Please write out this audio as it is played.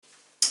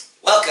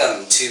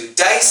Welcome to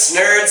Dice,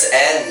 Nerds,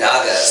 and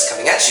Nagas,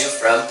 coming at you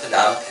from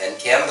Phnom Penh,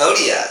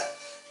 Cambodia.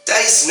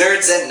 Dice,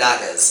 Nerds, and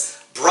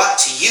Nagas, brought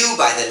to you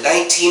by the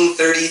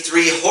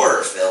 1933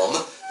 horror film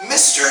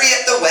Mystery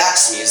at the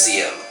Wax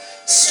Museum,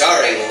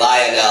 starring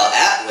Lionel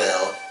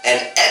Atwill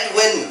and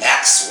Edwin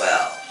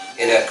Maxwell,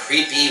 in a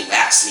creepy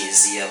wax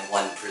museum,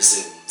 one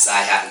presumes.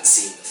 I haven't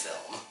seen the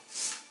film.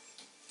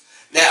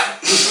 Now,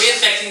 are we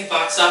affecting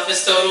box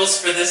office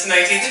totals for this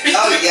 1933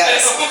 Oh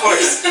yes, of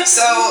course.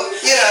 So,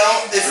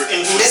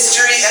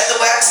 Mystery at the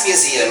Wax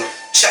Museum.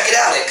 Check it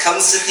out. It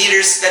comes to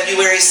theaters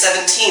February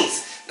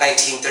 17th,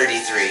 1933.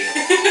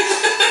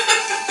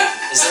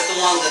 Is that the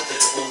one that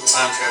all the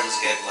time travelers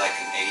gave like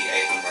an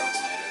 88 on Rotten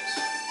Tomatoes?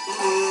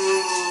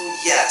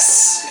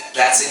 Yes.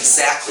 That's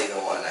exactly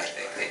the one I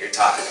think that you're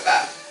talking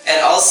about.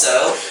 And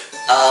also,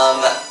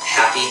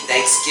 Happy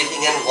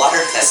Thanksgiving and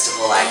Water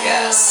Festival, I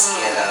guess,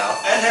 you know.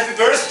 And happy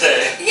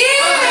birthday!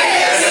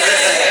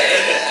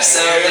 Yeah!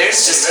 So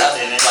there's just a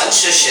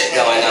bunch of shit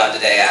going on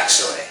today,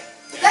 actually.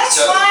 That's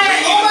why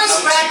I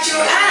almost grabbed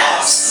your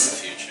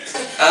ass.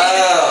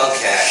 Oh,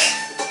 okay.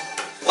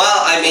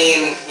 Well, I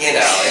mean, you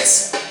know,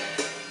 it's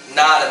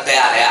not a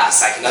bad ass.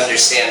 I can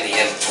understand the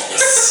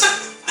impulse.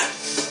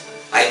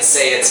 I'd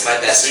say it's my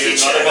best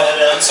feature.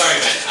 I'm sorry,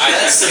 man. I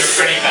consider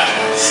pretty bad.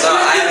 So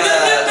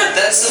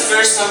That's the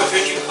first time I've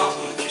heard you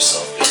compliment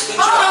yourself. Good job.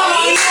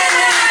 Oh,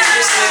 yeah!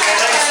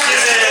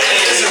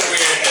 It is a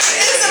weird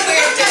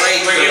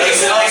Great.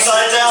 It's an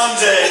upside down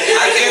day.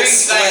 I can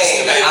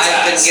explain.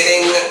 I've been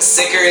getting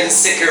sicker and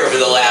sicker over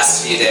the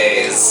last few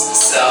days,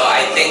 so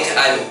I think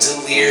I'm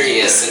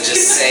delirious and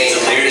just saying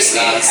delirious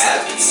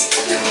nonsense.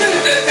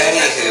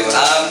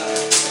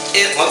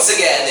 Anywho, once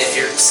again, if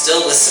you're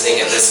still listening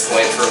at this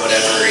point for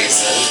whatever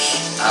reason,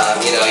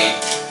 you know,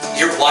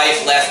 your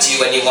wife left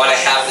you and you want to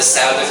have the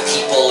sound of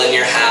people in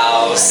your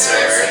house,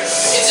 or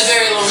It's a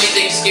very lonely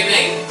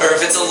Thanksgiving.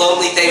 if it's a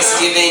lonely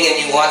Thanksgiving and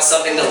you want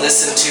something to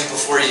listen to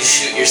before you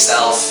shoot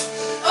yourself,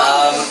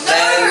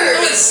 then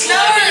It's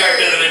slightly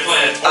darker than I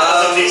planned.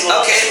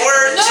 okay, or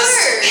just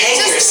hang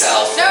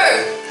yourself. No,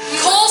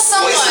 call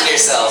someone. Poison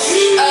yourself.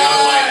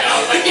 Not right now.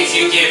 Like if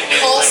you give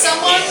him Call like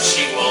someone? a hint,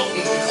 she will.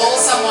 Call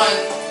someone.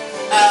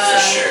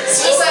 For sure.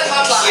 Suicide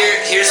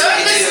hotline. Here's Don't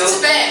what you listen do.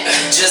 to Ben.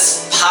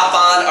 Just pop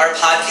on our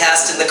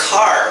podcast in the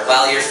car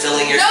while you're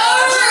filling your No!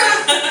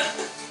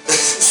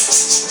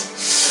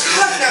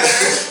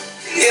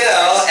 you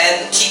know,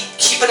 and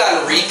keep it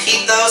on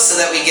repeat though,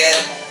 so that we get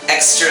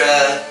extra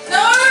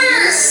No!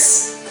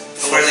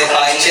 before they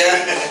find you.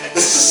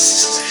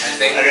 I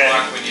think Okay.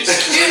 Mark, when you said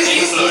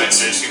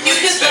influencers, you were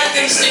just let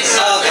them expecting stick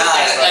Oh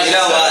god, you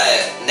know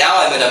what?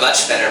 Now I'm in a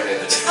much better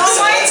mood. Oh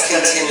So my let's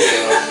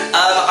continue.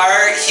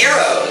 Our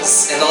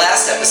heroes in the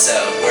last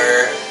episode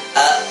were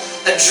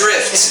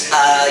adrift,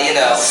 you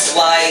know,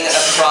 flying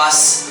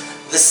across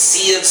the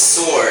Sea of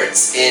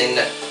Swords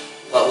in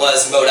what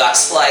was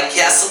Modoc's flying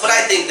castle, but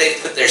I think they've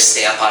put their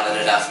stamp on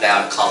it enough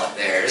now to call it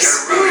theirs.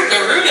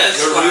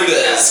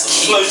 Garuda's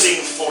keep.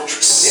 Floating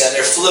fortress. Yeah,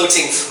 their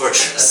floating That's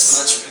fortress.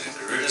 much better.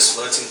 Garuda's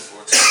floating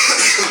fortress.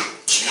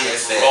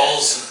 GFA.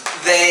 Rolls.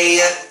 They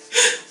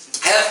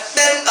have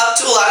been up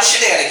to a lot of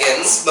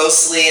shenanigans,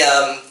 mostly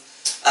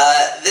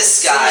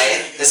this guy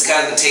has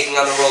kind of been taking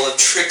on the role of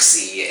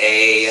Trixie,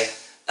 a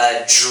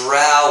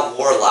drow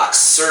warlock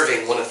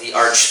serving one of the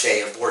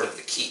archfey aboard of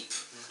the keep.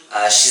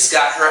 She's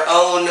got her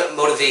own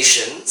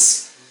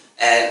motivations,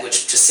 and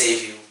which, to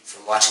save you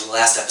from watching the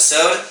last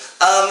episode,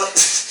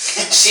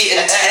 she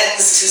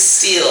intends to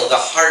steal the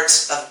heart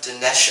of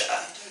Dinesha.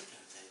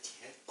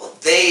 Well,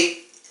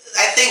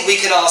 I think we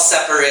can all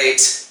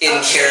separate in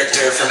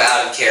character from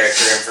out of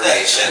character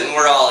information.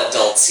 We're all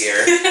adults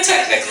here,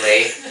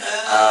 technically.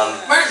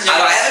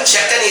 I haven't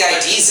checked any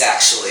IDs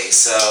actually,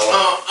 so.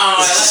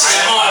 I'm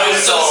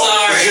so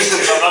sorry.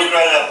 I'm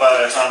grown up by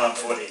the time I'm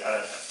 40. I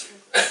don't have to.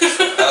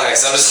 Okay,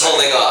 so I'm just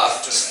holding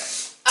off. Just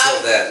saying. Till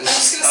then. I'm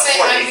just gonna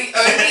say I'm the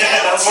only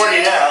I'm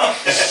 40 now.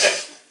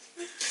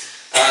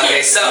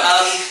 Okay, so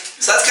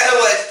that's kind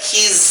of what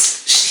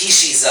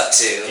she's up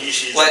to.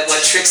 What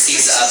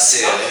Trixie's up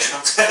to.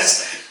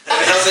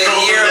 No, but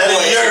you're a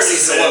boy,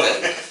 Trixie's a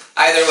woman.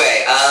 Either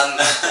way,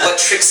 what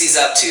Trixie's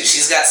up to.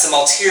 She's got some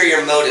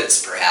ulterior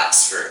motives,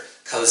 perhaps, for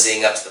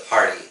cozying up to the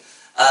party.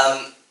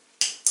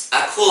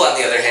 Akul, on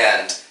the other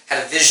hand,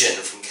 had a vision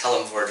from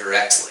Kelemvor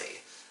directly.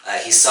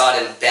 He saw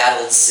an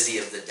embattled city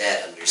of the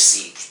dead under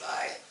siege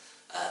by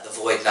the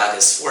Void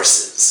Naga's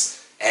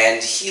forces.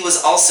 And he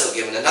was also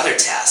given another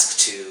task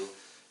to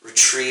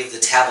retrieve the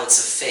Tablets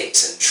of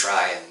Fate and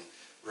try and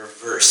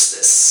reverse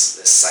this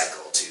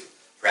cycle to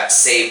perhaps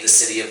save the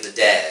city of the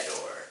dead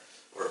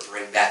or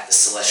bring back the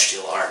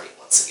Celestial Army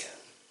once again.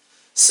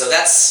 So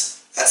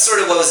that's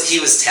sort of what he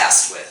was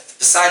tasked with.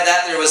 Beside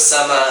that, there was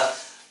some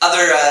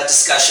other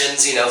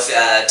discussions, you know,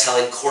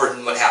 telling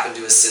Corden what happened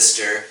to his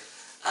sister,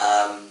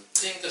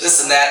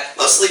 this and that.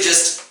 Mostly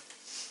just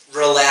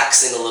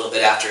relaxing a little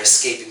bit after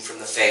escaping from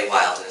the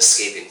Feywild and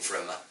escaping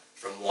from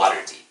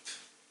Waterdeep.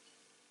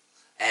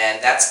 And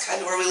that's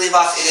kind of where we leave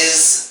off. It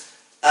is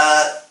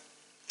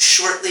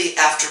shortly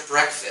after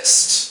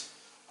breakfast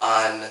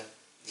on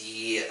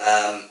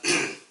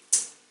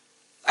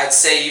I'd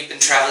say you've been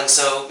traveling,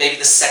 so maybe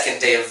the second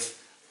day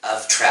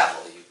of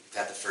travel. You've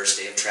had the first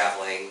day of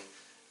traveling,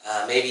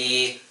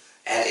 maybe,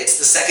 and it's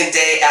the second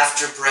day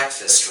after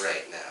breakfast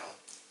right now.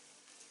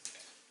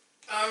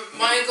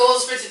 My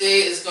goals for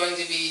today is going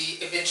to be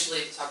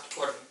eventually to talk to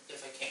Corbin,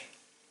 if I can.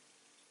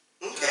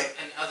 Okay.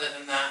 And other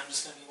than that, I'm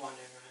just going to be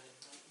wandering around and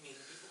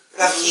meeting people.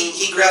 Now,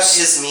 he grabbed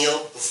his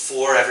meal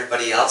before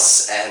everybody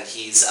else, and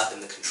he's up in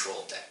the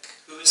control deck.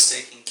 Who is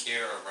taking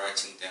care of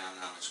writing down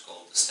how much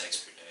gold this takes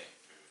per day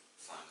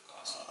for flying the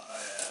cost? I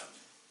am.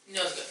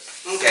 No, it's good.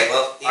 Okay,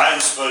 well, I'm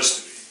supposed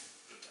to be.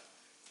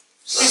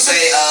 let's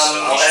say,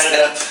 I'll add it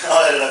up.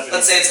 I'll add it up.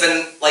 let's say it's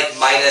been like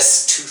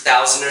minus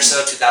 2,000 or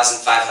so,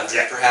 2,500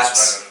 Yeah, perhaps,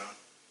 that's what I gotta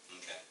know.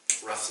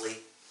 Okay. roughly.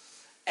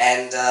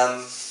 And,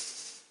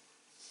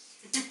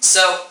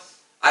 so,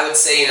 I would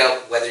say,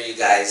 whether you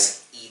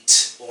guys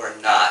eat or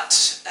not,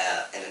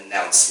 an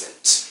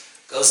announcement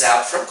goes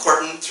out from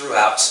Corton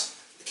throughout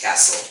the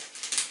castle.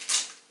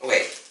 Oh,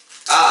 wait,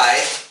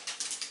 I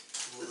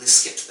completely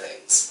skipped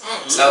things.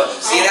 So,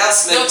 the No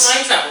announcement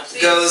time travel,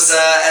 please. goes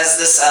as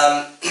this,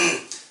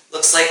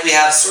 looks like we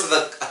have sort of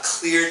a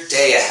clear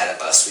day ahead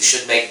of us. We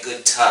should make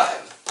good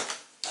time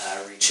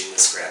reaching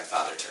this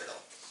grandfather turtle.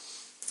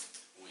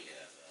 We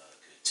have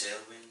good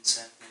tailwinds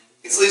happening.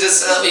 Easily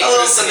just a It'll be little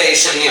cruising at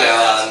summation,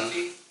 25,000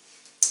 feet.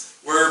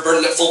 we're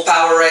burning at full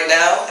power right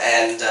now,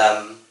 and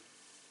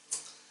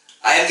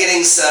I am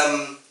getting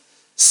some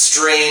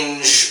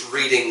strange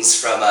readings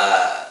from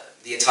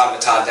the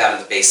automaton down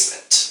in the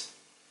basement.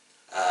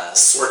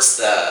 Sorts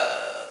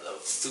the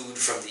food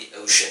from the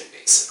ocean,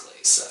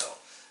 basically. So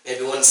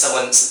maybe when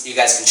you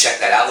guys can check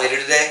that out later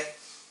today.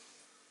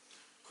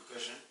 Quick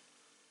question.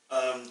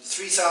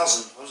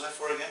 3,000. What was that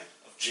for again?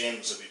 Of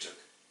gems that we took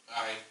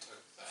I took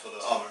that. for the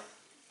armor.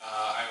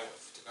 I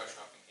to go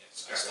shopping,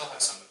 yes. I Okay. still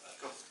have some of that.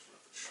 Go.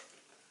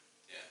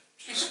 Yeah.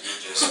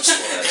 Joseph still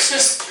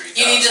has 3,000.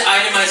 You need to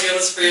itemize your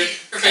list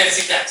for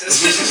fantasy taxes.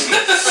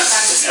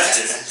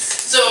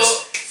 So,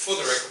 For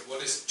the record,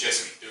 what is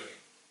Jessie doing?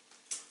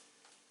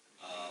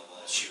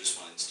 Well, she was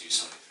wanting to do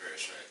something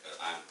first, right? But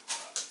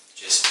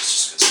Jesse was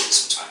just gonna spend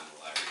some time in the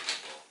library and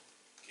we'll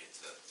get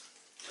to that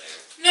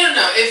later.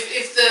 no.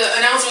 If the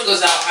announcement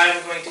goes out,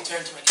 I'm going to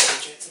turn to my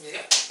compatriots and be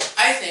like,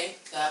 I think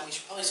that we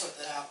should probably sort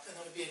that out, and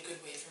that would be a good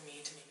way for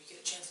me to maybe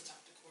get a chance to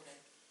talk to Corden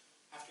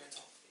after it's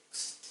all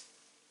fixed.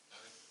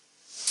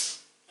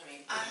 I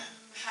mean,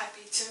 I'm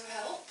happy to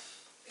help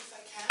if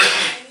I can,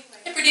 hey,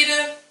 anyway.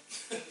 Perdita.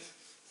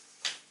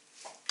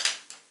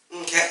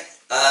 Okay.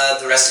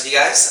 The rest of you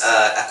guys,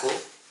 Ekul,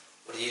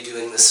 what are you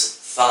doing this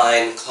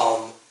fine,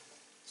 calm,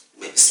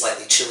 maybe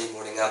slightly chilly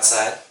morning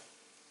outside?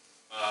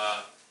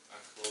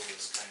 Akul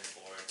was kind of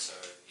bored, so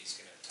he's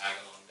gonna tag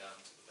along down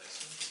to the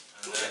basement.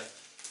 And then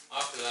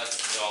after that,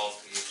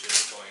 Dolph is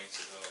just going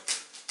to go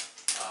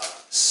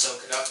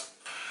soak it up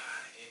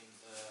in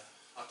the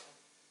hot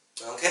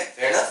tub. Okay,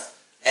 fair enough.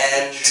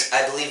 And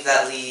I believe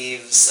that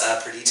leaves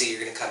Perdita, you're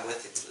going to come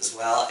with as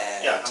well,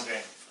 and Yeah, I'm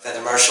game.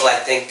 Feather Marshal, I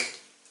think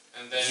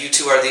And then you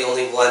two are the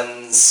only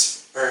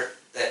ones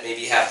that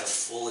maybe have the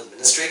full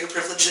administrator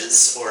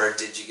privileges, or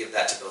did you give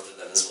that to both of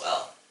them as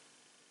well?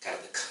 Kind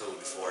of the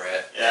code for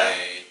it. Yeah.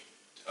 Okay.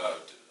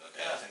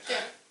 Yeah, I think so.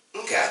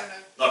 Yeah. Okay.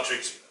 Not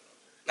Trixie.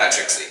 Not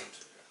Trixie.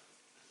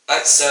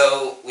 Alright,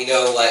 so we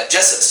know what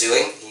Jessup's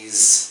doing.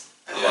 He's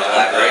And in Yeah, the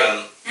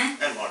library.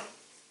 And Martin.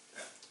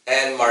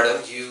 And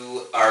Martum,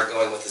 you are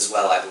going with as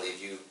well, I believe.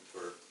 You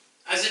were...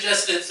 I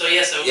suggested it, so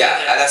yes, I will.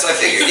 Yeah, that's what I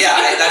figured.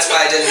 Yeah, that's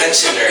why I didn't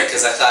mention her,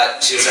 because I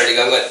thought she was already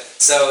going with.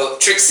 So,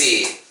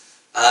 Trixie,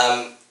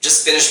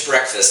 just finished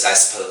breakfast, I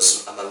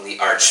suppose, among the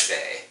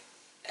Archfey,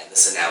 and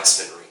this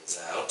announcement rings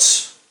out.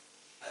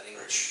 I think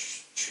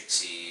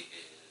Trixie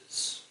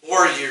is.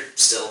 Or you're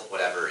still,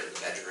 whatever, in the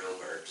bedroom,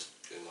 or just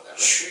doing whatever.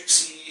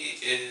 Trixie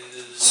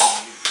is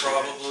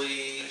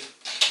probably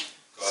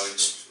going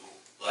to,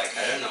 like,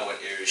 I don't know what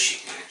areas she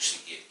can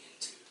actually get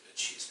into, but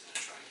she's going to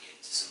try and get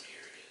into some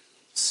areas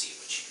and see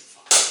what she can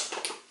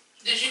find.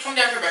 Did you come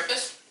down for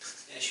breakfast?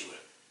 Yeah, she would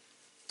have.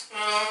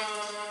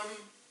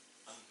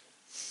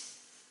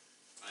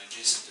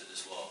 Jason did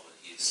as well, but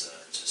he's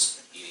just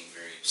eating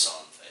very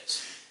solemn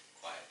face,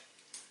 quiet.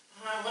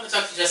 I want to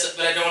talk to Jessup,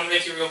 but I don't want to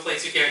make you real play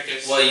two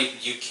characters. Well,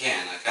 you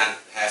can. I kind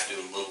of have to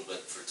a little bit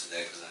for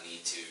today because I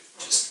need to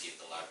just get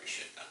the library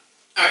shit done.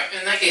 Alright,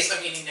 in that case, I'm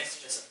eating next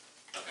to Jessup.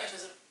 Okay. Hi,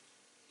 Jessup.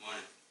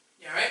 Morning.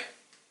 You alright?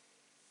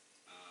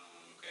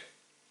 Okay.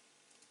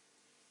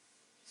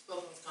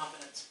 Spoken with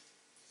confidence.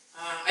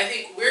 I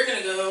think we're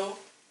gonna go,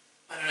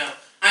 I don't know,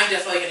 I'm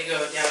definitely gonna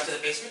go down to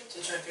the basement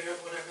to try and figure out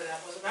whatever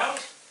that was about.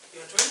 You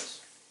want to join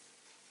us?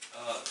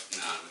 No,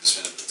 I'm gonna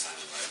spend a bit of time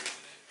in the library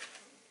today.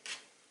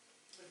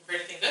 Looking for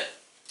anything good?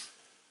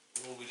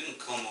 Well, we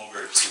didn't come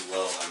over too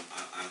well.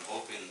 I'm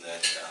hoping that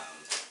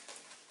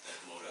that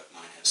Modoc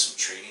might have some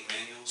training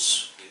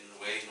manuals hidden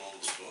away in all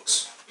those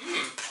books.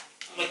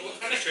 Like what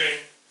kind of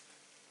training?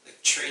 Like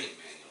training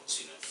manuals,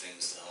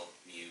 things to help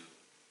you,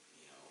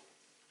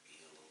 be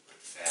a little bit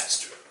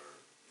faster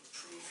or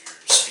improve your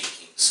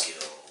speaking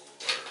skill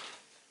or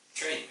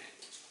training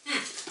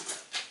manuals.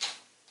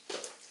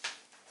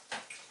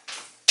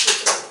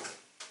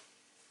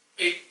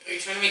 Are you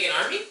trying to make an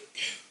army?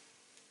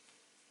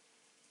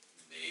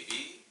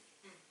 Maybe.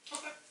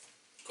 Okay.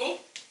 Cool.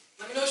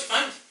 Let me know what you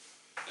find.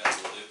 That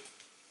will do.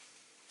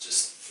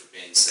 Just for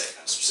Ben's sake,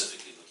 I'm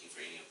specifically looking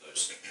for any of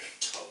those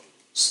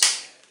tomes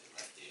they had.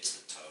 Like there's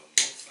the tome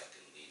of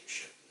fucking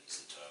leadership, and there's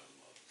the tome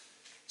of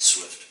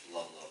swift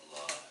blah blah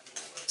blah and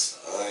all that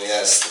stuff. Oh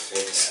yes, the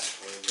famous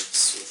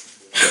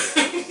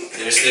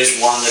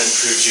There's one that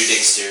improves your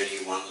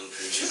dexterity, one that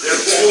improves your They're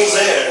all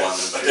there, one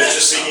that but improves they're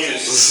just your being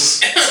something. used.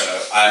 So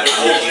I'm They're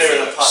all looking there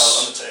for in a pile on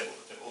those. the table,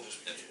 but they've all just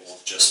been They've used.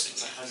 all just been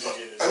It's used. 100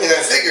 years. I mean,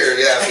 I figured,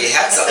 yeah, if he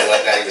had something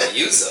like that, he would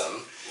use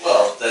them.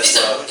 Well, that's It's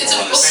a what it's a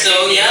I book wanna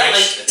though, see. yeah.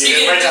 Like It's- you You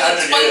can gotta wait do it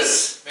 100 twice. years.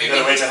 You Maybe-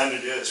 gotta wait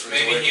 100 years for it to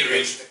Maybe work he again.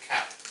 reached the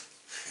cap.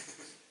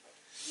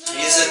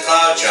 He's a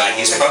cloud giant.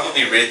 He's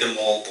probably read them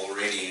all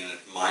already, and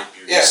it might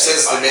be. Yeah, it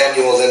says the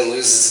manual then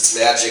loses its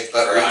magic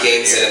but For 100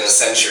 regains it in a years.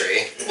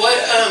 century. What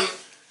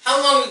how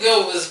long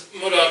ago was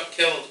MODOK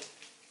killed?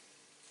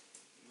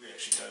 We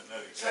actually don't know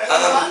exactly.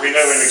 We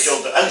know when we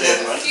killed the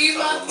undead one. Few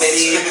months.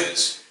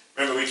 Maybe-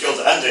 Remember, we killed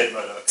the undead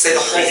Modoc. Say the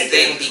He was whole already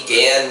thing dead before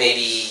began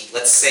maybe,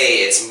 let's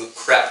say it's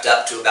crept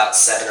up to about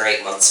 7 or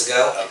 8 months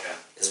ago, Okay.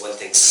 is when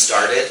things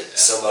started.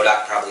 So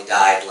MODOK probably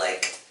died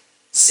like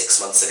 6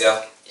 months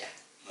ago.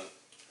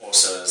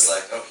 Also, it's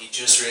like, oh, he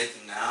just read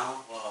them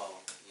now. Well,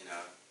 you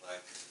know, like,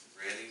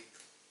 really?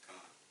 Come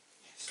on.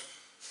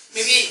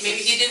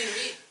 Maybe he didn't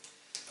read.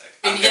 Like,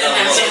 Maybe I'm he didn't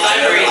gonna have look- the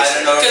library I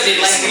don't know if because he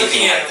there's liked anything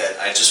looking at like that.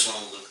 I just want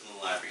to look in the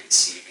library and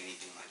see if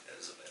anything like that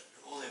is available.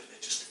 They're all over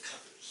there, just the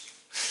covers.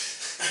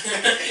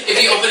 If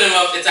you open them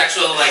up, it's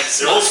actual like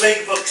They're all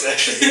fake books,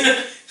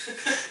 actually.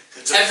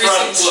 It's a every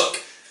front. single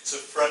book. It's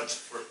a front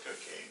for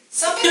cocaine.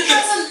 Somebody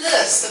has a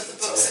list of the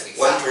books that we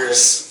found.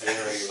 Wondrous,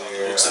 very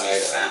rare Books that we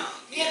item. found.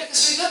 Yeah,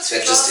 because we got That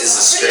through just is a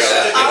I'm straight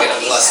pretty up, sure you get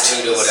a our +2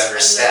 to has whatever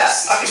a stat.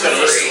 list. I've got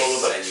a list of all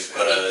of them. And you've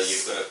got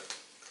to,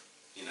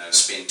 you know,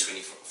 spend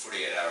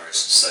 48 hours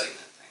studying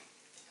that thing.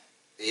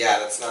 Yeah,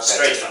 that's not that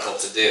Straight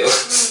difficult to do.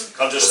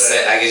 Can't just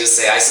I can just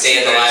say, I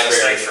stay in the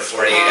library for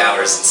 48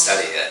 hours and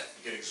study it.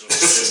 You get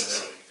exhausted and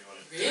everything if you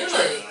want to do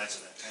Really? the night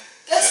of that time.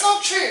 That's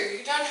not true.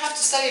 You don't have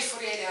to study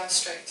 48 hours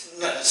straight.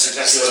 No, That's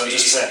exactly what I'm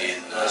just saying.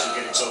 In, Otherwise you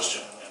get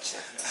exhaustion. and that's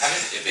it.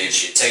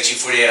 Eventually, it takes you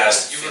 48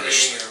 hours to You were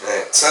finish. reading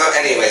your Right, so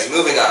anyways,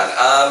 moving on.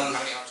 How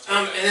many hours?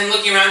 And then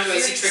looking around, do I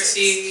see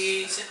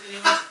Trixie sitting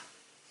anyone?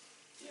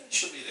 Yeah,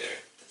 she'll be there.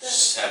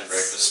 Just having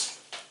breakfast.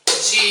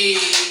 She's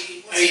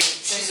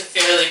a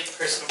fairly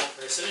personable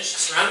person. Is she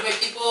surrounded by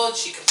people? Did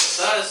she come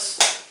with us?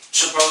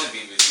 She'll probably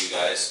be with you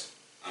guys.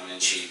 I mean,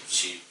 she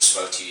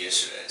spoke to you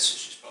yesterday, so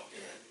she's probably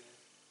there.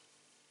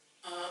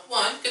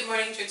 One, good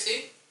morning,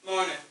 Trixie.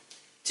 Morning.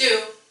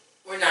 Two,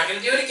 we're not gonna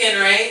do it again,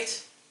 right?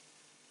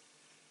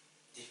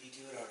 Did we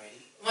do it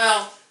already?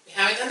 Well, we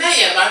haven't done that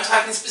yet, but I'm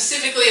talking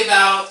specifically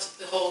about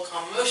the whole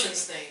calm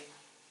emotions thing.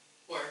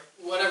 Or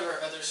whatever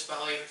other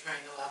spell you were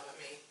trying to lob at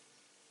me.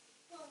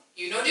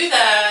 You don't do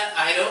that,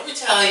 I don't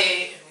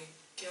retaliate, and we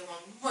get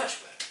along much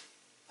better.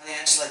 Honey,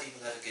 I just let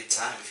people have a good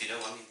time. If you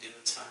don't want me to do it,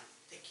 it's fine.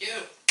 Thank you.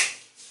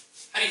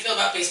 How do you feel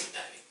about basement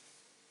diving?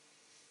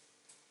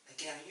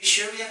 Again, are you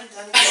sure we haven't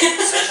done it yet?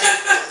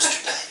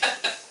 Dumpster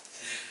diving.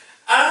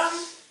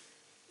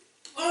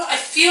 Well, I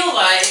feel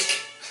like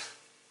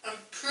I'm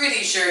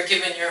pretty sure,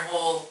 given your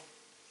whole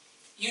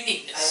I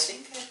uniqueness.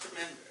 think I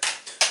remember.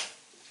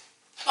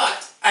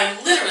 But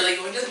I'm literally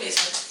going to the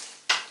basement.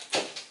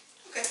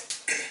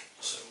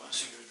 So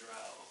once you go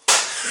drow.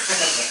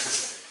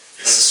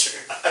 This is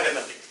true. I got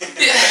nothing.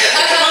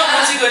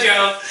 Once you go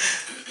Joe.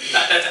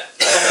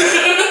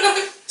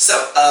 So,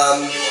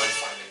 You won't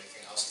find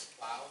anything else to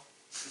plow.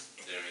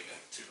 There we go.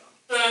 Too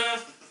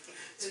long.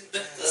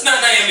 It's not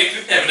Naomi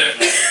Pivner.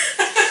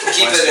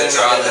 keep Once it you in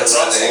drop mind, that that's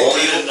rock, running. all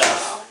you'll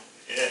know.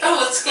 Yeah. Oh,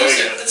 that's There we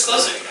closer. go. That's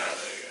closer. There you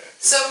go.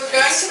 So we're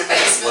going to the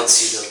basement. Once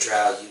you go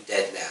drow, you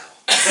dead now.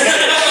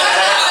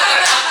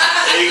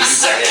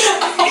 Exactly.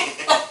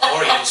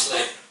 Or you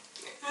slay.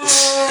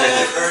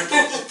 I heard the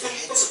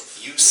heads of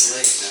you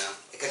slave now.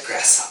 Like a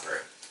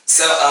grasshopper.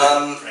 So,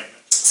 Pregnant.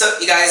 so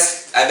you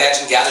guys, I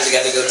imagine, gather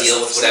together, go deal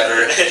with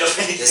whatever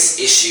this This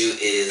issue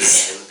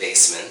is in the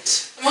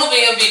basement. I'm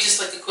hoping it'll be just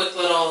like a quick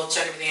little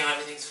check everything out,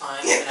 everything's fine,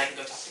 Yeah. and then I can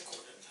go talk to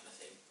Gordon kind of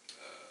thing.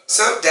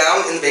 So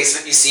down in the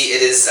basement, you see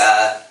it is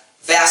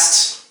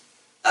vast,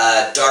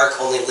 dark,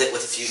 only lit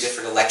with a few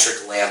different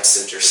electric lamps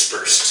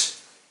interspersed,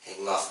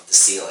 hanging off of the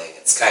ceiling.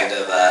 It's kind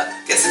of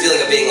gets the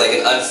feeling of being like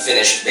an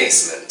unfinished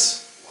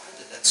basement. Why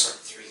did that start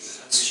 3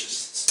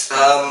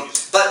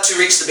 minutes? But to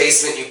reach the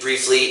basement, you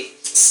briefly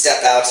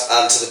step out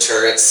onto the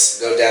turrets,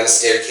 go down a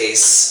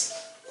staircase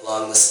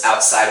along this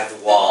outside of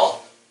the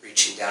wall,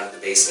 reaching down to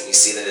the basement. You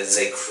see that it is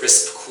a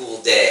crisp,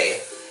 cool day,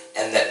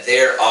 and that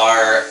there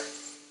are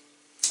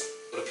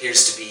what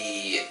appears to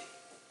be,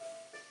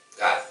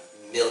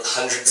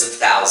 hundreds of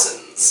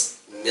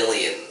thousands,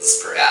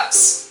 millions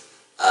perhaps,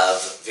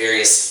 of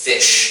various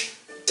fish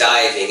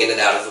diving in and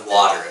out of the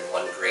water in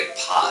one great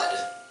pod.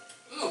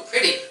 Ooh,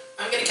 pretty.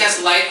 I'm gonna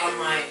cast light on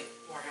my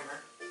Warhammer.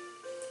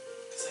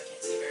 Because I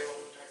can't see very well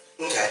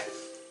in the dark. Okay.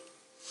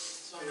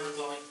 So I'm not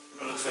glowing.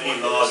 Look for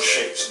any large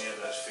shapes near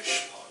those fish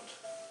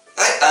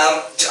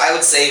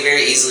would say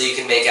very easily you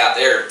can make out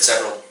there are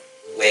several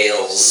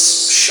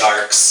whales,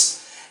 sharks,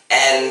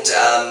 and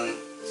I'm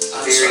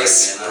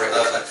various. sorry,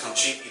 man. I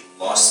completely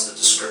lost the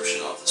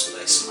description of this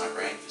place in my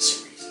brain for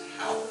some reason.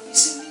 How have you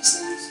seen these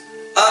things?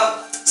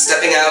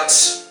 Stepping out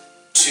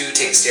to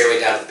take a stairway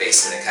down to the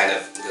basement, it kind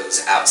of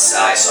goes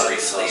outside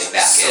briefly and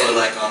back So in.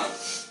 like on a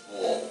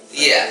wall.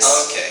 Yes.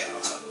 Okay,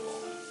 outside the wall.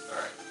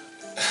 Alright.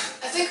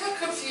 I think what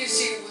confused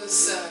you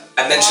was,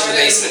 I mentioned the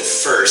Martin- basement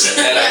first, and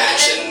then I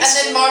mentioned. and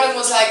then Martin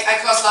was like, I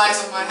cast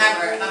lights on my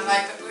hammer, and I'm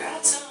like, but we're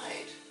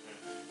outside.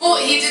 Well,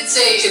 he did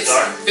say Is it it's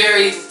dark?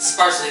 very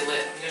sparsely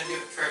lit. I'm gonna do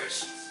it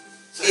first.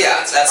 So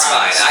Yeah, it's a that's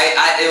fine.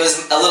 surprise. It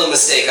was a little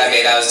mistake I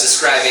made. I was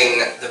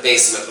describing the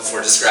basement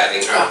before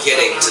describing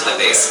getting to the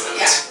basement.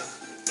 Yeah.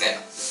 Yeah.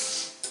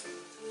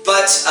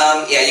 But,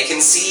 yeah, you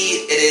can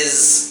see it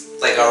is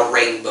like a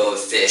rainbow of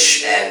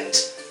fish, and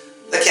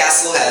the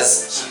castle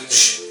has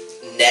huge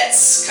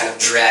nets kind of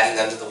dragging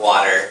under the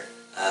water,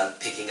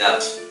 picking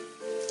up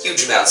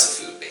huge amounts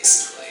of food,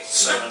 basically.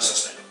 So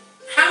unsustainable.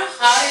 How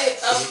high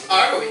up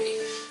are we?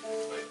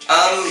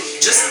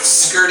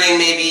 Just skirting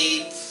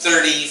maybe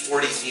 30,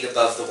 40 feet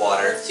above the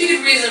water. So you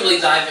could reasonably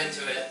dive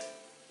into it.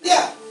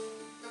 Yeah.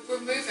 But we're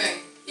moving.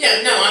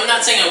 Yeah, no, I'm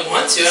not saying I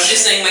want to. I'm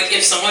just saying, like,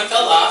 if someone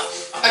fell off,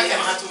 I Okay. don't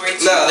have to worry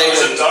too No, they Is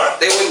wouldn't. it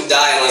dark? They wouldn't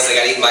die unless they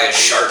got eaten by a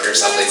shark or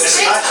something. It's It's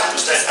nighttime. nighttime,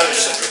 it's nighttime,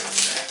 it's nighttime.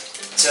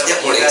 So Yep,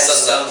 you morning guys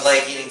sun's up. don't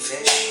like eating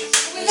fish?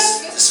 We Is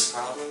love it. this a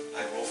problem?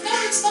 I roll No,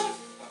 fish. it's not a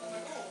problem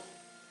at all.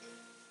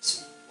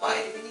 So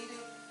why do we need to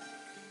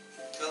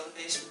go to the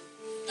basement?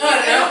 No, I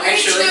don't know,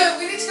 actually.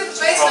 We need to go to the There's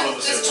a problem basement.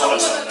 with There's the a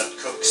problem automaton with that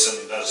cooks and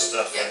does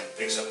stuff Yeah. and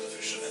picks up the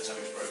fish and then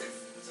something's broken.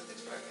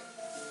 something's broken.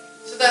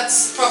 So that's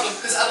the problem,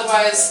 because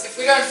otherwise, if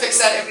we don't fix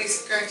that,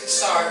 everybody's going to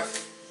starve.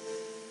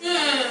 People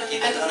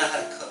And- don't know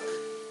how to cook.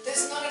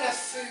 There's not enough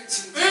food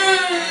to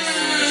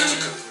Just to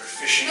cook for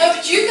fishing. No,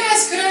 but you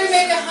guys could only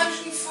make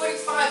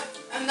 145,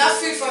 enough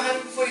food for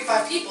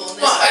 145 people. And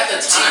there's Well, at the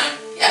over time.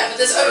 Yeah, but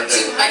there's over Per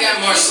day. 200 I got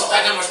more. people.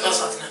 I got more spell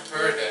slots now.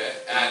 Per day,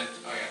 and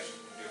oh yeah, she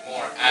can do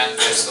more, and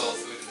there's still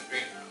food in the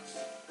greenhouse.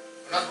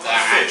 We're not Not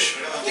that. fish.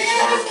 We don't want these Yeah,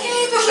 horrible okay,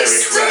 but we cleric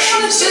still want to rations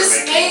that are just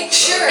making make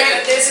sure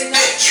that there's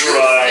enough food.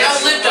 dry.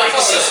 I've lived off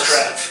of those.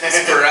 crap.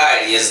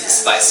 Variety is the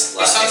spice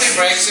of If something life.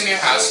 breaks in your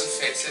house, you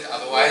fix it.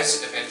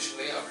 Otherwise,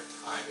 eventually, over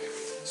time,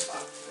 everything's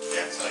fine.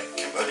 Yeah, it's like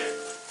Cambodia.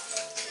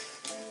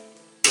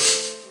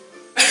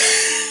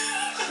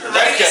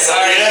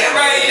 Sorry,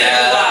 Right,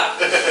 yeah. wow.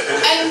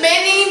 And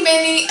many,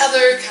 many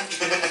other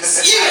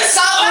countries. Yes.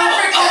 South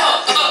Africa.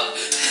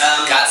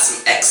 Got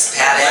some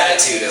expat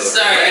attitude over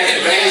Sorry, I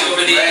can bring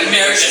over the Random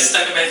American question.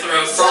 stuck in my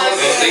throat.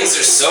 Well, things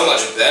are so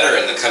much better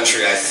in the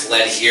country I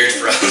fled here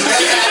from. No,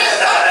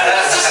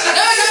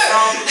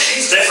 no.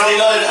 It's definitely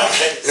not in our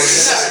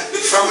case.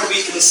 From what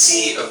we can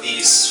see of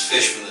these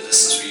fish from the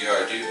distance we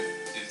are, do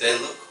they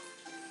look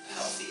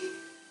healthy?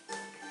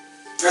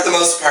 For the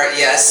most part,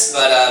 yes,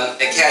 but at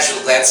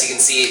casual glance you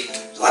can see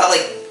a lot of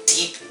like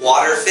deep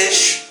water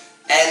fish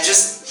and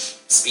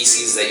just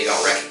species that you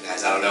don't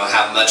recognize. I don't know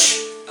how much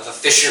of a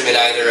fisherman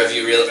any of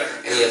you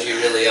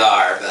really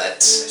are, but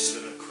It's a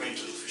bit of a quaint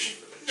little fishing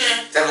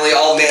village. definitely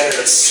all manner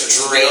of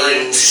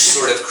strange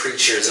sort of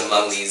creatures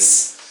among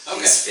these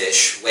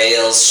fish.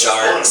 Whales,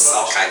 sharks,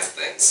 all kinds of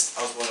things.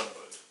 I was born on a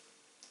boat.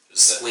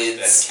 Squids.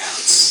 That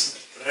counts.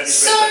 But how do you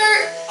So, spell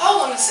that?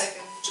 hold on a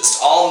second. Just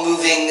all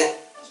moving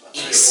About 3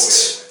 or 4 east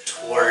years.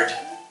 toward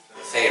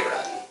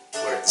Faerun,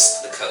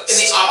 towards the coast. In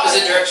the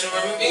opposite direction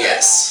we're moving?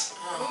 Yes.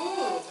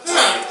 Oh. Ooh.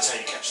 That's how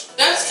you catch them.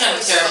 That's kind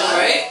of terrible,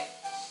 right?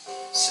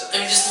 So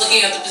I'm just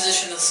looking at the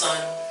position of the sun.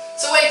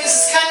 So wait, this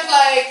is kind of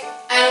like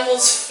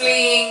animals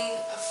fleeing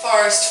a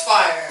forest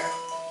fire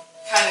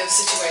kind of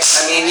situation.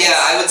 I mean, yeah,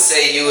 I would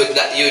say you would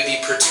be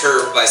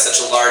perturbed by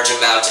such a large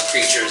amount of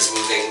creatures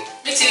moving.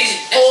 Makes it easy.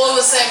 All in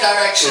the same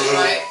direction, Mhm.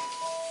 right?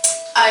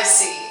 I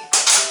see.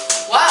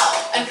 Wow,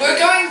 and we're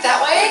going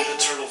that way? The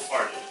turtle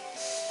farted.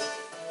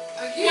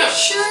 Are you Yeah.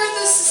 sure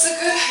this is a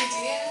good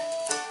idea?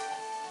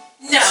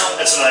 No.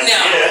 That's an idea.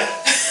 Yeah.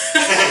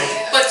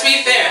 But to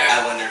be fair,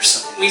 I wonder if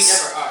something's we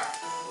never are.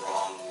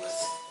 wrong with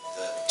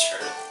the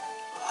turtle.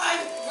 I'm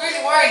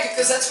really worried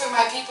because that's where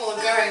my people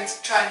are going to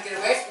try and get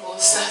away from all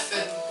this stuff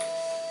and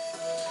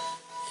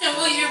Yeah,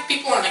 well, you have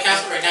people on the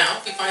castle right now.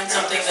 If we find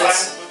something Fine,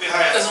 that we'll be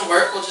high up. doesn't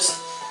work, we'll just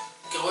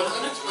go to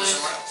the next place.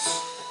 Somewhere else.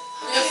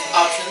 We have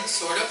options,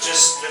 sort of.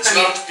 Just let's I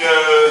mean- not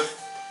go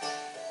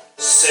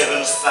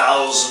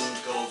 7,000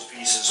 gold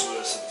pieces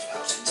worth of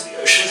out into the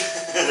ocean.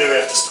 Then we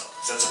have to stop.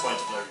 'Cause that's a point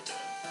of no return.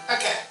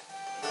 okay.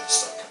 We have to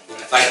start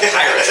coming back. Find a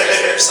pirate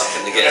treasure or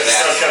something to We get have it to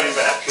start back. coming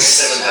back.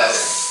 7,000.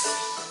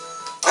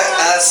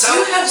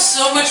 You have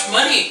so much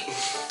money. I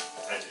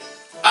do.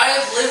 I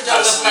have lived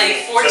off of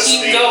like 14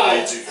 Personally, I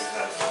gold. do have a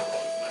lot of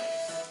money.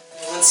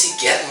 Once you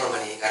get more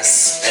money, you gotta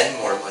spend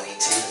more money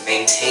too to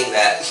maintain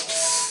that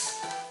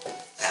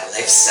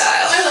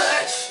lifestyle. I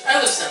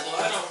live simple. I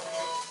don't.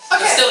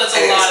 But Okay. still, that's a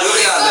Anyways, lot of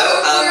moving money. on. So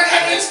no, we're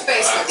heading to the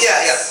basement. Yeah,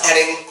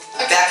 heading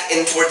Okay. back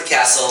in toward the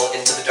castle,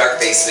 into the dark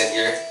basement.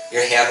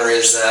 Your hammer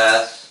is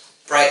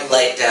bright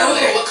light down Ooh,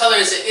 there. what color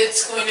is it?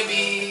 It's going to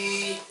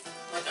be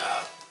like a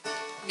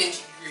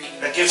minty green.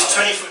 That gives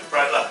color. 20-foot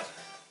bright light.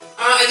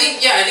 I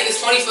think it's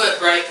 20 foot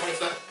bright, 20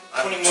 foot.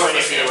 I'm 20 20 more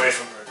feet foot, away yeah.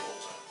 from her the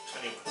whole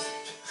time. 21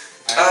 feet.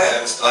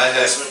 I have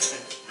That's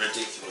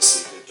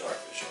ridiculously good dark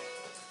vision.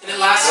 And it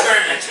lasts for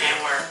an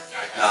hour.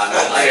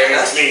 Not Fair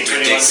enough. Me,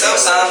 21 feet So, away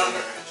from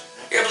her.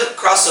 You're able to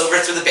cross over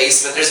through the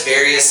basement. There's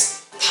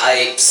various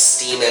pipes,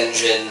 steam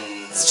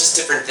engines, just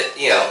different,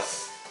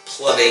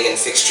 plumbing and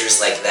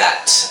fixtures like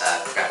that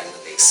crowding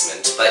the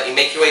basement. But you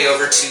make your way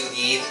over to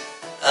the,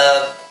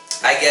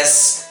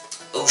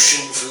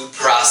 ocean food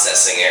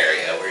processing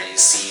area where you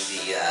see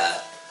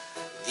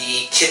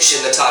the kitchen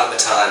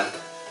automaton,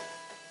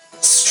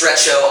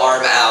 stretcho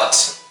arm out,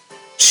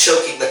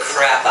 choking the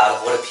crap out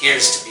of what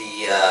appears to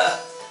be a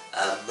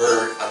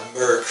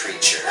mer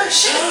creature. Oh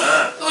shit!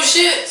 Ah. Oh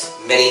shit!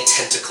 Many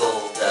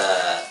tentacled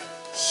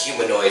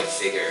humanoid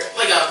figure.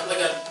 Like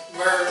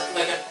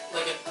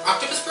an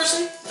octopus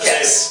person?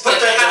 Yes, Put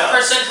Like that half down.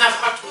 person, half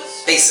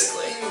octopus?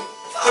 basically.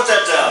 Put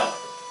that down.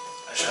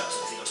 I shout at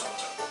the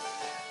automaton.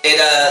 It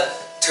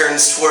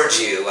turns towards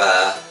you,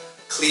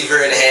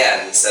 cleaver in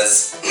hand, and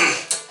says,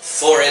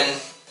 foreign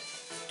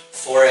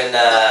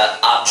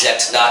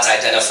object not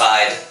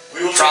identified.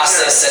 We will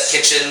Process at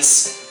take care of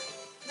kitchens.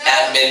 No.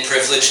 Admin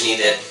privilege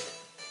needed. this.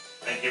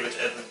 I give it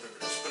admin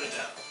privilege. Put it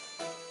down.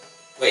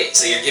 Wait,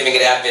 so you're giving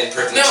it admin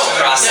privilege No, to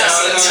process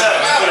no, it?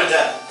 Put it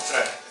down.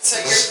 Sorry. So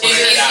you're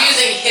He's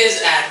using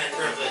his admin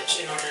privilege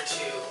in order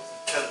to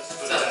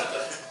Put it tell down. the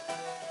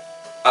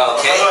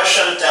Okay. How do I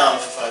shut it down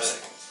for 5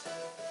 seconds?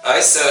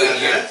 Alright, so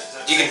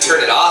you can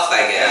turn it off,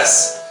 I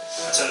guess.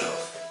 I turn it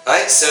off.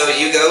 Alright, so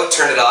you go,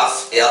 turn it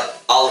off.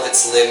 Yep, all of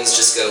its limbs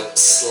just go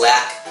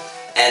slack,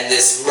 and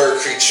this mer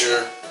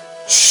creature,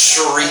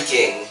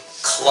 shrieking,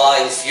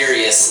 clawing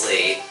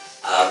furiously,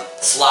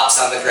 flops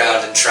on the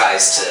ground and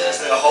tries to Is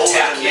there a hole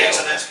attack where the you. net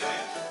and that's coming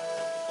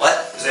out?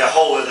 What? Is there a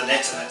hole where the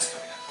net and that's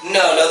coming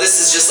out? No, this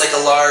is just like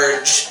a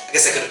large, I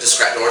guess I could have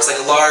described it more, it's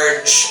like a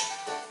large,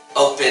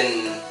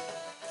 open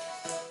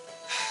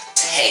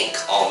tank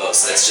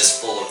almost that's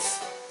just full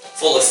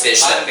of fish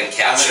that have been I'm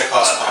captured. gonna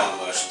cause calm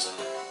emotions on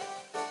it.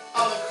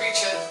 on the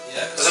creature.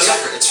 Yeah, Does it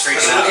look, it's does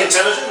freaking it look out.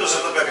 intelligent or does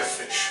it look like a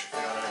fish?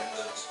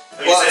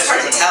 Well, it's hard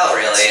to tell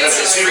really.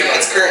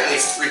 It's currently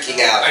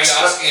freaking out. Are you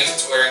asking if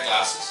it's wearing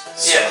glasses?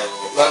 Yeah.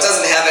 Well, it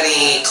doesn't have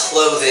any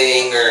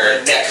clothing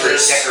or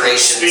decorations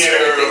or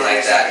anything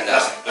like that. No.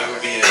 That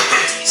would be a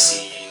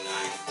DC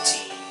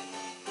 19.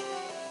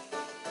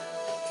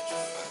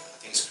 I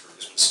think it's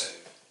charisma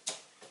save.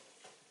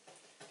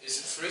 Is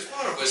it charisma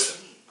or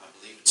wisdom? I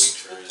believe We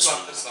it's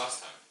talked about this charisma.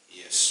 last time.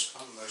 Yes,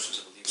 calm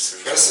emotions. I believe it's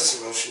charisma. Process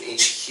emotion.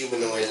 Each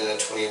humanoid in a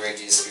 20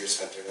 radius sphere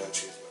spectrum don't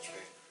choose much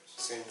way.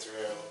 Same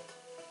throw.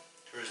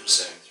 Charisma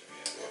saving throw.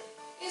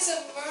 Yeah. Is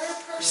a mer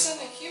person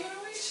a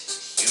humanoid?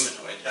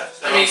 Humanoid. Yeah.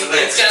 I mean,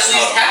 it's got at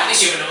least half the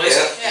humanoid.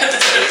 Yeah.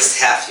 At least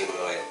half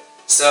humanoid.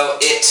 So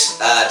it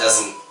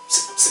doesn't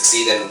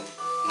succeed in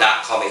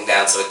not calming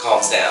down, so it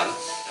calms down.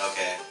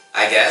 Okay.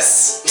 I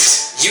guess.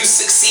 You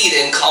succeed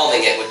in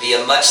calming it would be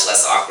a much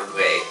less awkward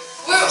way.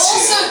 We're also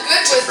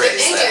good to with the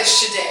phrase that. English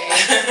today.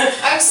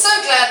 I'm so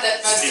glad that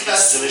most of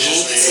us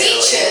Deliciously.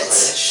 teach it.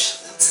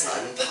 English? That's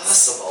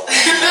impossible.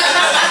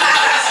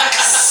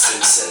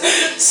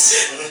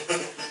 Simpsons.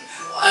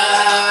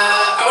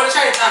 I want to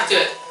try to talk to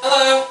it.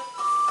 Hello.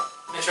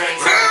 Am I trying?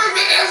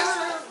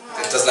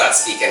 It does not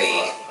speak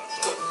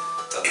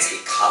doesn't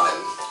speak common.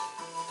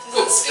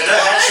 Did I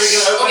hatchery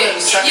get open Okay,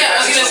 and check yeah,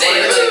 I was gonna say,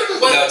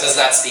 No, it does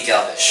not speak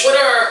Elvish. what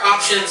are our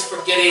options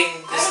for getting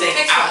this I thing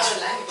haven't picked out? my other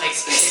language. Like,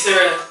 is there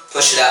a...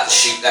 Push it out the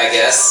chute, I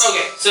guess.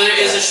 Okay, so there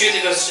is a chute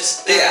that goes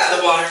just down Yeah. to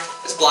the water.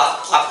 Just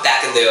plop it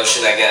back in the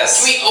ocean, I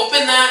guess. Can we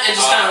open that and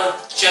just kind of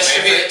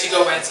gesture maybe- it to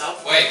go by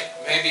itself? Wait,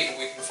 maybe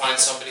we can find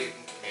somebody who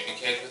can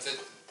communicate with it.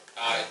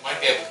 It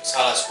might be able to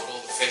tell us what all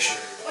the fish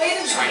are Wait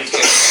a trying minute. to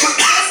get.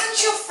 Doesn't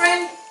your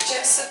friend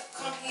Jessup,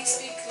 can't he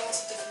speak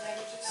lots of different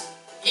languages?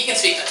 He can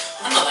speak a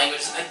ton of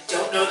languages. I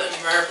don't know that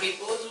mer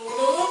people is one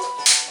of them.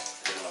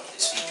 I don't know what they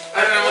speak.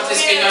 I don't know what they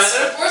speak It's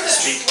either. worth a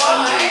Speak try.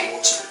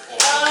 underwater.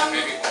 Or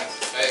maybe one of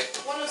the Fae.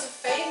 One of the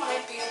Fae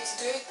might be able to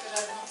do it, but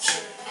I'm not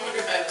sure. I wonder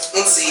if I have a-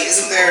 Let's see,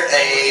 isn't there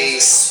a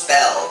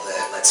spell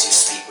that lets you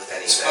speak with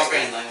anything?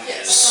 Comprehend Yes,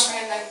 languages.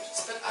 comprehend languages,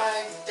 but I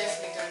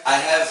definitely don't.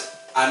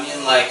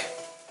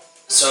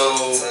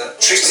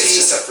 Trixie's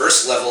just a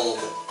first level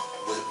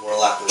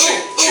warlock wizard.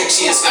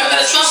 Trixie is I'm gonna.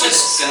 gonna stop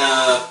Trixie's this.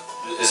 gonna.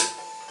 Is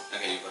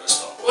okay. You got a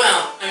spell.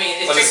 Well, I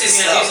mean, if What is Trixie's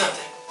the gonna do spell?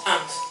 something,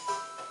 tongues.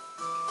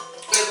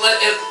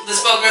 The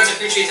spell grants a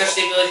creature touch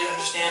the ability to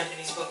understand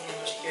any spoken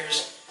language it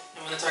hears,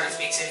 and when the target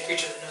speaks, any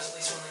creature that knows at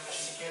least one language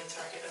can hear the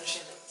target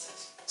understand what it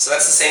says. So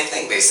that's the same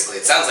thing, basically.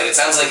 It sounds like it's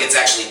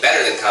actually better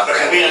than But can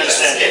comprehend. we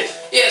understand it?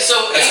 Yeah,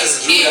 so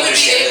That's he because you would be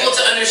understand able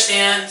to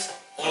understand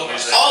All of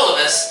us. all of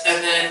us, and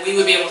then we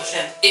would be able to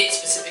understand it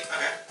specifically.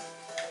 Okay.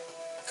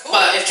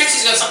 But if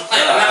Trixie's got something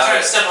planned, I'm not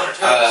trying to step on her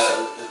toes.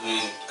 I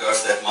mean, go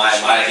for that. My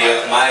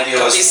idea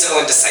Don't was be so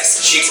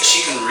indecisive. she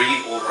can read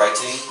all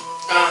writing.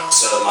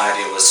 So my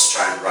idea was to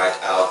try and write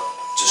out,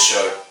 just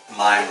show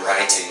mime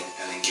writing,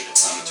 and then give it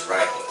something to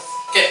write with.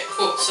 Okay,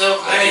 cool. So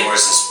Like I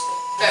yours is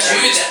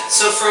do that.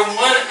 So for 1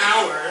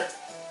 hour,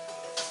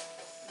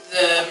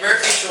 the mer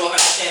creature will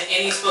understand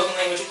any spoken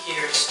language it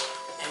hears,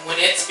 and when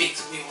it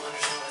speaks, we will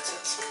understand what it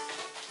says.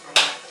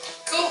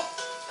 Cool.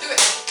 Do it.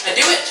 I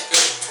do it.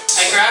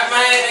 I grab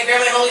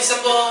my holy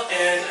symbol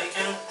and I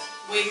kind of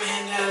wave my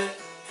hand at it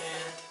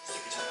and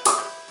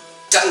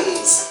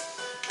Tongues.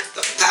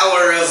 The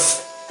power of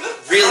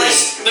really.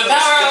 the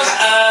power of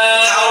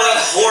Power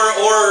of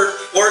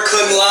or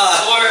Kunla.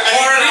 or I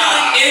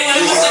mean, really, anyone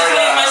who wants to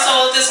claim my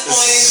soul at this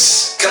point.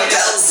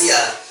 Compels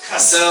ya.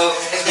 So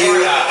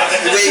you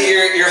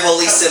wave your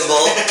holy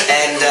symbol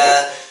and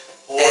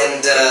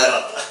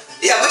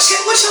yeah, which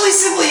holy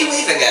symbol are you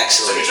waving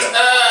actually?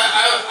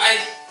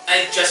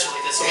 I gesture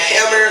like this. Your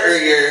hammer or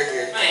your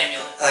My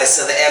amulet. Alright,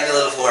 so the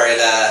amulet of war, it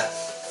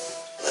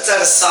lets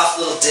out a soft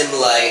little dim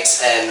light,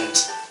 and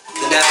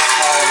the now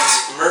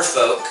calmed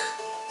merfolk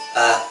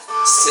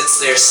sits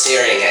there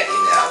staring at you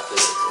now,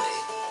 quizzically.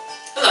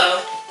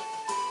 Hello.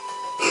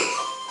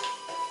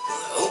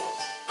 Hello?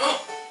 Oh,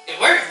 it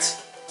worked.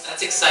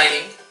 That's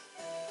exciting.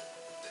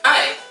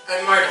 Hi,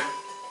 I'm Martin.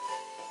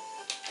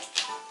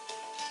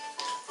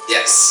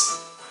 Yes.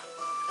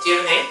 Do you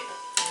have a name?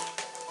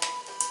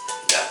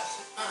 No.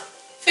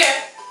 Fair.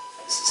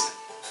 This is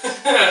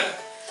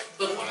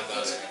But One of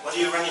those again. What are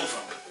you running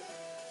from?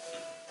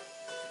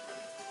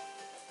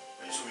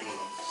 Where are you swimming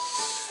from?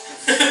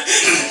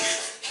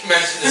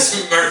 Imagine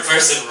this murdered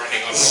person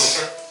running on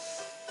water.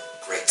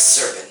 great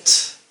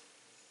servant.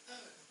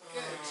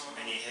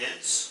 Many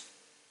heads?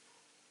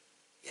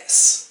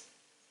 Yes.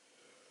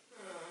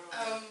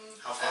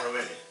 How far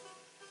away?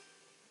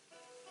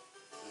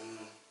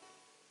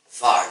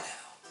 Far now.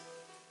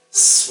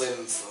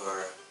 Swim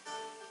for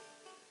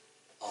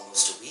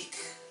almost a week,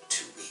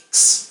 2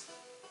 weeks.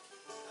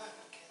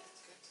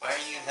 Why are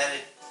you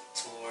headed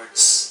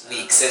towards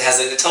Weeks.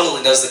 It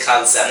totally knows the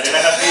concept of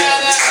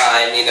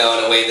time, in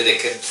a way that it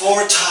could.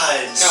 4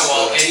 times. No,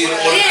 well, So, it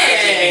would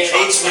Yay!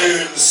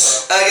 automatically 8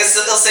 moons. I guess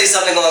they'll say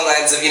something along the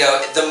lines of,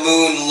 the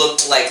moon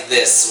looked like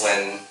this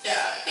when Yeah.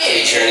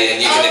 we journeyed,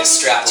 and you can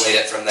extrapolate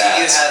it from that.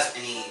 Do you have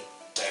any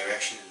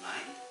direction in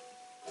mind?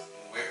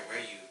 Where are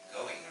you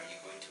going? Are you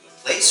going to a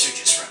place or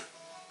just run?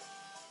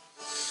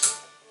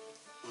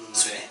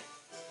 Swimming?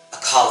 A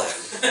calling.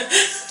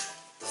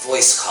 The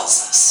voice calls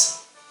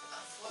us.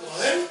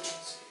 What?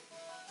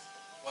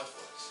 What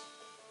voice?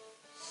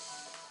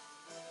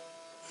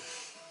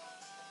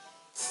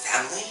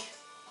 Family?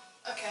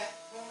 Okay.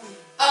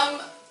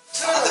 Father?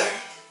 Turtle.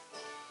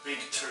 Big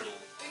turtle.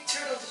 Big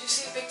turtle. Did you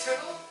see a big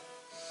turtle?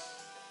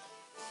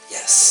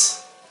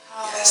 Yes.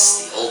 How?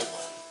 Yes, the old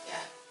one.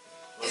 Yeah.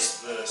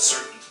 Was the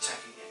serpent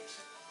attacking it?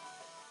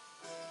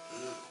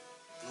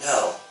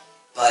 No,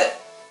 but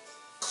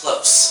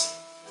close.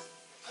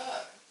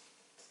 Oh.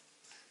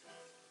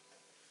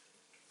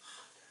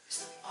 Who's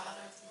the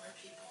father of the mer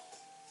people?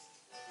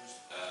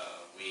 I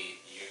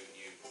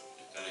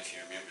don't know if you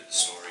remember the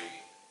story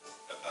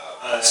about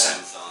Yeah.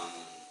 Samthon.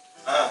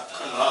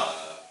 Kunla.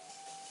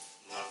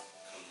 Not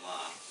Kunla,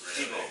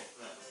 Tibo. really.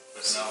 Yeah.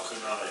 But now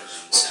Kunla is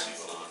Samthon,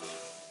 Tibo.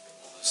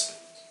 all those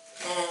things.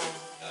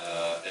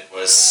 Oh. It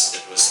was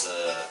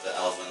the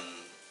elven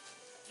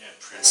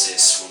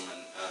princess woman.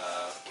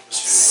 What was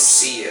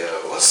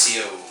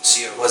her name?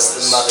 Sio Was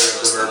the mother of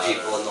the mer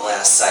people in the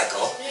last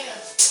cycle. Yeah.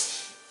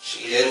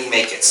 She didn't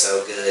make it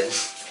so good.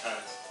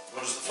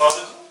 What is the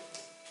father called?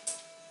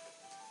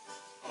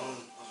 Oh,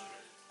 wasn't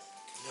ready.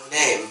 No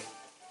name.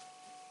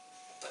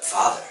 But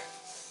father.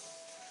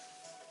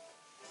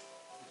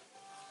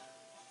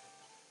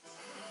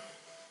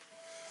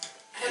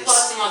 I had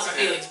lots and lots of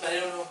feelings, but I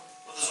don't know.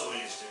 Well, this is what we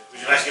need to do. Would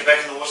you like to get back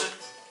in the water?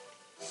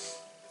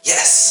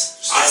 Yes.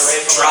 Stay away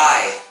from Dry.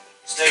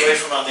 Stay away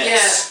from our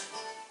nets.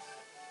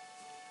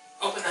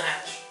 Open the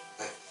hatch.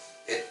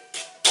 It-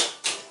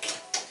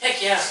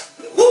 Heck yeah.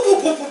 Whoop,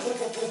 whoop, whoop, whoop, whoop,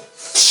 whoop, whoop.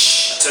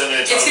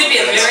 It's gonna be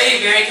a very,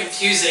 very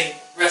confusing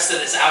rest of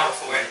this hour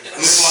for it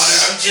underwater.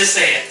 I'm just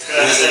saying.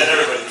 Understand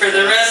everybody. For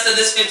the rest of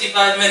this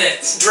 55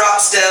 minutes.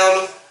 Drops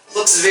down,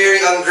 looks very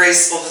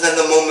ungraceful, but then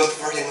the moment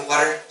before hitting the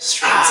water,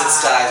 straightens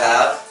its dive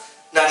out.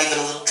 Not even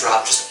a little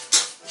drop, just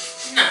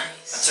I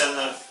Nice. turn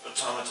the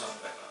automaton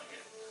back on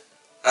again.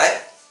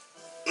 right?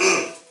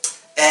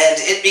 And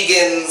it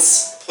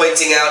begins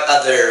pointing out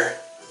other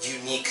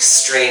unique,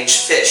 strange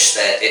fish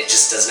that it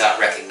just does not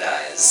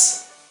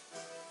recognize,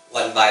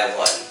 one by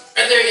one.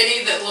 Are there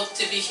any that look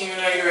to be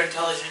humanoid or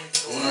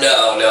intelligent? Or...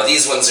 No,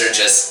 these ones are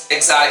just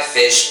exotic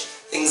fish,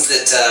 things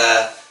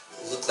that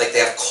look like they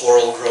have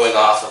coral growing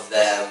off of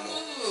them.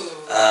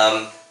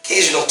 Ooh.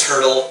 Occasional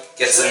turtle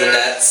gets in the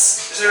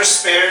nets. Is there a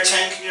spare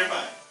tank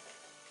nearby?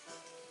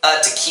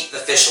 To keep the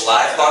fish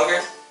alive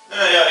longer.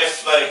 Yeah,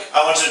 if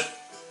I want to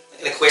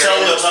An aquarium. tell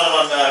the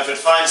automaton if it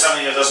finds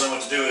something it doesn't know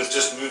what to do with,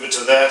 just move it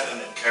to that and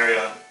then carry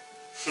on.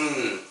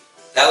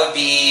 That would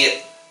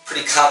be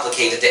pretty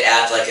complicated to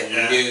add like a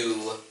Yeah.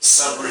 new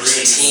Subroutine.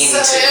 routine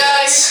So to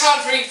yeah, it. you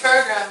can't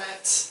reprogram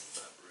it.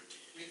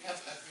 We have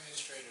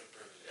administrative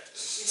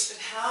privileges. Yes, but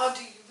how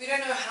do you? We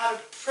don't know how to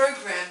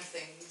program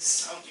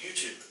things. How do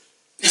YouTube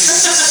it?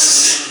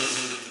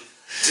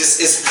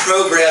 just is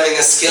programming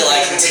a skill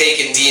I can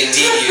take in D&D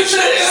usually.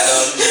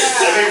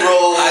 Let me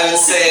roll. I would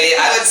say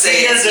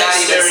Finger it's not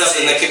even dexterity.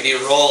 something that can be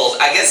rolled.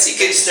 I guess you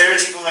could.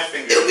 Dexterity for my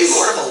fingers. It would be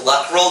more of a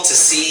luck roll to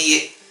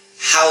see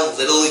how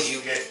little you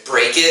Okay.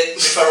 break it.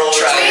 If I roll a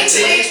Try 20,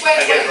 to-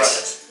 I get it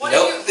right. What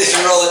Nope. do If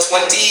you roll a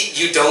 20,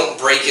 you don't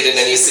break it in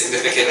any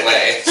significant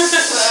way.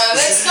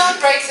 let's not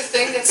break the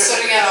thing that's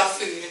sorting out our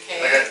food,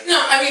 okay? Okay. No,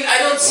 I mean, I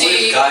don't What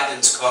see. would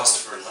guidance cost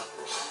for a luck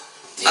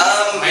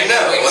roll? Maybe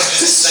No. we could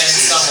just send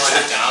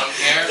someone down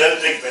here. Don't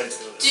think Ben's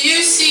doing Do it.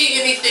 you see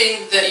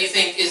anything that you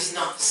think is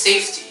not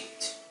safe to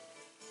eat?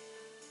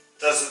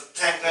 Does the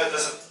tank know,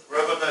 does the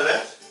robot know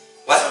that?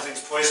 What?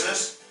 Something's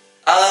poisonous?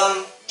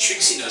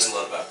 Trixie knows a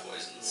lot about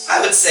poisons. I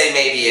would say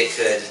maybe it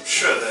could. I'm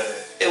sure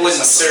that. It wouldn't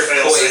Some serve sort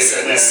of fail-safe in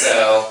poison, there,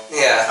 so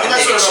yeah. I'm it not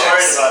maybe sort of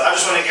worried checks. about it. I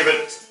just want to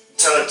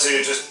tell it to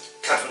just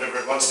cut whatever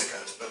it wants to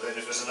cut. But then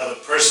if there's another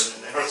person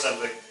in there or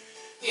something,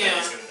 then Yeah.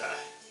 he's gonna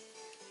die.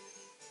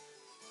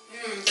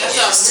 That's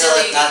You a just tell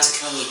it really. not to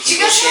kill the Do you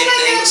guys have people-shaped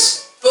like things.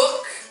 a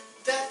book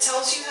that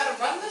tells you how to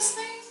run this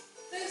thing?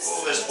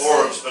 Oh, there's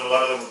orbs, but a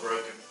lot of them are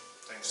broken,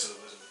 thanks to the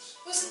wizards.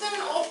 Wasn't there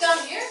an orb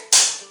down here?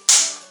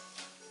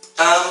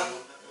 It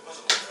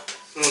wasn't like that.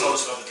 Hmm. Oh,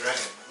 it's about the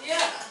dragon.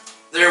 Yeah.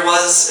 There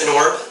was an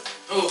orb.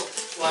 Oh,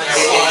 why?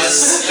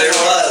 There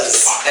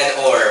was an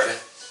orb,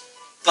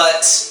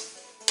 but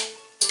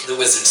the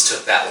wizards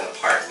took that one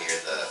apart near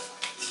the.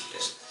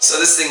 So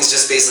this thing's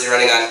just basically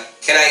running on.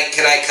 Can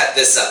I cut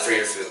this up for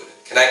your food?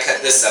 Can I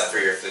cut this up for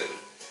your food?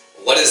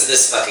 What is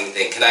this fucking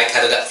thing? Can I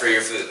cut it up for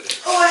your food?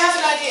 Oh, I have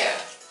an idea.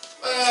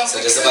 So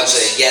We just a could- bunch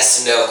of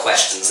yes/no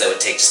questions that would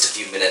take just a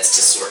few minutes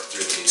to sort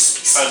through the new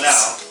species. Oh,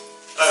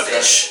 now? Okay.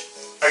 Fish.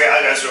 Okay,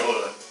 I guys are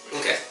older then.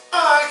 Okay.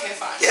 Oh, okay,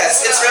 fine. Yeah,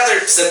 it's rather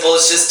simple.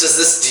 It's just,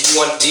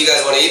 do you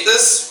guys want to eat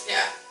this?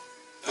 Yeah.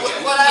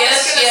 Okay. What I was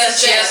Yes, gonna yes,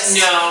 suggest.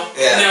 yes, no,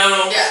 Yeah.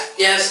 no, Yeah.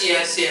 yes,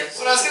 yes, yes.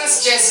 What I was gonna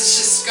suggest is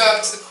just go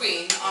up to the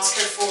queen, ask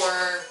her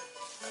for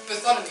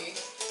Bartholomew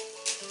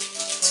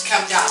to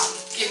come down,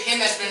 give him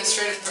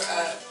administrative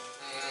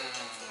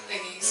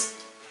thingies.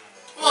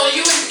 Well,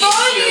 you would need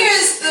Bartholomew to.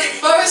 is the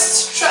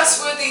most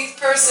trustworthy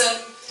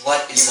person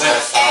What is you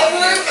that?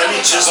 will ever Let come me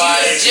just across. buy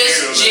You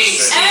just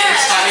jinxed the And-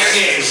 entire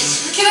game.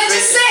 Can I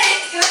just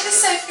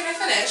say, can I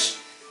finish?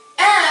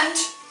 And,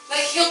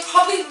 like, he'll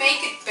probably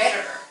make it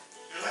better.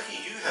 You're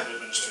lucky you have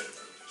administrative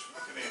privilege. We're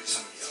not giving it to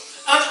somebody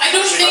else. I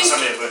don't Actually, not think.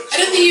 somebody, but I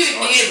don't think you would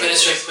someone need smart.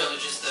 administrative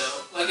privileges though.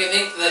 Like I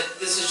think that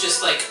this is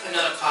just like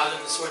another cog in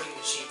the sorting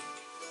machine.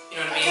 You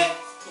know what I mean? Okay.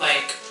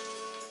 Like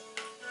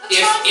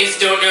That's fine. if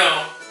don't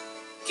know,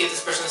 get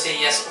this person to say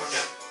yes or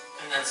no,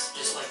 and that's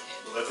just like it.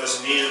 Will that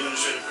person need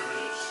administrative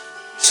privileges?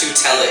 To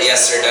tell it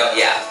yes or no?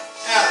 Yeah.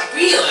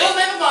 Really? Well,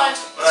 never mind.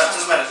 Well, that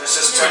doesn't matter. It's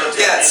just tell it.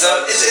 Yeah,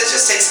 so it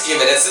just takes a few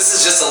minutes. This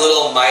is just a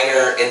little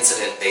minor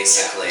incident,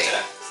 basically,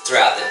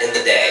 throughout in the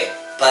day.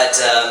 But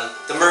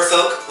the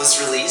merfolk was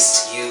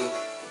released. You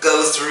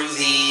go through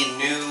the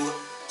new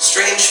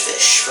strange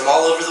fish from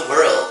all over the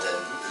world, and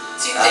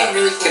Seems like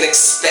really can cool.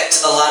 expect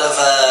a lot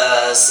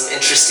of some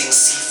interesting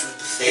seafood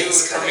You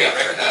buffets would coming probably up,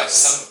 recognize perhaps.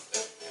 some of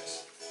them,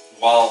 yes.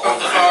 While From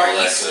the we're Far going,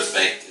 I East. could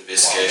make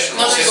investigation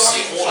No, rolls we're to going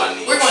see if more. I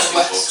need We're going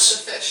useful west. books.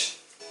 The fish.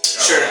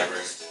 Sure. Whatever.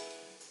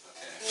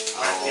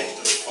 Okay.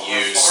 I'll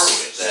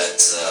use that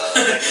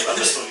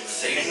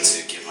thing to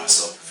give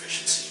myself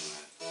proficiency in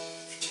that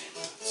for 10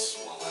 minutes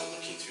while I'm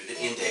looking through the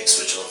index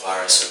which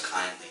Elvira so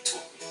kindly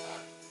taught me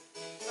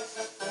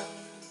about.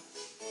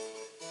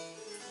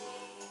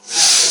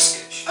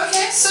 Investigation.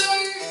 Okay, so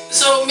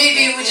So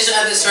maybe we just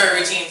add this to our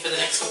routine for the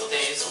next couple of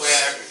days,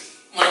 where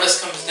one of us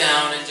comes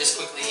down and just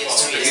quickly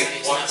gets to Well, meet you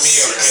somebody's want nuts. me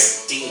or him?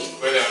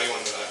 16. We're the only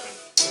one that I've been.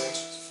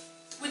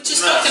 We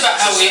just talked about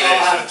how we all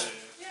have.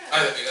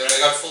 I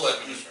got full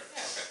administrator.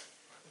 Okay.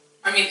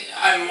 I mean,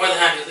 I'm more than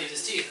happy to leave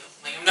this to you though.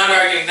 Like, I'm not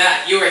arguing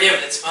that. You or him,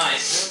 it's fine.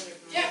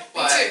 yeah, me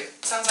What? too.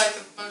 Sounds like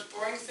the most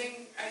boring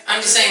thing. I'm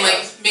just saying,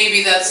 like,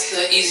 maybe that's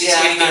the easiest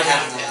way to get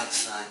around it.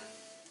 fun.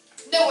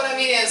 No, what I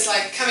mean is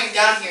like coming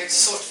down here to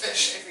sort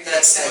fish every day.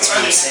 That's That's what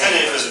I'm only-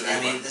 saying. only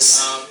I mean, this.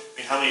 I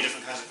mean, how many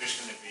different kinds of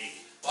fish can there be?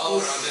 While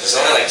we're on this, There's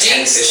only like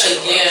 10 Jinx fish in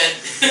the world. again.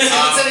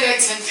 It's only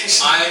like 10 fish.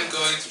 I'm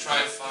going to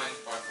try and find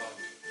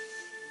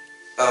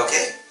Bartholomew.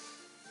 Okay.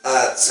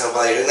 So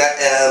while you're doing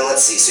that,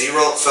 let's see. So you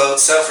roll,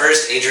 folks. So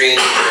first, Adrian,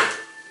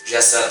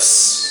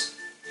 Jessup's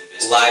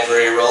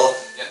library roll.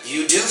 Yep.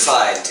 You do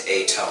find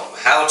a tome.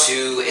 How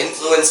to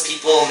influence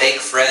people, make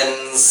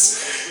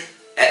friends,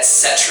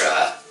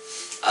 etc.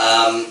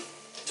 Don't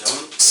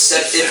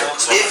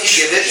If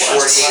you give it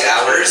 48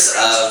 hours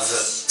of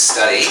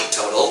study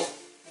total,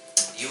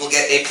 you will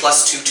get a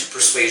 +2 to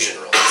persuasion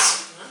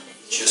rolls.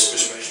 Just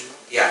persuasion.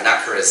 Yeah,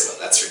 not charisma.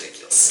 That's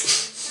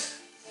ridiculous.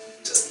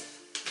 Just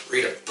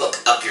read a book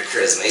up your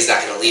charisma. He's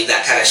not going to leave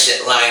that kind of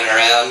shit lying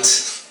around.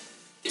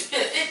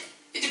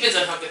 It depends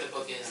on how good the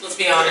book is. Let's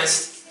be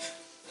honest.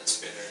 That's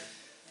better.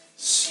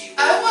 See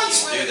I what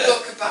once you read do a that.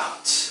 book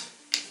about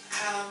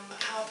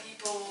how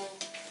people,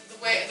 the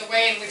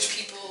way in which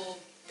people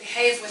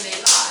behave when they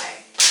lie,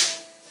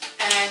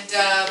 and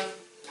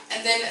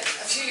then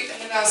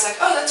I was like,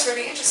 oh, that's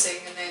really interesting,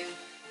 and then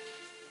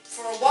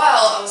for a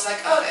while, I was like,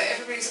 oh,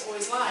 everybody's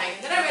always lying.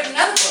 And then I read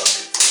another book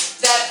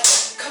that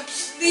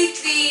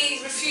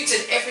completely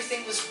refuted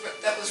everything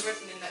that was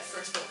written in that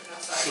first book. And I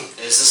was like,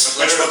 Is this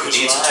Which Fleur book was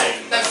Benita lying?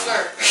 talking that about?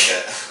 flirt.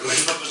 Okay.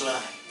 Which book was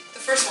lying?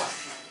 The first one.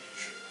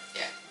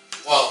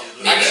 Well,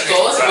 Maybe actually,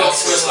 both both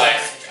books was were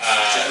like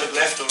Should I look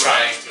left or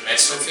trying right? to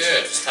mess with you,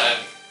 just kind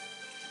of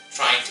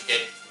trying to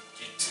get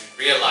you to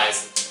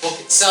realize that the book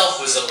itself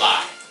was a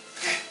lie.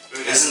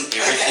 Isn't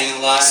everything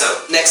a lie? So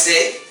next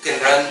day, you can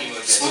run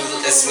as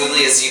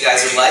smoothly as you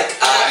guys would like.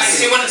 I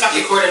do want to talk to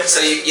Corden.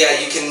 So you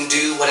can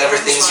do whatever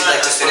things you'd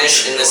like to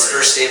finish in this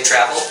first day of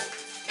travel.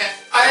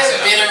 I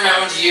have been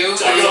around you.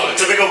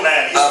 Typical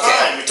man. He's Okay.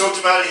 fine. We talked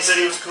about it. He said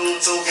he was cool.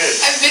 It's all good.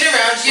 I've been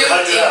around you We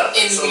hugged it out.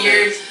 in So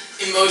weird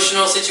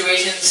emotional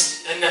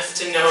situations enough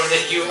to know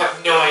that you have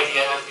no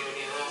idea how to do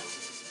any of that.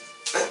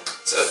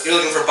 So you're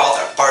looking for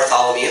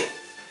Bartholomew.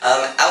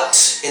 Out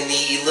in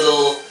the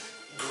little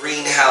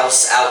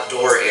greenhouse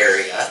outdoor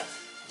area,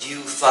 you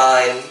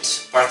find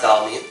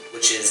Bartholomew,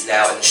 which is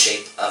now in the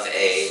shape of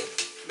a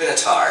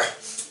minotaur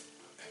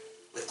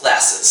with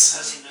glasses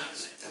How's he know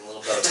his name? and a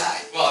little bow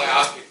tie. Well, I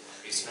asked people,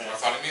 is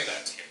Bartholomew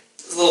that to you?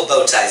 There's little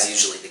bow ties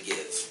usually to give.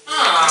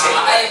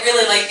 I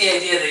really like the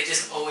idea that he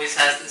just always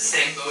has the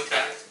same bow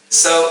tie.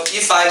 So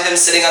you find him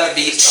sitting on the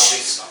beach,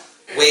 Stop.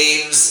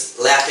 waves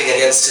lapping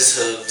against his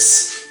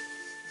hooves.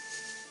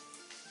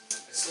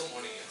 It's still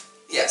morning yet.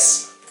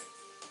 Yes,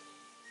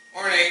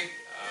 Morning,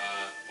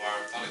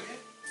 Bartholomew?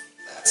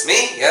 that's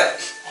me, yep.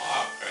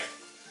 Oh, great.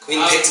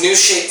 Queen picked new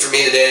shape for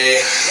me today.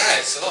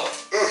 Right, so,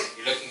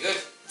 you're looking good.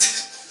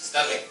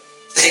 Stunning.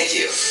 Thank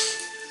you.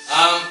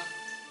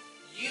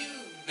 You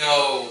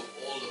know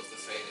all of the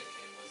Fae that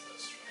came with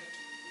us, right?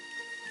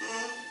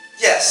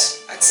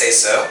 Yes, I'd say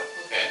so.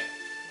 Okay.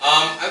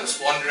 I was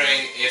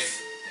wondering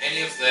if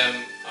any of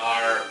them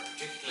are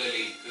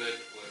particularly good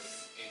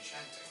with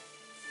enchanting.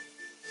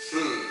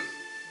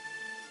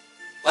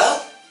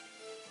 Well, I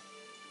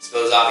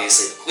suppose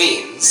obviously the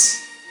queens,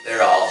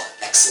 they're all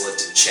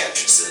excellent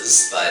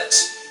enchantresses, but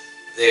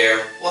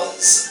there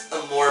was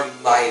a more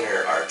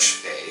minor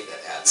archfey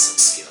that had some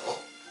skill.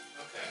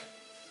 Okay.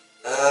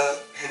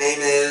 Her name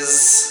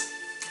is...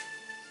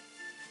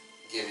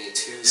 Give me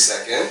 2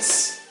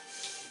 seconds.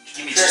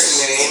 Give me Her just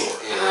name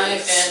High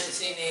is...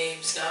 fantasy name,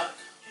 Scott.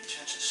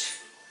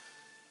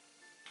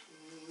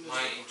 My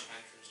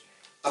enchanter's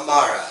name.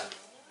 Amara.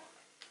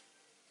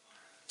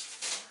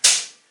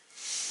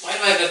 Why do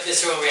I have a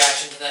visceral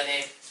reaction to that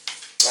name? I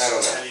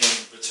don't know. Italian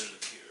bitter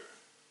liqueur.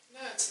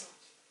 No, it's not.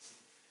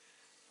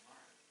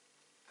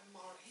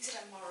 Amara. He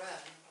said Amara. not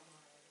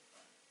Amara.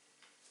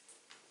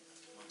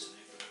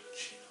 Montenegro,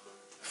 Chinon.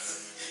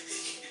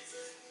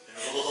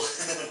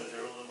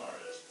 They're all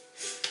Amaras.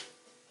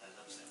 I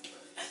love them.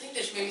 I think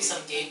there's maybe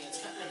some game that's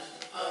kind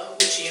of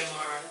witchy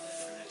Amara.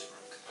 Frenette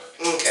Branca.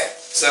 Okay,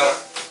 so...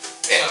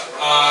 So,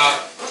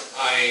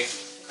 I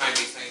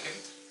kindly thank him,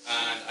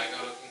 and I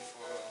go looking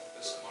for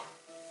this Amara.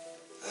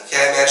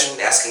 Okay, I imagine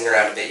asking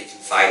around a bit, you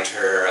can find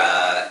her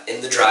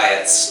in the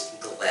Dryad's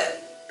Glen,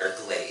 or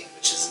Glade,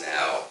 which is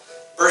now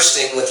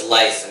bursting with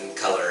life and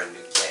color and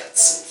new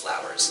plants and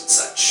flowers and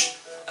such.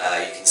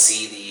 You can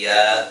see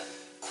the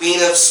Queen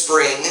of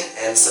Spring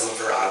and some of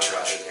her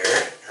entourage are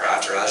there. Her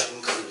entourage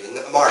including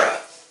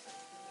Amara.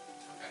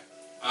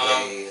 Okay.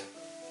 They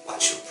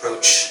watch you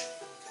approach.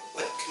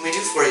 What can we do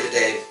for you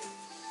today?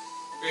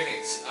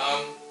 Greetings.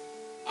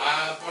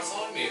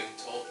 Bartholomew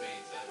told me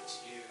that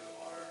you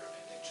are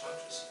an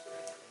enchantress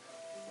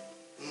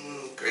of great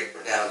renown. Great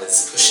renown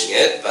is pushing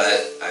it, but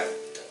I've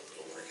done a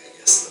little work, I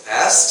guess, in the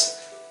past.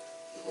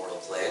 In the mortal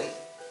plane.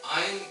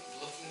 I'm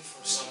looking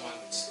for someone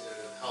to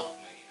help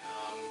me.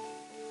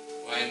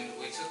 When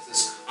we took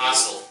this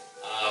castle,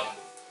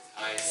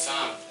 I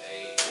found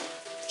a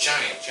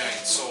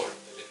giant sword,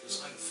 but it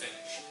was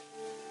unfinished.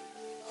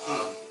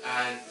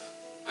 And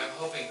I've been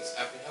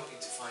hoping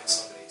to find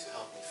somebody to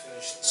help me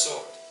finish the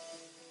sword.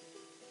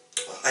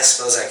 Well, I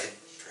suppose I could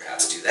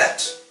perhaps do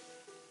that.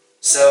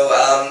 So,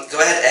 go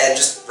ahead and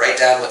just write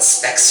down what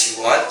specs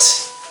you want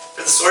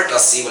for the sword, and I'll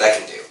see what I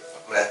can do.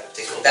 I'm gonna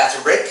take a little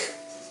bathroom break.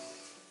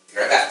 Be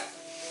right back.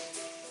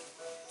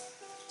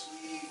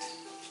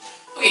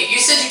 Okay, you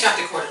said you talked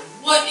to Corden.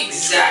 What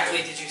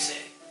exactly did you say?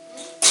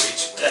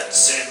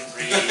 That's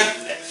Embry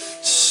left.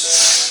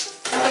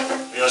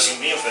 Are you asking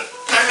me or Fed?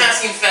 I'm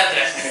asking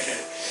Fedra.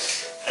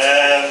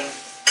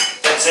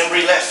 That's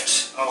Embry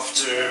left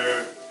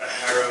after a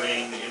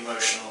harrowing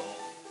emotional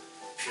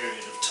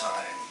period of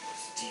time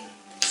with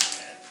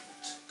demons and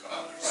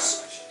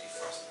gods. I should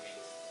defrost the meat.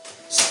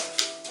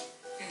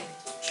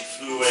 She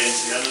flew away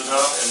into the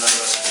Underdark and none of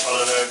us could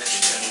follow her because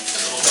she turned into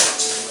a little bit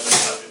and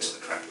went up into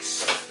the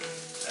cracks.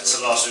 That's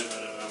the last we've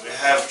heard of her. We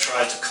have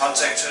tried to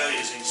contact her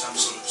using some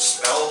sort of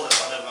spell that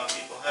one of our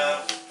people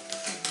have,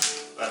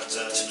 but to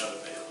no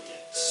avail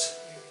yet.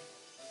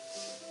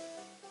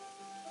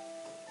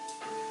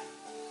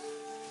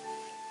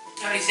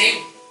 How do you say?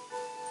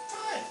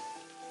 Fine.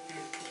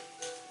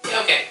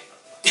 Yeah, okay.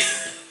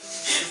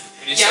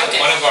 When you Yeah, said okay.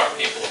 one of our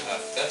people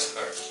have, that's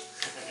her.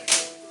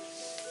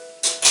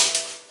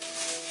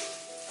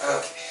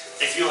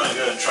 Okay.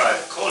 try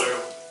to call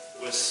her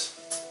with,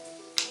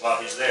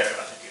 while he's there,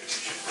 I think you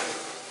should.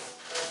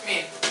 I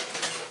mean,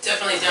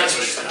 definitely down That's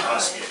to what he's gonna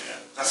ask you,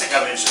 yeah. I think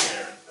I mentioned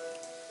Karen.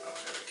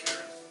 Okay,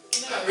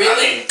 Karen.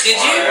 Really? Did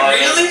you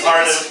really?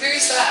 Part of,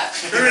 Who's that?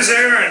 who's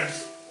Aaron?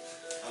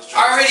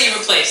 Already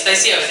replaced. I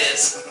see how it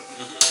is.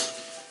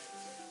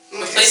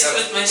 Okay, Replace so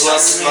it with my who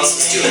else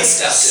was doing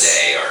stuff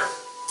today, or?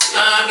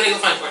 I'm gonna go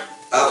find Gordon.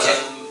 Okay.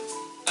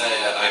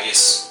 I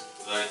guess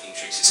the only thing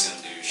Trixie's gonna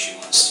do, she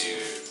wants to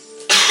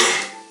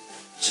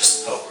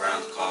just poke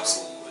around the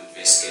castle,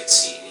 investigate,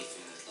 see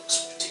anything that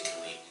looks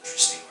particularly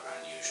interesting or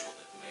unusual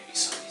that maybe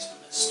somebody's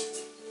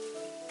missed.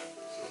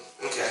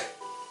 Okay.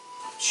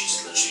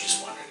 She's literally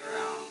just wandering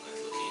around, like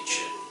looking at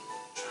shit and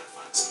trying to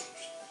find something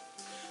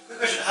interesting. Quick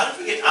question, how did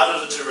we get out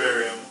of the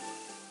terrarium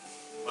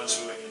once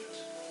we were in it?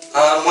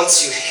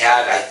 Once you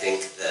had, I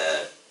think,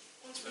 the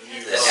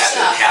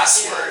admin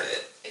password,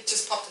 It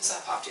just popped us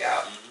up. it popped you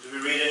out. Did we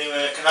read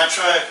anywhere? Can I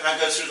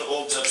go through the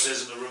orbs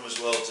upstairs in the room as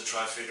well to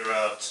try and figure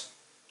out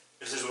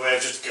if there's a way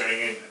of just going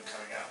in and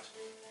coming out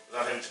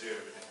without having to do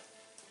everything?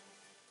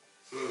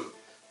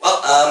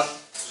 Well,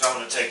 Because I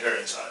want to take her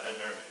inside and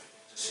her maybe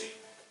to see.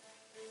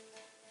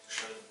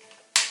 Show them.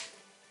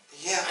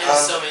 yeah,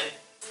 I'm so in.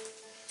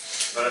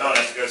 But I don't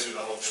have to go through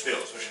the whole spiel,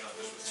 especially not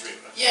just with three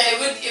of us. Yeah,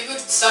 it would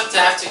suck to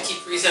have to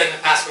keep resetting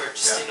the password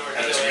just in order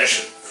And to it's go a in.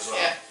 mission as well.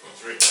 Yeah.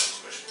 Three,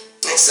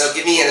 especially. so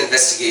give me an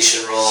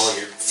investigation roll.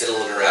 You're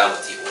fiddling around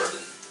with the orb in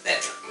the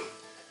bedroom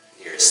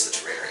nearest the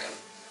terrarium.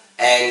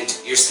 And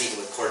you're speaking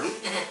with Corden.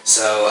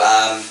 So,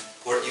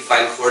 you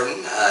find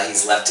Corden.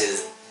 He's left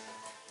his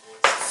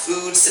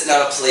food sitting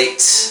on a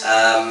plate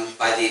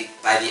by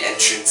the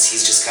entrance.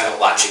 He's just kind of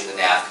watching the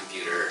nav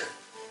computer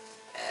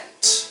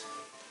and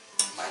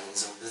minding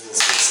his own business,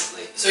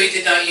 basically. So you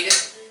did not eat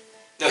it?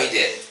 No, he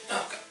did.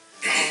 Oh, okay.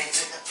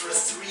 Take that for a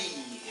 3.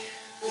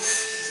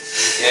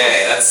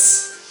 Okay,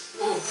 that's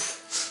Oof.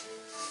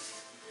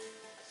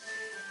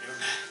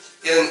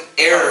 get an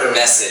error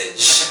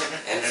message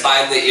and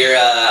find that you're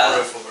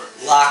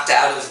locked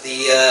out of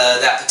the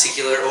that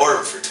particular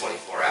orb for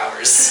 24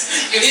 hours.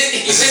 You hit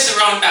the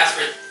wrong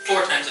password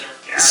 4 times in a row.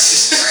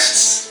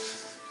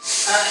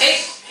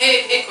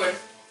 Hey, Gordon.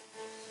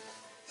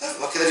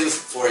 What can I do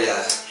for you?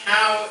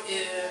 How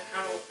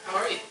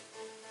are you?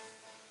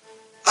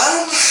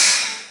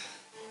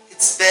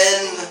 It's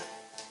been a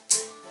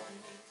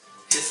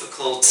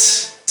difficult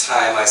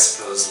time, I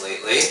suppose,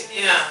 lately.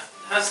 Yeah.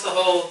 How's the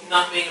whole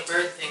not being a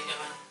bird thing going?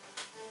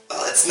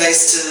 Well, it's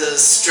nice to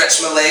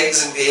stretch my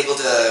legs and be able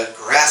to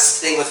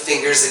grasp things with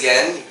fingers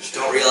again. You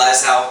don't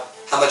realize how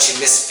much you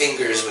miss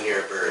fingers when you're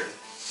a bird.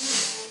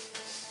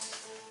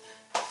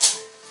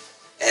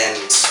 And,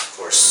 of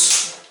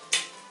course,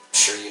 I'm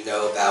sure you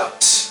know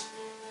about...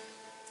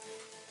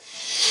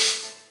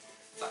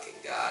 Fucking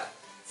God.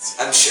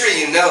 I'm sure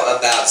you know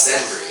about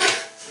Zenbri.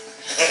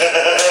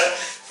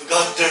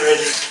 Forgotten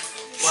already.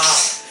 Wow.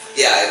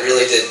 Yeah, I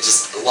really did.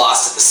 Just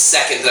lost it the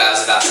second that I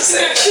was about to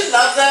say it. You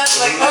love that?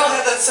 Like, I've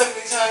heard that so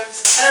many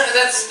times. I don't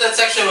know, that's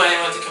actually why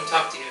I wanted to come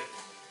talk to you.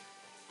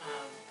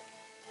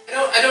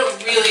 I don't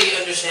really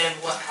understand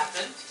what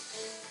happened.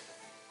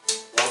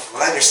 Well, from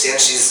what I understand,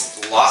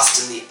 she's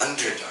lost in the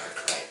Underdark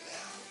right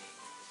now.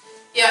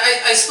 Yeah,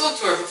 I spoke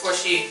to her before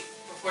she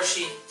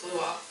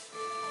flew off.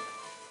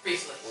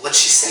 Briefly. Well, what'd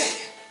she say?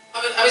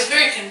 I was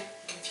very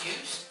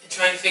confused and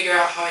trying to figure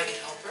out how I could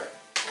help her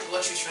with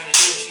what she was trying to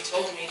do. And she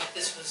told me that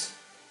this was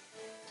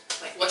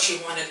like what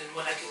she wanted, and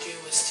what I could do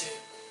was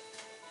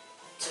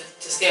to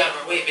stay out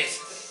of her way,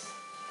 basically.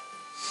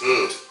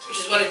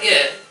 Which is what I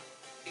did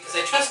because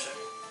I trust her.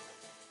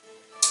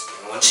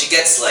 And when she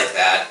gets like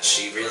that,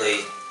 she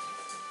really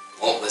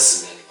won't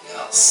listen to anything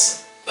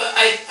else. But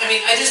I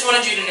mean, I just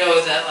wanted you to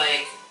know that,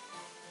 like,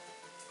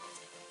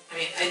 I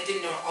mean, I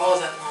didn't know her all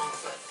that long,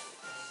 but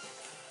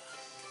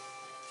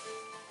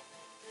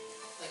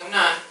like, I'm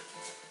not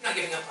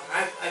giving up on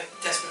her. I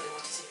desperately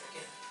want to see her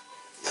again.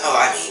 No,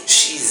 I mean,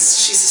 she's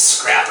a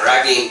scrapper.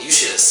 I mean, you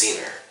should have seen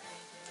her.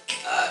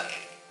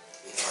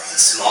 Around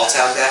Small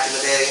Town back in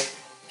the day.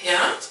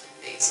 Yeah.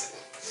 Amazing.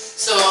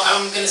 So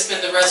I'm gonna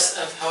spend the rest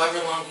of however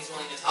long he's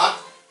willing to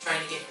talk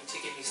trying to get him to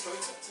give me story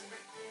times.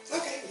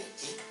 Okay.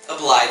 He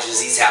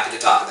obliges. He's happy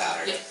to talk about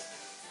her. Yeah.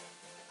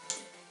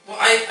 Well,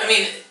 I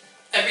mean,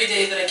 every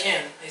day that I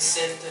can, I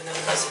send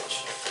another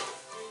message.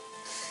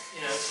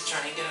 You know, to try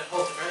and get a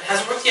hold of her. It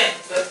hasn't worked yet,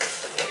 but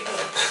I think it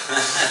will.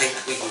 I think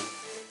we can.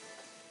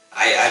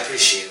 I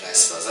appreciate it, I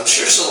suppose. I'm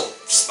sure she'll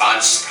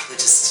respond. She's probably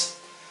just,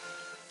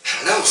 I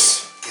don't know,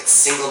 gets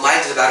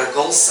single-minded about her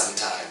goals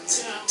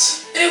sometimes. Yeah.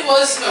 It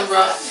was a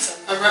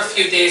rough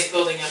few days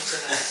building up to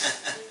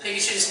that. Maybe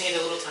she just needed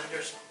a little time to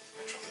herself.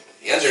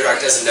 The Underdark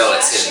doesn't know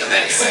it's hidden them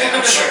anyway,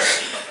 I'm sure.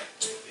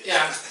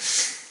 Yeah.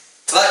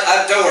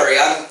 But don't worry,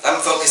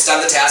 I'm focused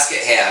on the task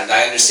at hand.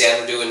 I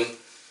understand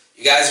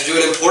you guys are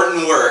doing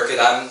important work, and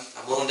I'm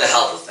willing to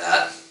help with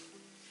that.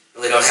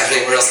 Really don't have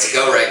anywhere else to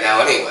go right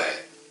now anyway.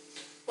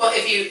 Well,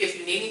 if you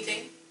need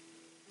anything,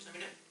 let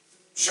me know.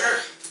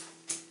 Sure.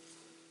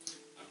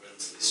 I'm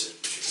relatively certain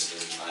Trixie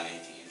didn't find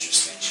anything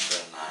interesting. She put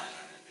a 9 on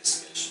her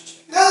investigation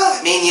check. No, I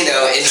mean,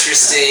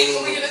 interesting,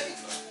 What were you looking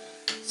for?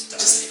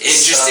 just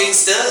interesting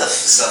stuff.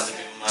 Stuff that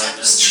people might have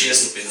missed. She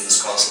hasn't been in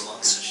this castle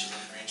long, so she's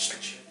looking for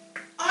interesting shit.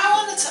 I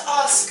wanted to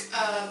ask,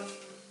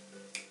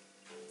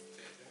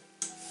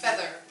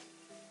 Feather.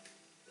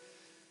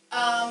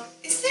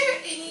 Is there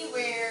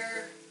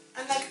anywhere,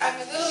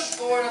 I'm a little bit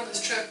bored on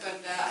this trip, and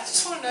I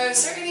just want to know,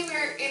 is there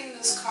anywhere in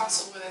this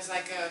castle where there's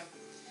like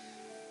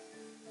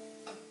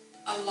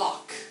a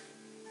lock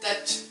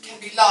that can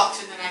be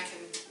locked and then I can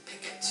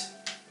pick it?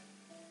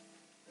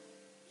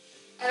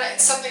 And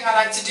it's something I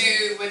like to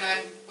do when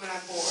I'm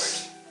bored.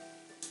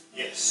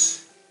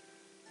 Yes.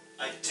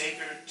 I take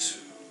her to...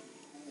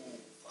 Ooh,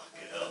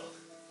 fucking hell.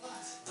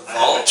 What? The I have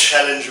a vault.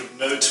 challenge of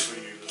note for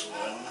you, little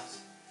one.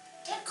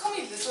 Don't call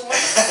me little one.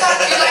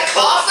 You're like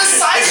half the I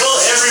size. call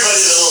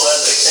everybody little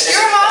one.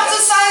 You're half the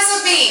size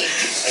of me.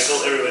 I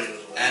call everybody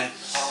little one. And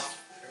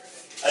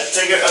I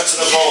take her up to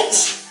the vault.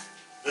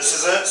 This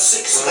is a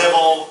 6th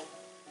level...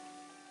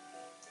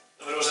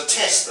 It was a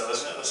test though,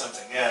 wasn't it? Or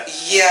something, yeah.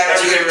 Yeah,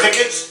 If you can pick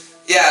it,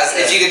 yeah,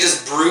 if you could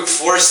just brute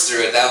force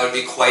through it, that would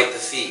be quite the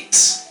feat.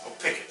 or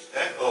pick it,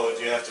 eh? Or do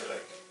you have to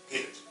like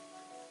hit it?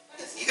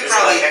 You could There's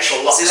probably, like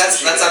actual locks see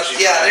that's which you up, can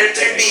yeah, actually there'd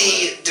try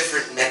be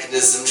different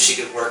mechanisms she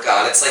could work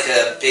on. It's like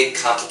a big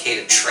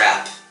complicated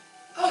trap.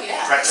 Oh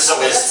yeah. Practice Oh,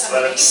 always, that's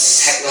but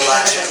amazing.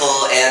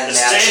 Technological and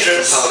It's magic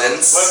dangerous.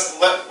 components.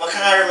 What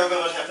can I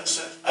remember what happens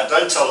to it?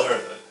 Don't tell her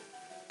though.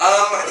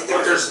 I think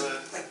What they're is the...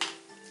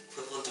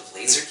 equivalent of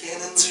laser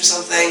cannons or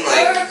something, Oh,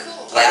 like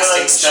cool.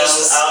 blasting just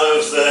spells. out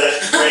of the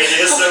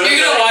radius of You're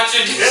gonna watch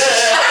it. Yeah!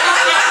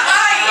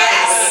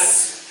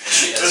 Yes.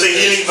 There's a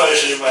healing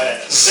potion in my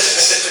hand.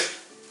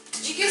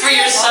 Did you give For her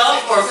that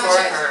yourself one? or for Not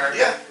yet. her?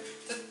 Yeah,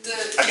 The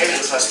I gave it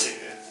the +2.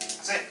 Yeah.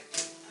 I think.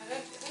 I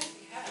don't think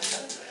you have. I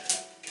don't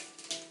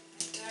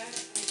think you have.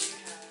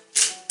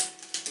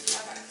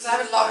 Because I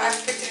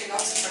haven't picked any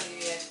locks in front of you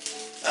yet.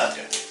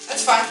 Okay.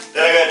 That's fine.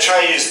 Then I'm gonna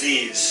try use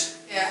these,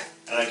 Yeah.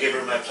 and I give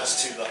her my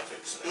 +2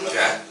 lockpicks.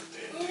 Okay.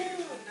 Ooh,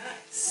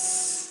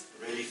 nice.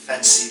 Really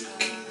fancy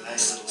looking,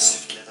 nice little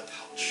soft leather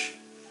pouch.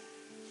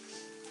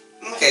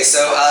 Okay, so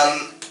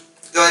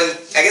go ahead and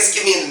I guess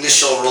give me an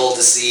initial roll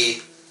to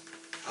see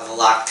how the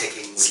lock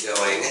picking's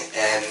going,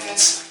 and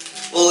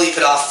we'll leave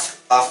it off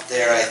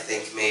there. I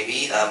think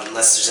maybe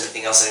unless there's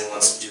anything else anyone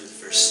wants to do the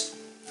first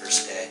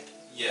day.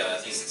 yeah, I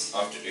think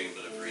after doing a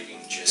bit of reading,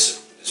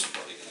 Jessup is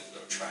probably going to go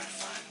try and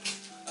find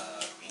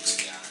Queen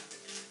Tiana.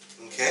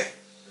 Okay.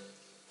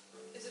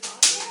 Is it on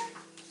here?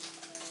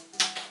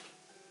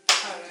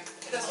 Oh no,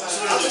 it doesn't I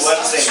matter. want to do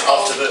one thing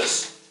after this.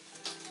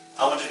 I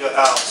want to go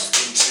out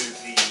into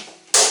the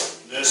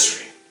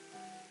nursery.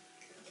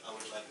 I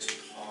would like to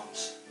plant a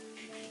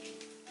bee.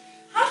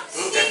 How do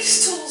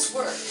these tools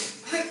work?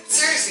 Like,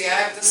 seriously, I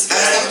have this. And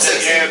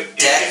if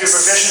Dex. you're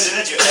proficient in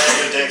it, you add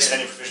your dex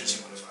and your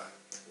proficiency modifier.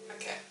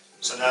 Okay.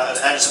 So now,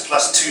 and it's a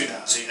 +2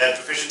 now. So you add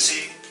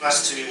proficiency,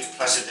 +2,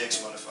 plus your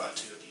dex modifier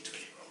to your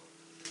d20 roll.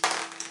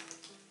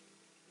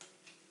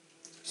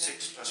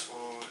 6 plus 4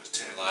 is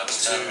 10, Reliable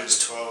plus 2 talent. is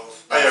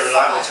 12. Oh yeah,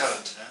 reliable 5.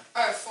 talent, yeah.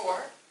 Oh,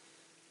 4.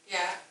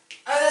 Yeah.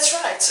 Oh, that's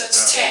right. So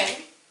it's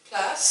 10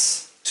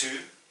 plus 2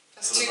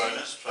 plus for the 2.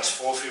 bonus, plus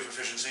 4 for your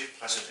proficiency,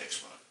 plus your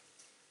dex mod.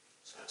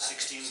 So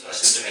 16 So plus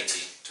that's your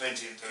dex.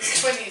 20 in total.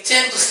 20.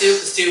 10 plus 2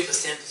 plus 2 plus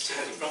 10 plus 2.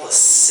 You roll a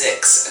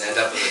 6 and end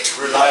up with a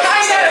 2. Reliable I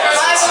know,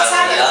 reliable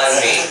talent. Beyond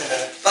me.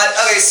 But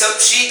okay, so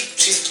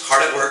she's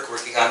hard at work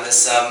working on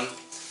this thing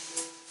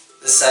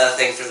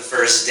for the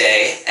first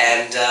day,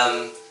 and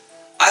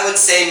I would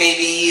say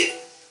maybe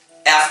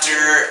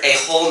after a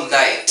whole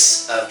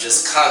night of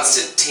just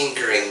constant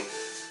tinkering,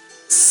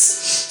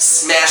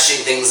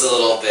 smashing things a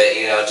little bit,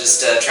 you know,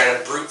 just trying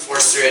to brute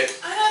force through it,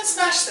 I don't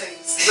smash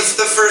things.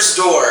 the first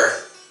door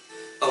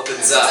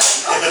opens up,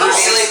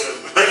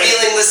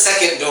 revealing the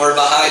second door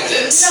behind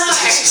it.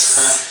 Nice.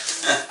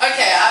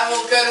 Okay, I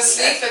will go to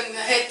sleep and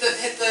hit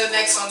the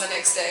next one the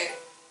next day.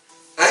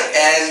 Right,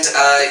 and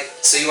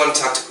so you want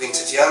to talk to Queen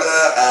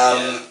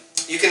Tatiana.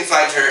 You can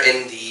find her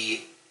in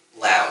the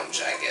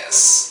lounge, I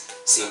guess.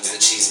 Seems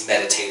that she's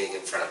meditating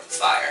in front of the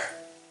fire.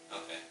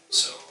 Okay,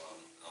 so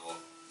I will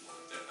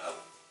move it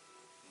up.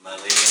 My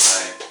lady,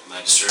 am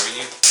I disturbing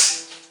you?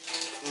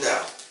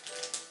 No,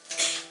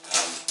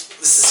 Um,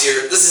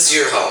 this is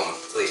your home.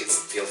 Please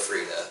feel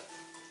free to.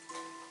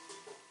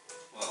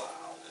 well,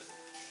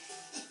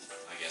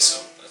 I guess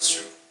so. That's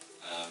true.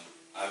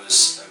 I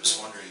was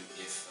wondering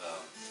if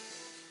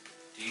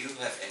do you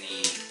have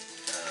any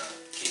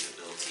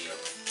capability of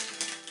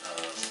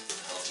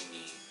helping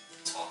me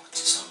talk to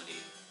somebody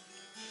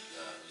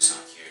who's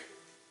not here?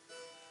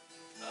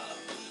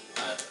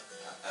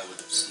 I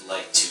would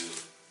like to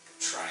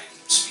try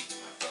and speak to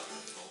my brother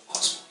if at all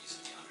possible. He's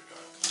in the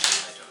Underdark.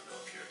 I don't know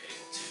if you're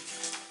able to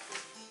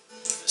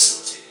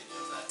facilitate any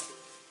of that,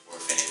 or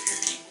if any of your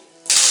people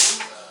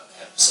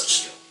have such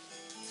skill.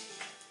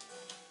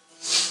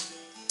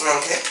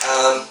 Okay.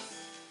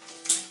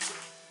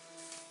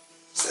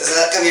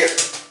 Says, come here.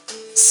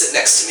 Sit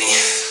next to me.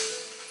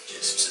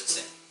 Jessup sits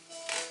in.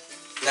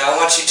 Now I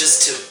want you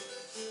just to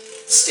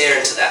stare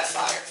into that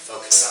fire.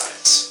 Focus on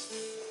it.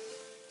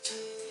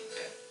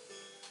 Okay.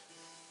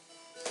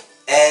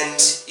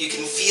 you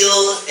can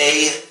feel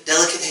a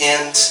delicate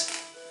hand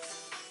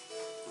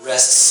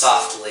rest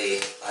softly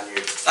on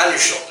your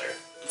shoulder.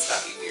 Let's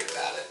not be weird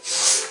about it.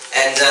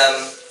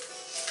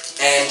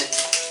 And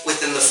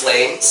within the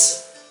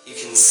flames, you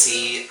can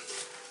see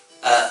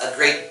a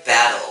great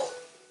battle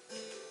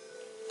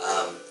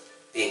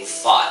being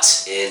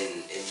fought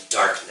in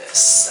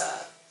darkness,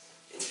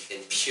 in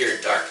pure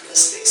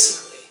darkness,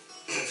 basically.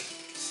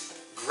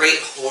 Great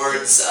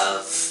hordes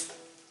of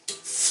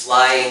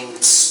flying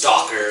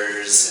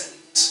stalkers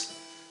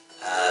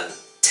and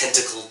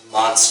tentacled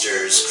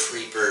monsters,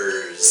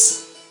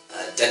 creepers,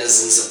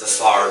 denizens of the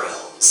far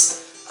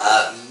realms,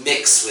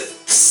 mix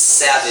with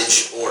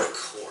savage orc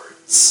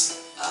hordes.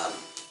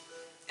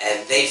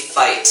 And they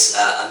fight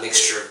a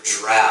mixture of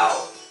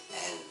drow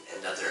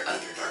and other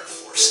underdark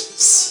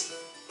forces.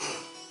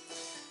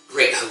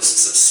 Great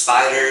hosts of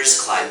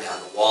spiders climb down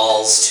the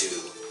walls to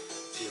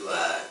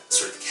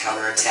sort of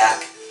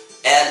counterattack.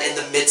 And in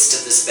the midst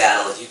of this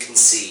battle, you can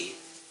see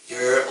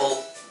your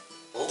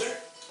older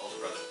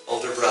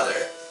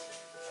brother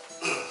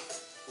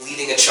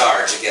leading a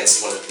charge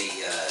against one of the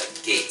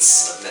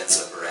gates of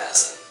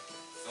Menzoberranzan.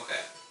 Okay.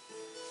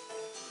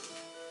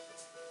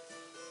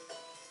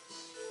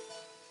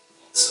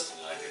 Well, it's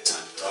something like a good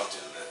time to talk to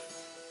him then.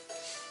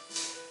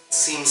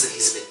 Seems that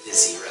he's a bit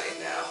busy right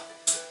now.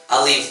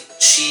 I'll leave.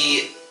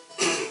 She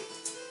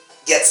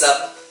gets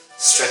up,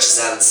 stretches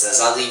out, and says,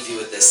 "I'll leave you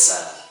with this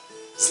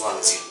as long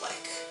as you'd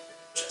like,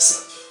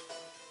 Jessup."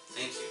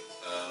 Thank you.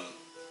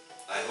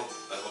 I hope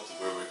that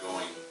where we're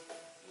going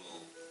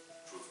will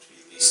prove to be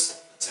at least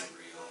a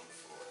temporary home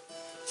for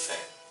the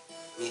Fae.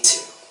 Me too.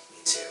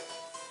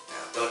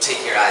 Now, don't take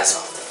your eyes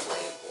off the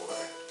flame or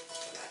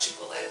the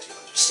magical land, you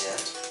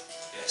understand?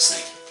 Yes,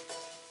 thank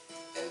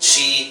you. And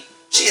she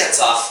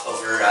heads off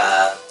over,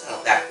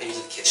 back maybe to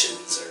the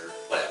kitchens or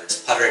whatever,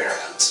 just puttering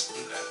around.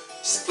 Okay.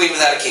 She's a queen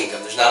without a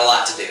kingdom, there's not a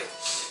lot to do.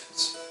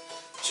 Yes.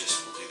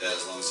 Just we'll do that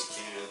as long as you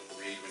can,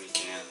 read when you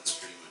can, that's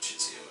pretty much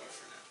its EMO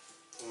for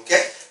now.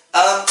 Okay?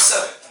 So,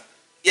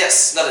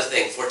 yes, another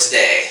thing for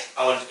today.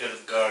 I wanted to go to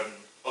the garden.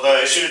 Although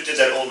I should have did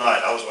that all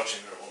night. I was watching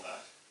her all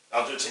night.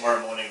 I'll do it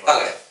tomorrow morning.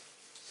 Okay.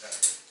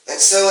 And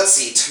so, let's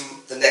see,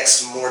 the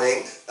next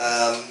morning,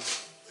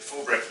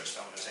 Before breakfast,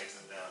 I'm going to take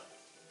them down.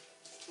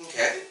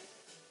 okay.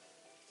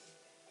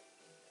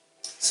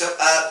 So,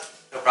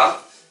 no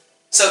problem.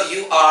 So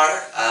you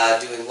are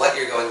doing what?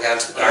 You're going down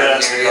to the garden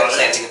down to the area, garden,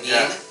 planting a bean?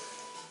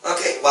 yeah.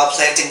 Okay, while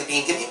planting the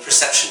bean, give me a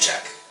perception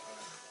check.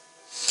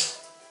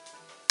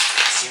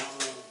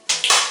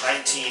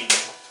 19.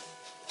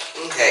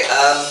 Okay,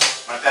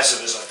 My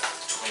passive is like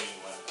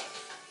 21.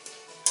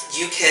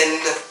 you can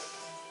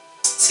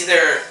see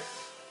there are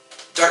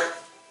dark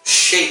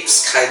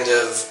shapes kind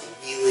of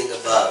wheeling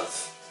above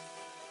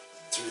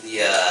through the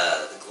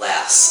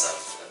glass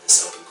of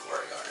this open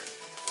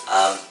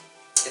courtyard.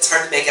 It's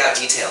hard to make out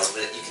details,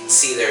 but you can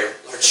see there are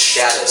large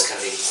shadows kind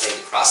of being played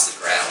across the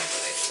ground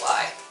when they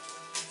fly.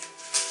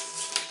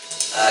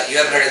 You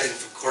haven't heard anything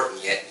from Corton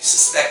yet. You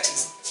suspect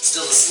he's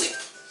still asleep.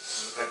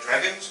 Look like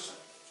dragons or something?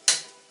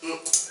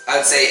 I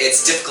would say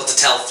it's difficult to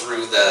tell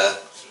through the...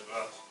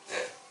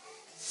 Yeah.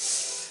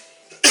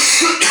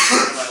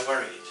 Am I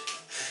worried?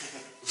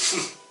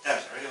 Damn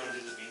it, I really want to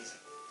do the bean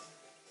thing.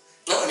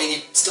 No, I mean,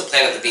 you still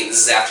planted the bean.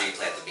 This is after you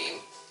plant the bean.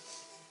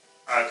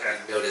 Okay.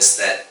 You notice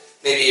that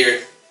maybe you're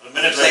A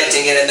minute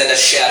planting later. it and then a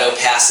shadow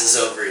passes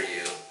over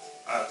you.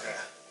 Okay.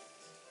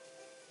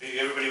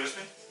 Everybody with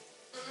me?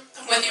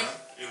 I'm with you.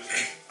 You with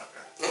me?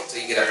 Okay. So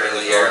you get up You're in the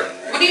earlier. garden,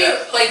 right? What are you,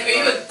 like, are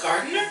you a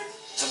gardener?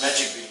 It's a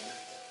magic bean.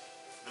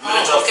 The Oh,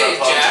 minute after okay, I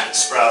plant Jack. it, it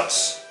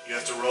sprouts. You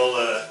have to roll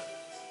a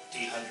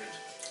D100.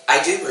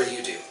 I do or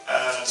you do?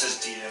 It says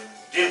DM.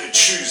 DM can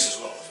choose as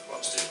well if it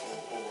wants to,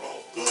 or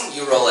roll.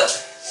 You roll it.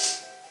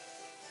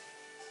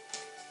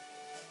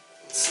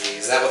 Let's see,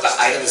 is that what the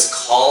item is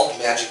called?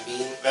 Magic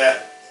bean?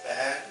 Bad.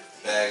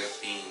 Bag of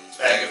beans.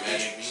 Bag Bag of of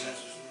magic beans. beans.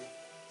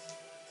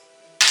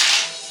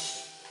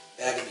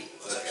 Bag of beans.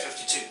 Was that Okay.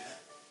 52?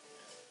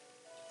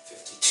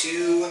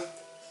 52.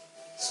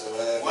 So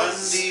that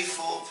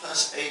 1d4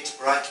 plus 8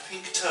 bright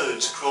pink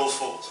toads crawl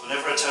forth.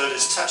 Whenever a toad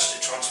is touched,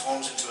 it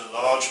transforms into a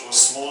large or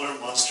smaller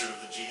monster of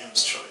the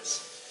GM's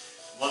choice.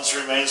 The monster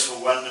remains for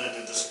 1 minute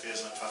and disappears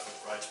in a puff of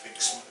bright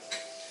pink smoke.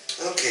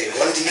 Okay,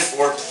 1d4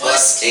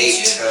 plus What 8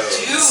 did you toads.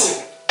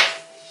 do?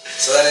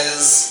 So that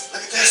is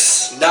Look at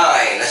this! 9.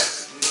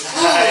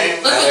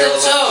 Ooh, look at the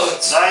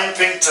toads. 9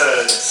 pink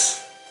toads.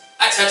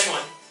 I touch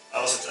one.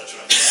 I also touch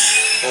one.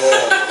 Oh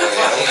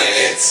boy,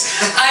 okay.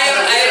 I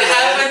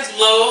have a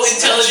low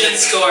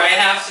intelligence score. I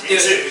have to do Me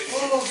it. too.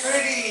 Oh,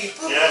 pretty.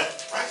 Yeah,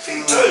 bright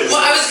pink toads.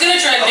 Well, I was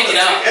gonna try and pick it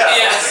up. Yeah,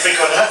 Yeah. I'll pick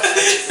one up.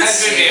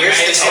 That's okay, Where's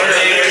right? the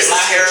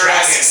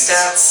terroristic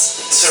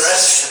stats? It's a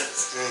rest.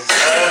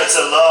 It's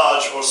a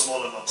large or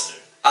smaller monster.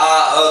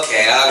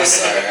 Okay, I'm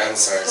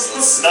sorry. So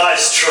let's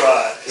Nice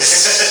try. Did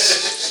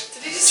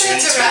he just say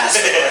it's a rat?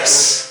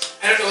 Yes.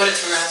 I don't know what a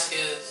Tarrasque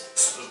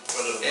is.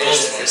 One of the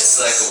most It's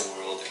like a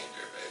world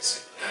ender,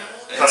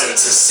 basically. Kind of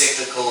It's a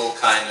cyclical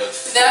kind of.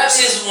 That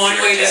force is of one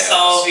pure way to chaos.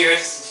 solve your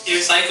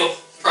cycle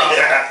problem.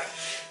 Yeah.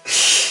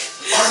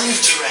 Army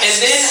of Jurassic. And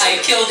then I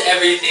killed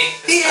everything.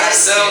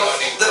 So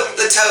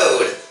the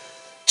toad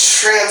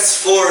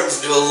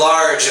transforms into a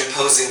large,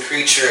 imposing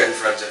creature in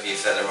front of you,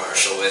 Feather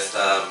Marshal, with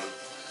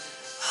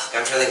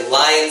I'm trying to think,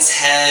 lion's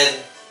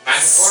head,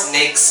 Manticore?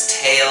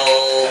 snake's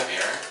tail,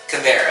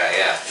 chimera,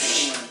 yeah.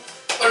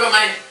 What about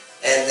mine?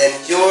 And then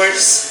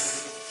yours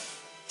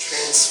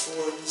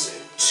transforms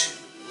into.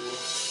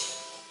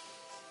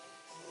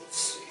 Let's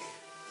see.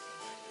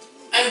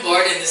 I'm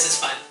bored and this is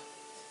fun.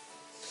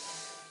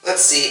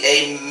 Let's see,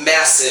 a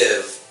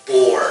massive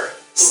boar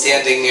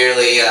standing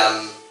nearly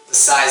the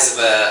size of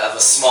a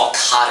small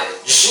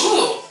cottage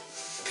Ooh.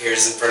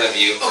 appears in front of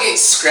you, Okay,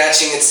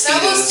 scratching its feet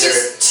That in the was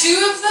dirt. just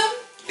 2 of them?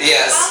 How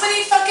Yes,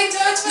 many fucking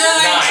toads were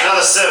there? Nine.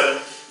 Another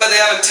 7. but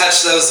they haven't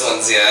touched those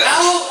ones yet.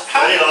 How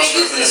Very lost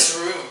big is for a this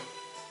room?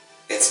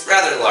 It's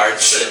rather large.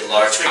 It's a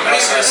large Big How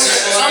many outside. verses?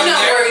 So I'm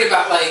not worried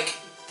about like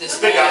this.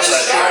 Big wall, outside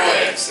this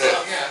area.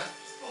 driveway.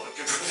 Yeah. Oh, it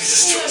could probably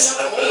destroy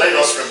stuff, but they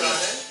lost for a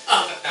minute.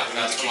 Oh, okay. No, but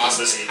not Keep the cost.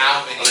 them busy.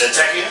 How many Are they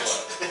attacking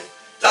people?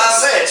 I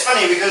say, it's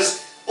funny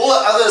because all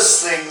the other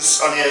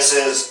things on here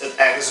says it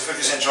acts as a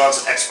 50%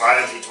 chance it acts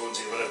violently towards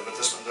you, whatever, but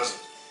this one doesn't.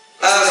 This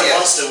Oh, a yeah.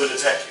 monster would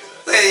attack you.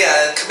 Though. But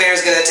yeah,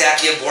 chimera's gonna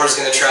attack you, boar's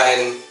gonna try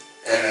and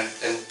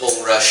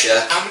bull rush you.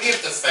 How many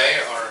of the Fae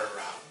are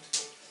around?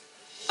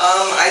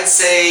 I'd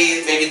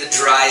say maybe the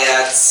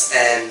dryads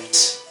and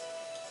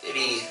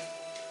maybe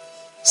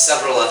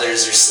several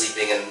others are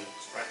sleeping in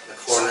Right. the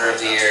corner of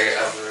the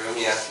area of the room,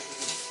 yeah.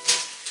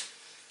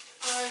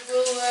 I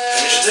will,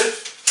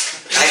 Initiative?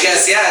 I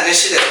guess, yeah,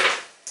 initiative.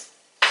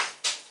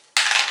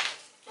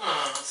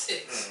 Aw,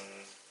 6.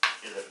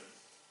 11.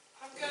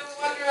 I'm gonna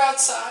wander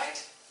outside.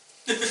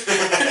 No,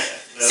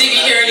 See if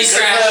you hear any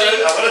said, crashing.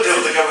 No, I want to deal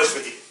with the covers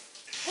with you.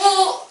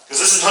 Well, Because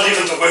this is not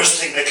even the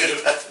worst thing that could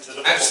have happened at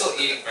all. I'm still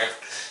eating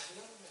breakfast.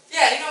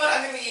 yeah, you know what?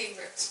 I'm gonna be eating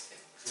breakfast.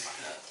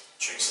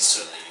 Trix is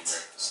totally eating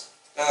breakfast.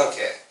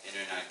 Okay. In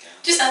her nightgown.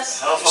 Just us.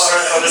 How far?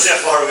 Oh, let's see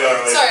how far we are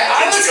away. Sorry,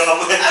 I was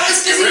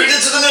Get busy. rooted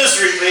to the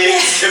nursery,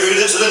 please. Get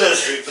rooted to the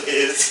nursery,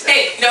 please.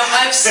 Hey, no,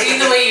 I've seen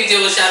the way you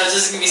deal with shadows.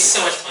 This is gonna be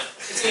so much fun.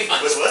 It's gonna be fun.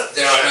 With what?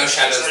 There are no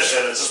shadows There's no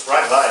there. shadows. It's just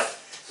bright light.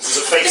 This is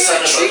a fake There sun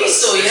are above trees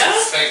us. though, It's yeah?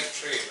 a fake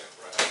tree,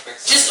 like right.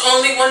 Just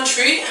only one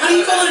tree? How do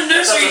you call it a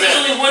That's up nursery to if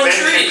there's them. only one Ben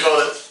tree? can call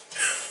it.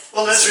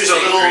 Well, nurseries are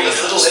It's a little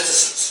greenhouse.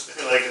 lettuces.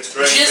 Like it's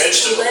growing Just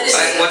vegetables. lettuce.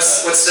 Alright,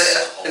 what's the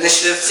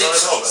initiative? It's not a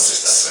whole bunch of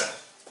stuff there.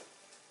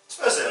 I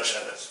suppose they are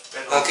shadows.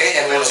 Okay,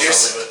 and what was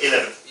yours?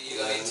 11. You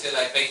need to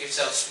like make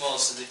yourself small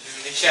so that you're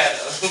in the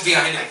shadow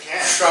behind I a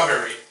can.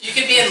 shrubbery. You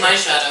could be in my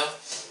shadow.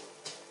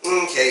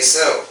 Okay,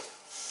 so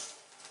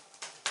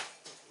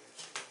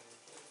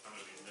I'm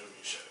gonna be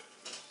nobody's shadow.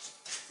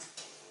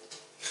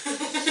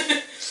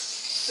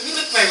 Let me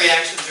look at my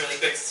reactions really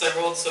quick since I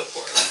rolled so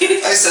poorly.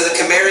 alright, so the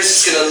chimera's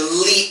just gonna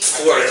leap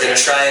forth and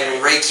try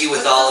and rake you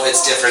with all of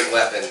its different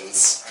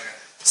weapons. Okay.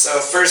 So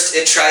first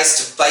it tries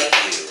to bite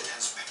you.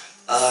 Has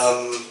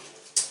weapon.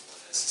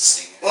 That's a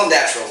stinger. Well,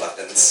 natural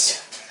weapons.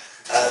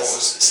 What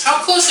was this?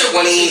 How close are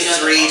we to each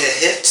other? 23 to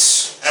hit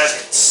Has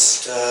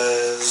hits.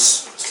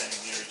 does We're standing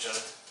near each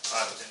other.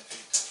 5 or 10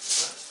 feet.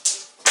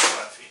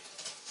 5 feet.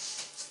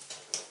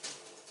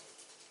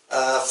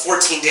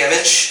 14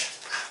 damage.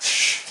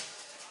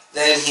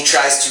 Then he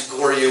tries to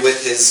gore you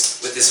with his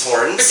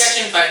horns.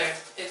 Protection fighter.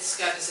 It's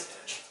got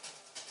disadvantage.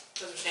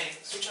 Those are standing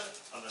next to each other.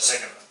 On the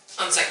second one.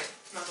 On the second,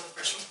 not on the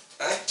first one.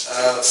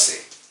 Alright, let's see.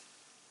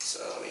 So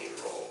let me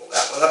roll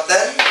that one up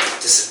then.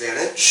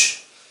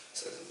 Disadvantage.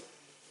 So,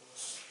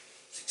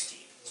 16.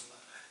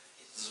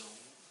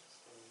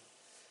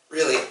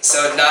 really?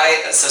 So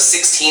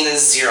 16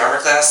 is your armor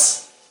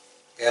class?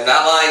 Okay, I'm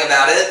not lying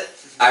about it.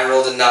 I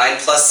rolled a 9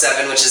 plus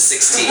 7, which is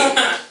 16.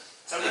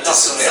 Somebody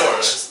knocks on the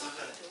door.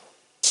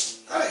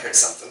 I heard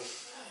something.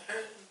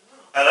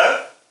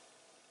 Hello?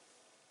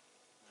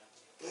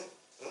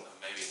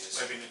 Maybe this.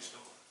 Maybe next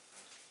door.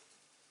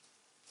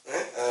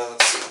 Alright,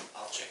 let's see.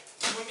 I'll check.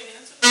 You want me to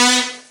answer?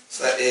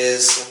 So that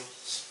is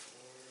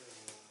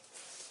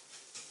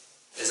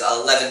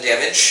 11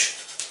 damage.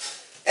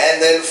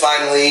 And then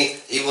finally,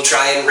 he will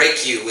try and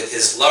rake you with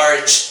his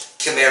large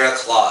chimera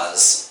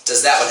claws.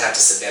 Does that one have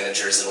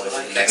disadvantage or is it only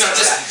for the next No, one?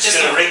 It's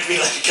gonna rake me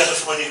like a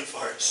Californian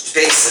forest.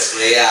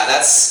 Basically, yeah,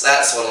 that's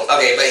one.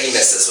 Okay, but he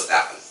misses with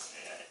that one.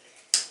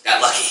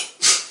 Got lucky.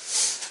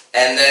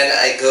 And then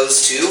it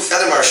goes to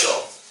Feather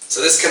Marshal.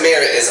 So this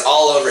chimera is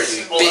all over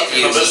you. He All bit up in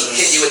you. the He business.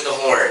 hit you with the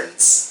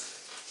horns.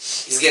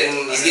 He's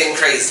getting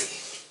crazy.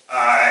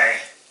 I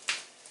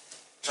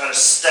try to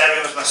stab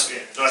him with my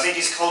spear. Do I think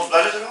he's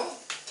cold-blooded at all?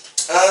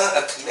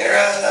 A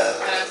chimera.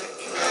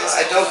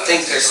 I don't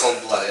think they're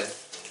cold-blooded.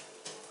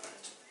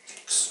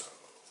 So,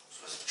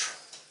 let's try.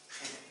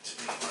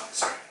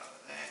 Sorry.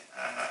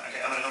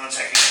 Okay, I'm gonna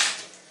attack him.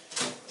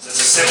 So it's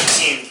a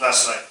 17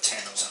 plus like 10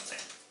 or something.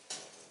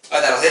 Oh,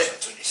 that'll hit.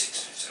 So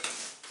 26,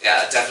 27.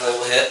 Yeah, it definitely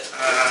will hit.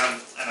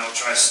 And I'll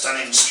try a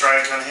stunning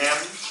strike on him.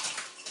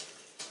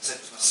 Is that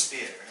with my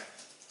spear?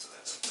 So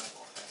that's a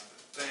double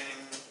thing.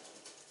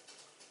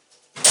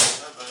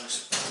 No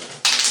bonuses.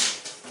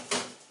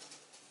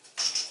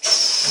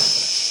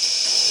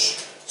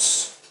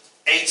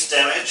 8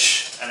 damage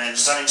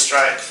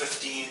strike,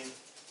 15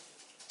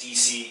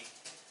 DC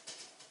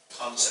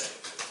con save.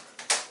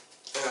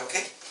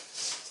 Okay.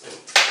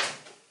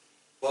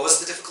 What was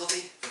the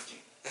difficulty? 15.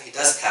 He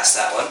does pass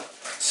that one. Right.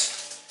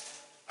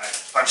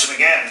 Alright, punch him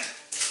again.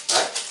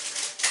 Alright.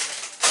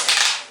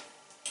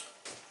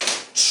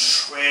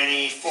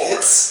 24.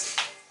 Hits.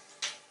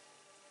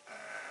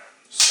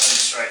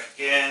 Stunning strike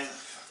again.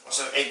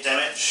 Also 8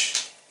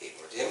 damage. 8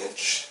 more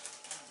damage.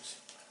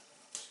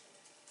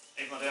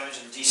 8 more damage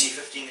and DC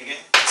 15 again.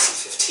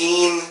 DC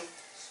 15.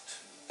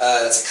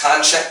 That's a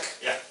con check.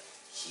 Yeah.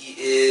 He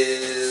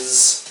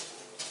is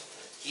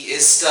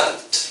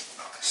stunned.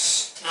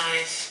 Nice.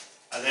 Nice.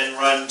 And then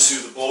run to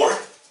the boar.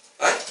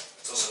 Right?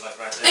 It's also like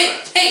right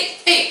there. Hey,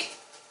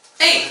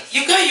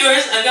 you got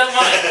yours, I got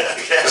mine.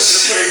 Okay, I'm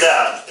just gonna put it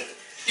down.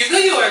 You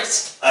got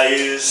yours, I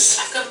use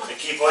I got a mine.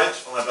 key point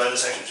for my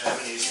bonus action, which I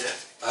haven't used yet,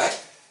 Alright.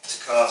 to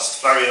cast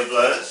Flurry of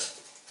Blows.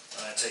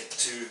 And I take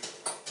 2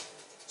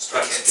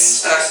 strikes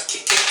Hits. against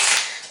Kick, kick.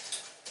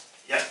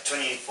 Yeah,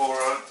 24,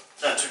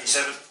 no,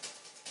 27.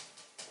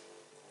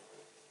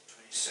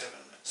 27,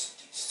 that's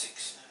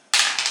D6 now.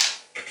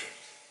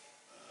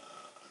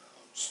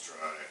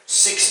 Strike.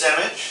 6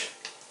 damage.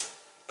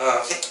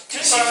 Okay.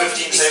 DC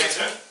 15 saving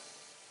throw.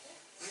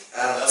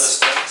 Another Let's-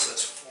 stun, so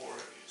that's 4 of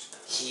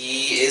these.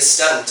 he is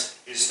stunned.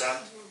 He's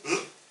stunned.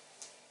 Mhm.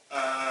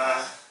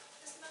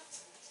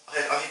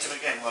 I'll hit him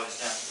again while he's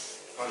down.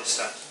 While he's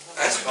stunned. Alright.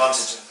 That's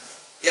advantage.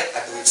 Yep, I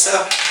believe so.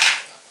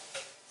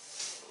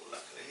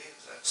 Luckily,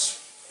 that's.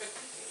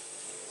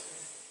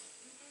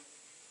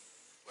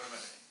 Where am I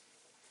going?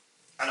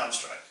 Unarmed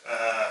strike.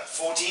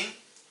 14.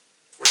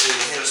 14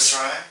 First hits.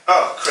 try.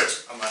 Oh,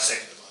 crit on my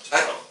second advantage.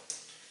 Alright. roll.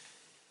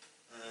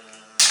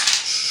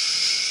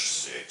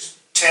 6.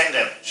 10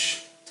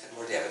 damage. 10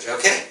 more damage.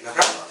 Okay, no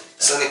problem.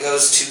 So then it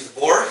goes to the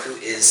boar, who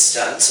is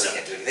stunned, so he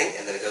can't do anything,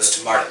 and then it goes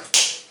to Martin.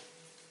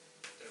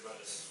 Everybody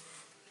just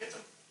hit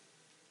them.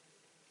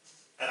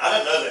 And I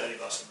don't know that any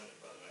lost a minute,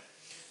 by the way.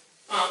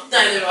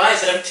 Neither do I,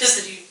 but I'm pissed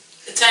that you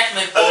attacked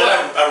my And boar.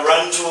 then I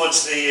run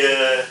towards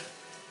the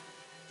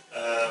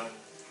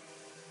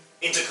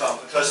intercom,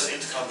 the closest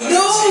intercom. that I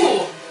can see.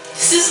 No!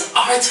 This is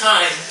our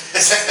time.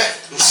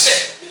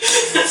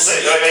 So,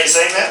 are you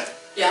saying that?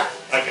 Yeah.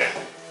 Okay.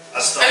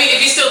 I'll stop. I mean,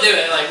 if you still do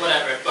it, like,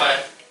 whatever,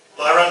 but...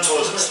 Well, I run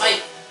towards It's it.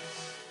 like...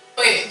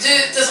 Okay,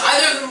 does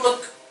either of them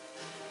look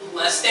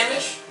less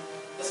damage?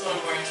 That's what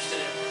I'm more interested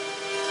in.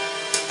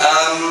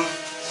 Oh,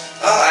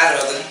 I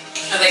don't know.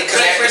 And like,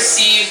 could I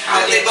perceive how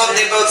They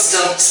both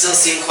still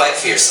seem quite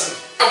fearsome.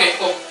 Okay,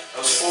 cool. That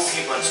was 4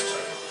 key points in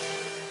total.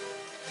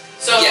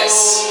 So... Yes.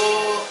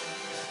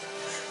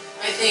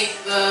 I think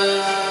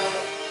the...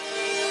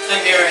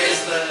 Chimera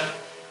is the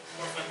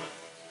more fun one.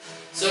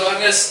 So I'm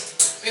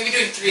gonna be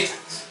doing 3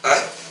 attacks.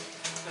 Alright.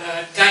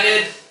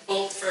 Guided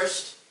bolt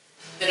first,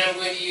 then I'm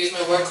going to use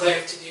my war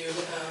cleric to do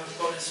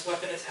bonus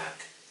weapon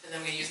attack, and then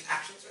I'm going to use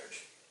action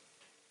surge.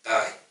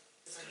 Alright.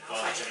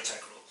 Advantage and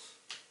attack rolls.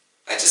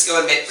 I just go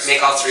and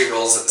make all 3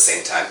 rolls at the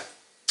same time.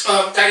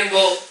 Guiding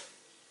bolt.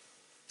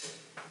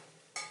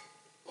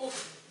 Oof,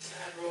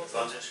 bad roll.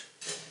 Advantage.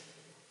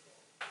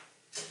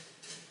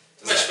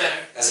 Much better,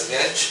 As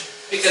advantage?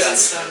 because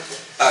it's stunned.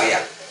 Oh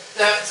yeah.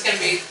 That's going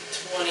to be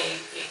 28.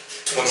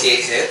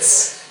 28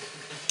 hits.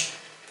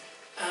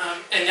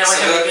 And now So I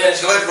have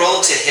advantage. go ahead and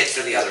roll to hit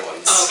for the other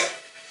ones. Oh, okay.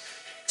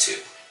 2.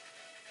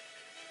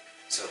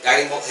 So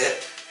guiding bolt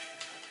hit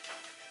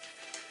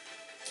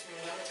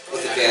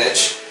with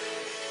advantage.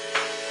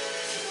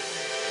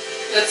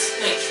 That's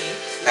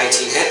 19.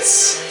 19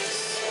 hits.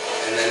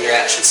 Nice. And then your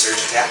action surge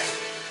attack.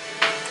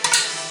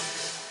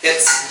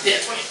 Hits. Yeah,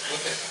 29. Look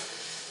at that.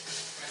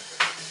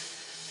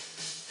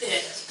 Yeah,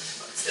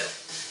 but still.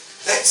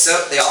 Okay,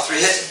 so they all 3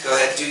 hit. Go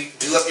ahead, do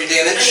up your I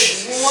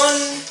damage. need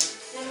one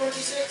more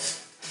d6.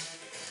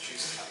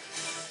 Choose a type.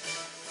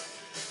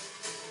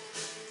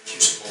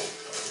 Choose bold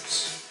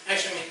cards.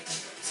 Actually, maybe.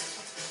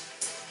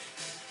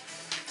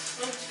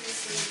 1, 2, 3,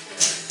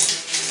 4.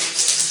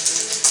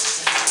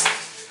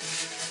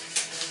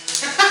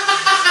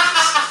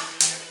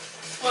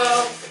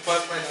 Well, The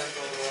 5.9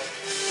 gold roll.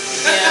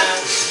 yeah,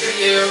 for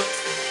you.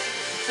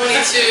 22,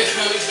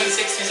 26,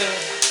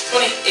 27,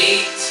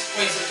 28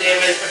 points of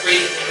damage, of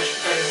radiant damage from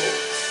Guiding Bolt.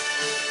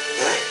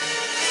 Alright.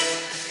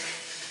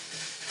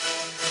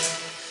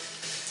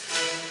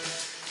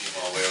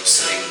 Meanwhile, we're all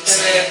sitting And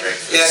then-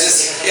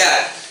 breakfast.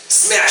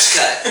 Smash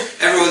cut.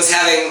 Everyone's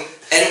having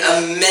an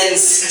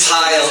immense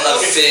pile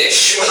of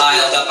fish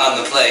piled up on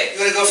the plate. You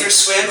wanna go for a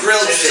swim?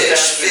 Grilled fish,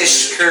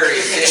 fish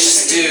curry, fish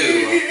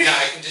stew, Yeah,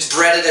 I can just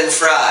breaded and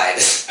fried.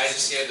 I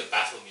just hear the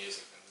battle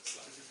music and it's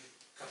like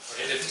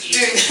competitive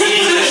eating.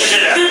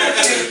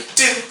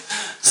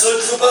 So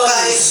does the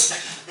bodies.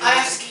 I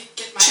have to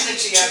get my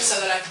energy up so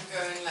that I can go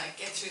and like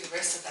get through the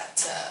rest of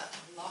that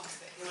lock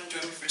thing. You wanna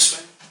join me for a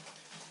swim?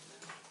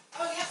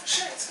 Oh yeah, for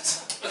sure. It's good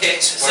fun. Okay,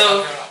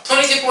 so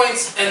 22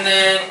 points, and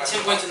then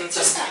 10 points, and then 7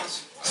 Just now.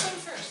 points. Swim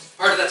first.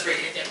 Part of that's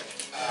radiant damage.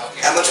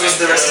 Okay. How much was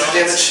the rest of the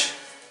damage?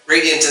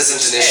 Radiant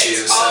isn't an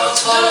issue, All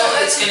so. total,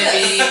 it's gonna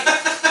be 39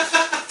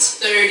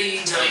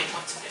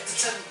 points of damage.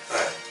 Seven.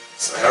 Alright,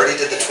 so So I already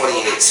did the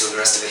 28, so the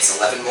rest of it's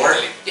 11 more?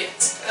 Yeah.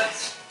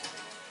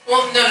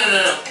 Well, no.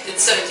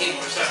 It's 17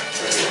 more, sorry.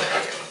 17 more,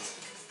 okay.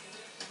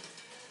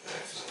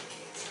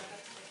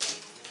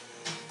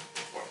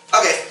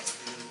 Okay,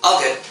 all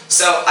good.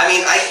 So, I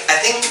mean, I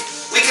think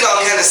we can all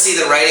kind of see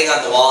the writing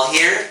on the wall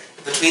here,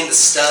 between the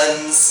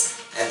stuns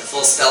and the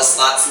full spell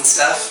slots and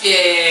stuff.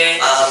 Yeah.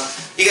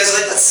 You guys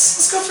are like,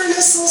 let's go for a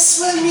nice little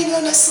swim, you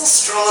know, nice little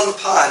stroll in the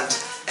pond.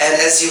 And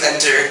as you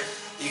enter,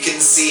 you can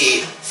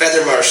see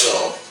Feather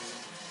Marshal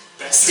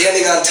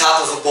standing on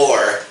top of a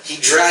boar. He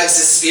drives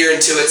his spear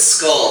into its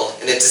skull,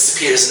 and it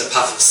disappears in a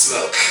puff of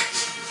smoke.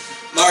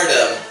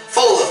 Mardum,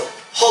 full of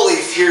holy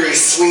fury,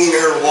 swinging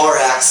her war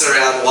axe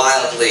around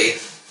wildly,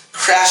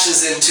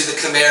 crashes into the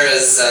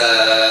Chimera's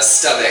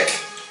stomach,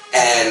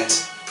 and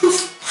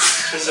poof,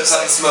 there's a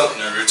puff of smoke.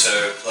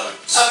 Naruto clones.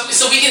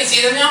 So we can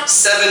see them now?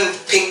 7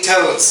 pink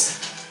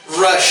toads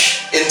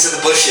rush into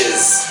the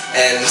bushes,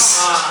 and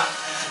I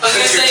was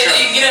gonna say,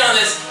 you can get in on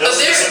this. Oh,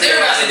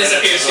 they're about to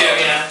disappear too,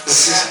 yeah.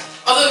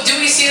 Although, do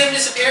we see them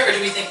disappear, or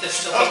do we think there's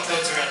still pink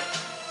toads around?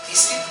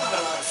 These people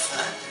have a lot of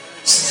fun.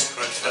 It's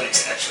quite funny,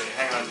 actually.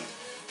 Hang on.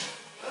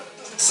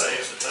 Say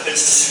if the toads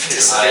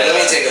disappear. yeah,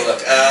 let me take a look.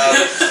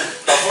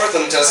 Fourth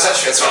one does touch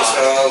transform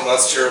spell,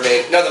 monster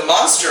remains. No, the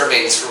monster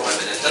remains for 1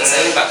 minute. Doesn't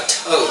say anything about the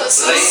toads.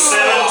 So there's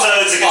 7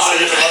 toads against the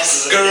different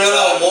monsters.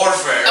 Guerrilla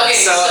warfare. Okay,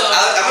 So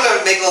I'm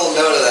gonna make a little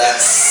note of that.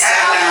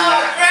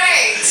 Oh,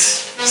 great!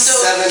 So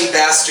 7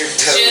 bastard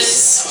toads.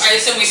 just, I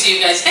assume we see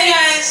you guys. Hey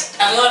guys,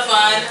 have a lot of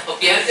fun.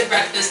 Hope you had a good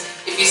breakfast.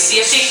 If you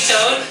see a pink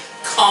toad,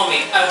 call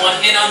me. I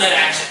want in on that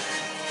action.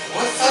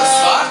 What the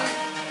fuck?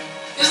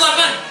 It was a lot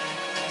of fun.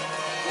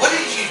 What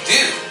did you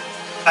do?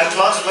 I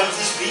planted one of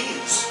these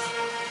beans.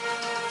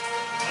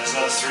 There's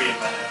another 3 in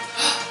my hand.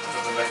 I'll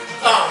put them back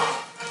in.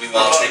 Oh,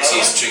 Meanwhile,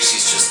 Trixie's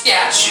just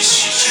Yeah. she's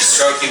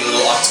stroking the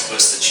little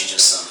octopus that she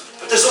just summoned.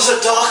 But there's also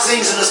dark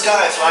things in the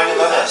sky flying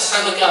above us.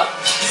 I look up.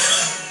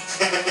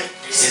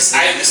 His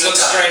I name is look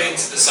Otaku. straight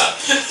into the sun.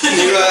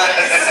 You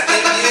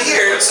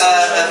hear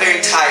a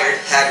very tired,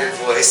 haggard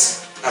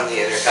voice on the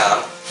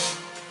intercom.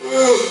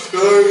 Oh,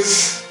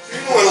 guys, you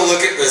want to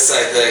look at this,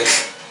 I think.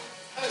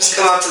 Just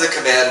come up to the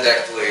command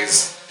deck,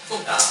 please. So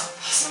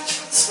much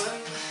for the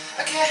swim.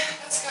 Okay,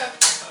 let's go.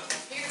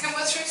 You gonna come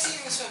with Trixie? You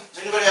can swim.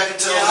 Anybody I can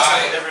tell Yeah.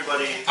 that's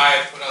everybody.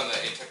 I put on the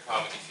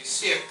intercom, if you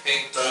see a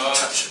pink Don't dog,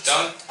 touch it.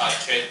 don't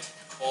touch it.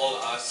 Call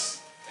us.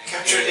 Thank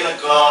Capture it you. in a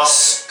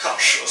glass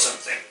kosh or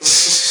something.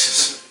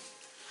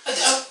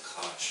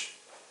 Gosh.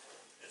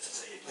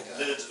 It's a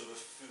lid of a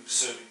food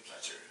serving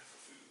platter for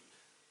food.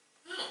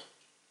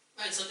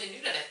 Learned something new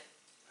today.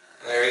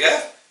 There we go.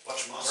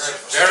 Watch Master.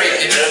 Very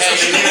Learn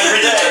something new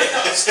every day.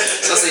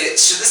 So let's see,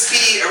 should this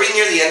be, are we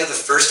near the end of the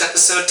first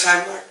episode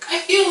time mark? I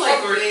feel like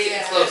we're Probably, getting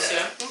yeah. close,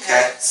 yeah.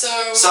 Okay. So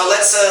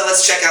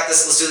Let's check out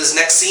this, let's do this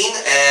next scene,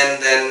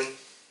 and then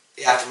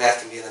the aftermath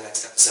can be in the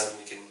next episode, and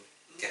we can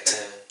get to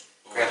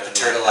grab the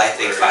turtle, I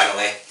think,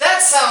 finally.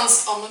 that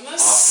sounds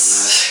ominous.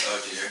 Aftermath. Oh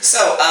dear.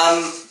 So,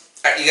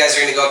 alright, you guys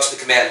are gonna go up to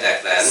the command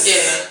deck then.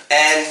 Yeah.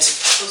 And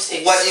Those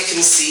takes. what you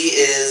can see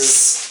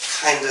is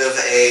kind of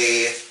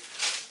a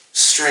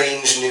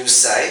strange new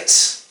sight.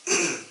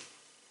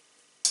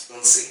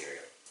 Let's see here.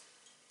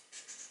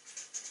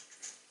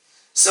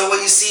 So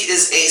what you see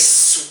is a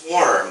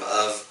swarm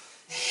of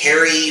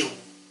hairy,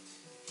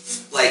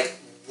 like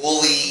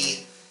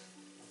woolly,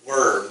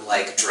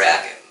 worm-like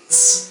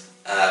dragons.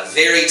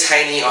 Very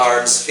tiny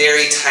arms,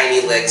 very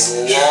tiny legs,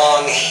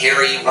 long,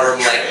 hairy,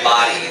 worm-like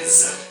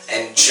bodies,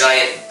 and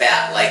giant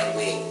bat-like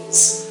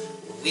wings,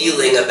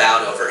 wheeling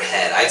about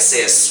overhead. I'd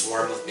say a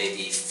swarm of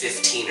maybe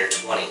 15 or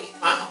 20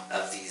 Wow.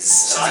 of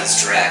these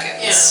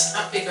dragons.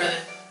 Yeah, how big are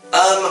they?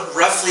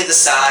 Roughly the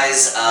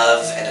size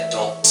of an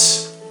adult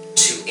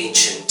to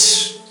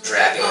ancient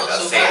dragon Oh,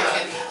 of so Faerun.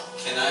 big.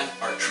 Can I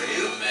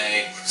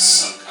make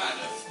some kind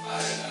of,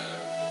 I don't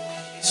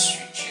know,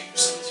 history check or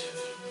something to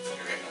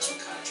figure out what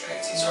kind of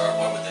dragons these are?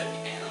 What would that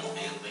be? Animal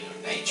handling or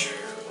nature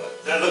or what?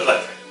 They look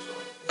like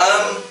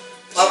dragons.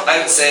 Well, I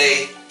would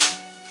say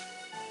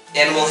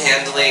animal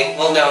handling.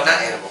 Well, no,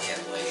 not animal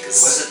handling. Was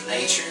Because it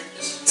nature?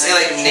 Is it say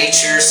like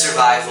nature,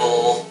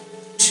 survival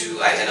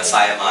to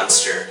identify a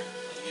monster.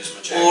 Use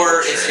my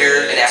Or jack if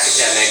you're an tricks.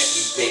 academic,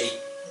 you maybe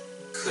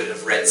could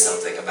have read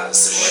something about a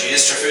similar. She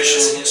is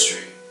proficient in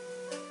history.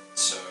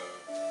 So,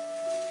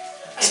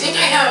 I think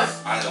I have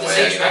either the way,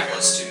 I stage get a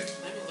record. +2.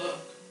 Let me look.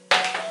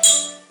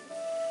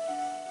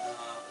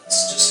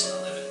 It's just an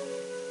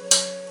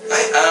 11.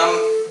 Right.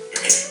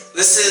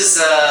 This is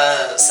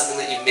something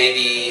that you've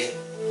maybe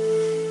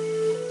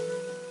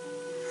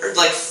heard,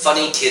 like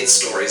funny kid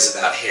stories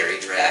about hairy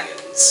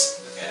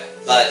dragons, Okay.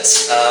 but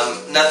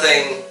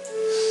nothing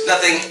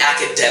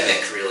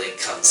academic really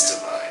comes to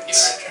mind. You're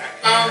a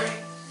dragon.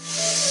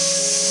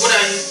 Would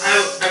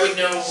I would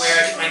know where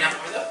I could find out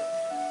more though?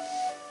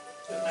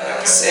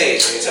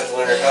 Sage, when you attempt to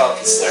learn or help,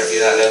 consider if you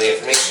do not know the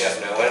information you have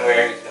to know when and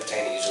where you can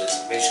obtain it. Usually this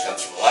information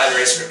comes from a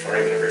library,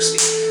 scriptorium, university,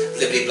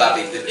 blibbity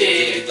blobbity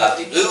blibbity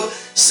blobbity blue.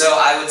 So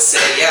I would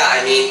say, yeah,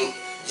 I mean,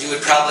 you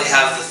would probably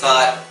have the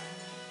thought,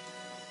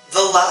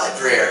 the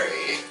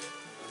library.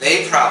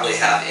 They probably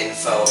have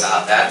info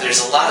about that.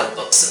 There's a lot of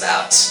books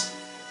about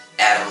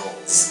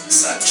animals and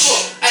such. Cool.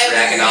 I have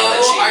no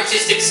Dragonology.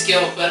 artistic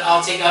skill, but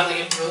I'll take out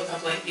like a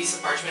blank piece of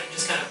parchment and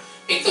just kind of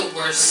make the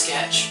worst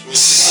sketch of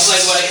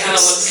like what it kind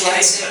of looks like.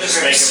 I'm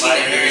just making my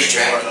hairs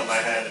short on my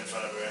head in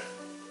front of her.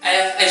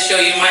 I show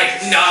you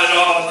Mike, not at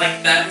all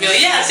like that. And be like,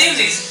 yeah,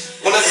 samesies.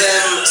 One of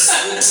them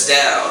swoops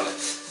down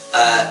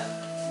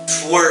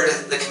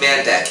toward the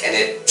command deck, and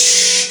it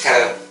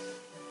kind of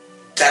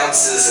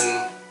bounces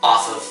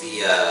off of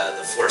the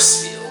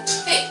force field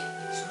Hey,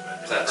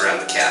 around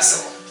the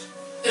castle.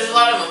 there's a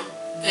lot of them,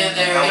 and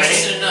they're How many?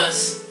 interested in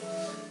us.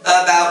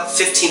 About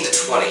 15 to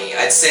 20.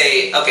 I'd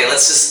say, okay,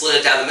 let's just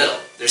split it down the middle.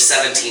 There's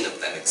 17 of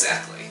them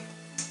exactly.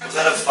 Was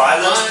that a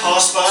violent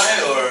pass by,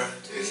 or?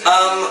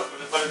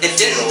 What did It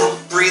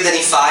didn't breathe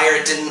any fire,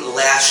 it didn't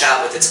lash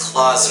out with its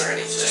claws or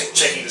anything.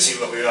 checking to see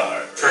what we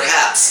are.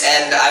 Perhaps,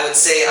 and I would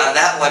say on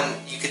that one,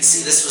 you could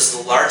see this was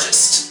the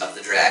largest of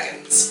the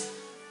dragons,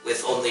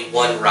 with only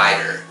one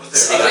rider Was there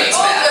sitting on others? its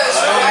All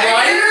back. those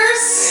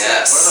riders. What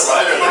Yes.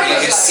 are the rider Why You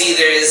looking can see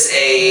there is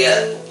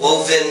a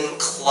woven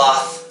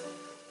cloth,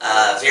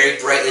 very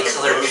brightly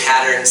colored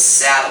patterned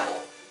saddle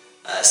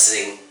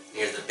sitting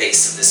near the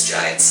base of this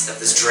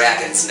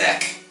dragon's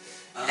neck.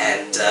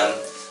 And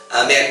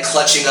a man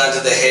clutching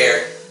onto the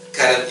hair,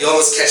 you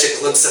almost catch a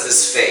glimpse of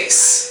his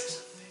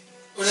face.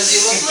 What does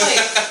he look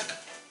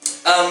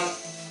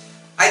like?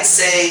 I'd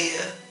say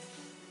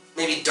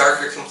maybe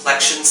darker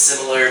complexion,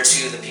 similar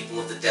to the people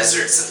of the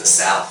deserts of the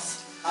south.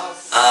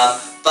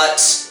 But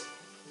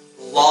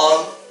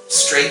long,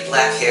 straight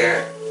black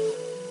hair,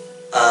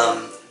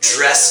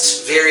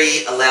 dressed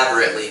very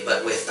elaborately,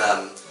 but with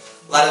a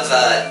lot of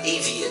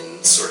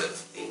avian sort of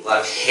thing, a lot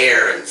of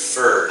hair and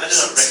furs I do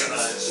not and stuff,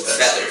 recognize and that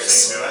feathers.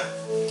 sort of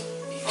thing,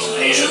 do I?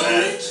 From Asian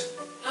land.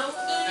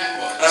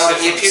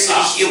 He appeared to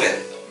be human,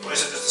 Or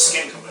is it just a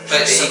skin complexion?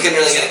 but you couldn't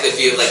really get a good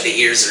view of like the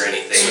ears or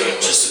anything. So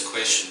just a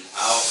question,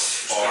 how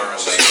far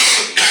away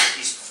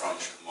from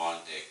the command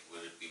deck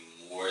would it be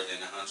more than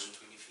 120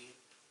 feet?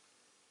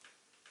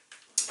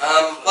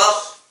 Well,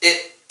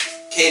 it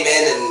came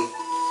in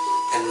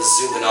and was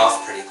zooming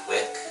off pretty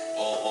quick.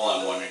 All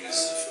I'm wondering is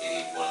if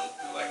anyone,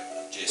 like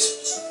Jess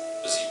was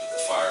busy with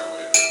the fire or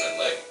whatever, but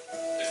like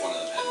if one of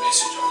them had a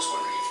message, I was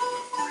wondering if it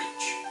would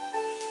reach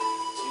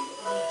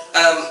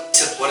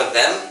To one of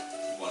them,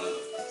 one of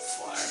the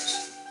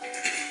flyers.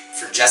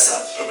 for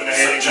Jessup. Open a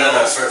hailing No,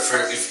 channel. for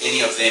if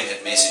any of them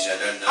had message, I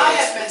don't know. I if-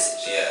 have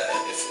message. Yeah,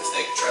 if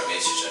they could try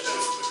message, I don't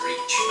know if it would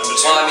reach. Number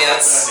two, Well, I mean, open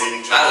that's, a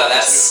hailing I channel. don't know,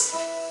 that's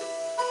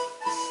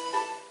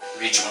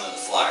Reach one of the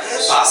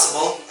flyers.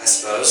 possible, I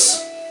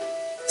suppose.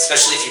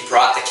 Especially if you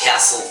brought the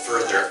castle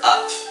further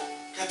up.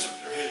 Captain,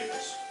 you're hailing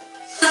us.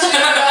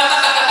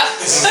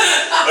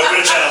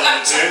 Open a channel,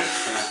 number two.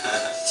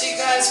 Do you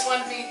guys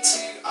want me to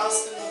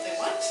ask them what they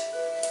want?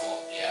 Well,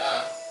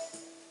 yeah.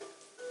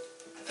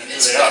 And who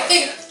they are.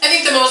 I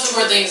think the most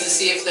important thing is to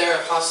see if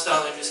they're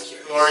hostile or just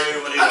curious. Who are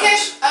you? What do you Okay,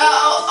 want?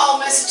 I'll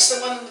message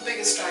the one with the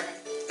biggest dragon.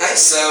 Nice,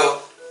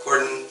 so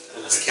Gordon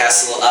moves the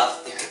castle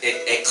up.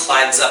 It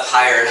climbs up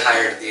higher and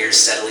higher to the air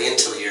steadily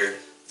until you're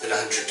within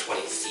 120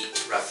 feet,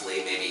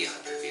 roughly, maybe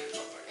 100 feet or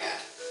something.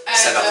 Yeah.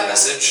 Send off the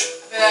message.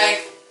 Be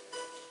like,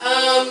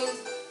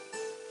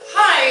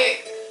 hi,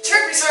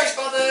 terribly sorry to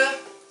bother.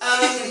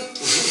 I'm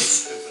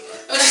just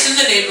in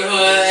the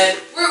neighborhood.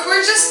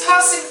 We're just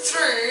passing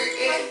through.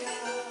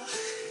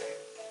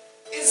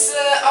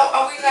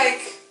 Are we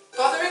like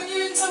bothering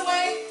you in some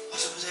way?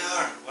 Whatever they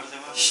are. What do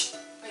they want?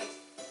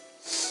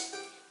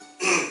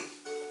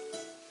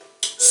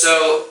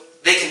 So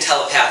they can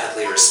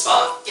telepathically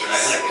respond. Yes.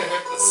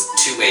 Right? It's a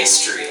two-way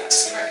street.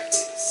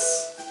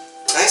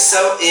 Nice,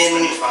 so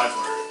in 25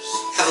 words.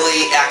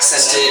 heavily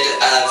accented,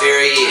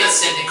 very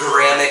Ascending.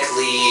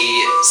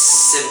 grammatically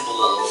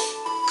simple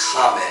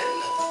common,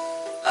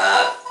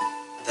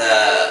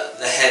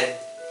 the head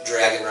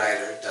dragon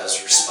rider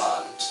does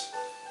respond.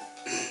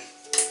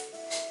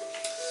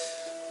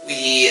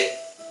 We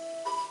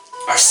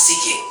are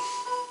seeking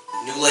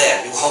new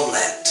land, new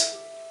homeland.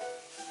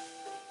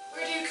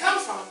 Where do you come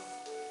from?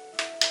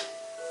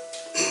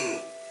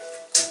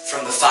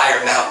 From the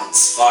Fire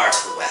Mountains far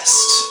to the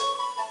west,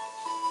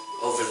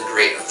 over the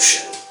great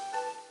ocean.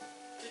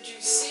 Did you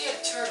see a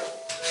turtle?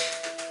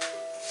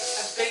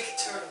 A big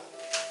turtle.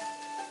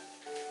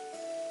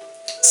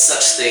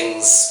 Such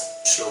things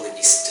should only be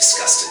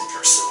discussed in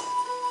person.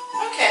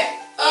 Okay.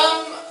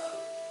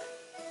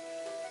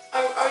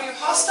 Are you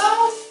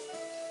hostile?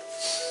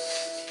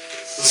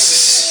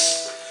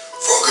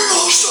 Fucking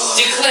hostile!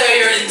 Declare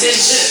your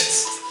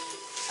intentions.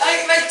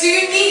 Like, do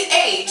you need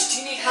aid? Do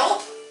you need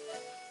help?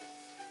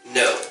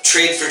 No,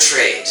 trade for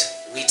trade.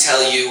 We tell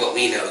you what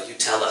we know, you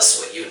tell us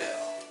what you know.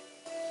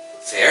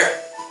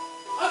 Fair?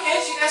 Okay,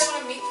 do you guys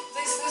want to meet?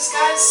 These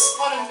guys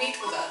want to meet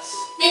with us.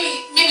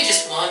 Maybe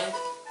just one.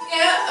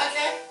 Yeah,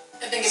 okay.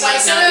 I think it So I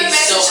might send not a be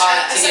so message. hard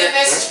I to send a get.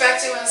 message back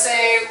to him and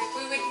say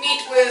we would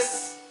meet with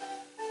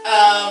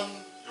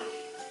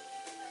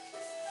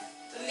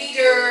the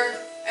leader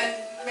and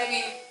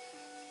maybe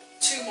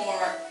 2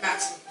 more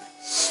maximum.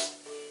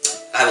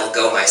 I will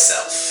go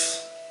myself.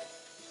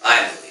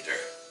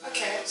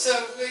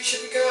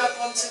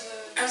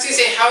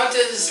 say, how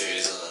does,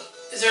 There's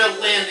is there a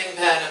landing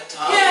pad up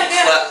top? Yeah.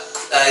 But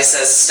he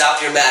says, "Stop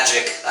your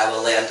magic. I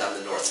will land on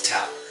the North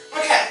Tower."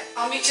 Okay,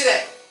 I'll meet you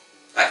there.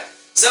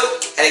 So,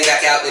 heading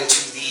back out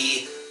into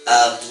the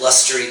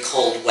blustery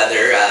cold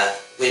weather,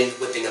 wind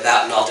whipping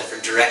about in all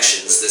different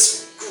directions,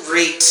 this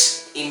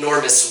great,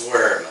 enormous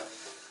worm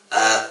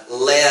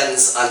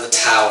lands on the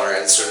tower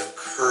and sort of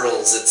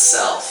curls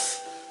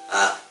itself,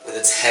 with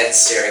its head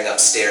staring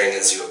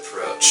as you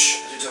approach.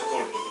 Did you tell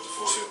Gordon to look at the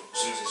force field as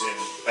soon as he's in,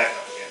 back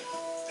up again,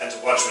 and to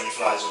watch when he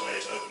flies away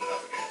to open it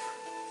up again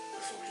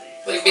before we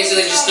leave? Like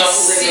basically just don't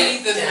see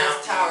live the it down.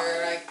 North Tower.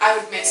 Like, I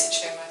would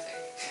message him, I think.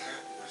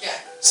 Yeah.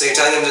 So you're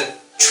telling him to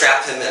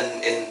trap him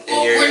in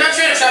Well, your... we're not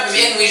trying to trap him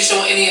in, we just don't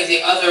want any of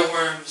the other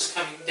worms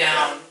coming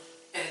down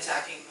and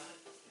attacking them.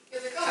 Yeah,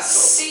 they can't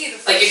Castle. see the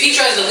Like if he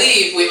tries to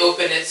leave, we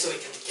open it so he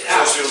can get The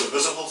out. force field is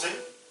visible to you?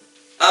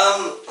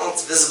 Well,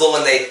 it's visible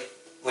when you...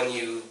 when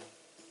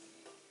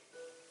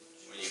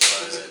you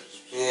close it.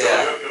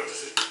 Yeah. Your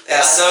decision.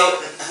 Yeah, so...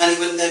 Honey,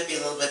 wouldn't that be a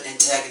little bit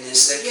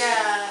antagonistic?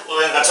 Yeah.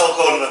 Well then, I told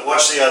Gordon that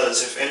watch the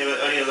others. If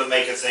any of them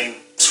make a thing,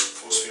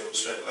 force field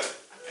straight away.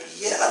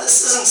 Yeah,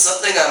 this isn't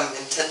something I'm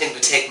intending to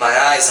take my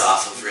eyes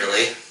off of,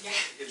 really.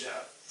 Good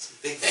job.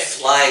 Big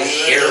flying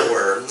hair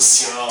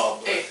worms.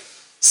 Job. Hey.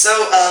 So,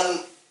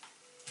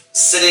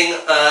 sitting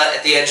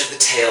at the edge of the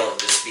tail of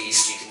this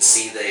beast, you can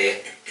see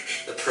the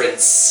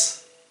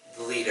prince,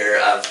 the leader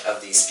of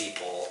these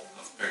people,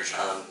 Of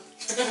Persia.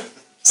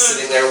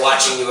 sitting there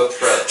watching you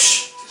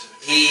approach.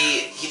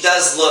 He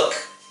does look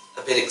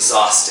a bit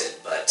exhausted,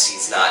 but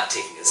he's not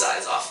taking his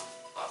eyes off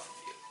of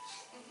you.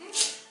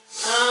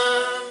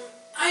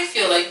 I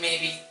feel like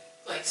maybe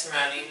like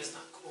surrounding him is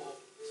not cool,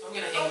 so I'm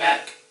gonna hang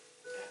back.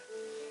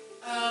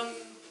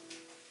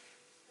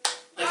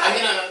 Like I'm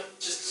gonna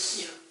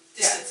just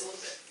distance a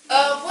little bit.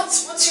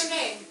 What's your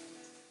name?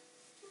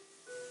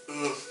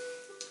 Mm,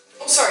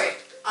 Oh, sorry.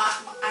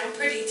 I'm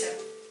Perdita.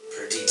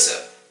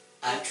 Perdita,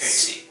 I'm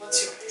Trixie.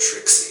 What's your name?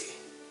 Trixie,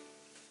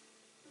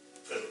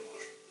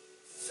 Furthermore.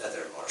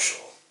 Feather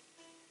Marshal.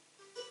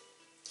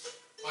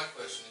 My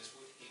question is,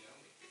 would he know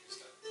me because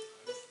I'm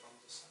from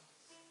the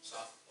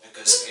south?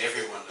 Because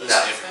everyone knows No.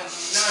 everyone.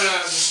 No,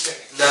 I'm just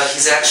kidding. No,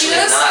 he's actually You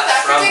know not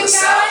South from the African guy?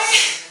 south.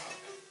 Okay.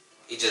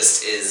 He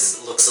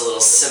just looks a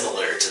little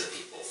similar to the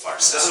people far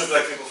Doesn't south. look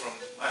like people from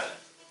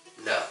Ireland.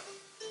 No.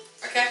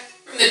 Okay.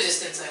 From the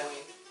distance, I wait.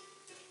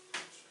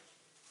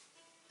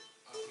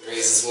 He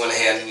raises one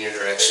hand in your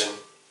direction.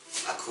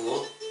 Ah,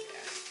 cool.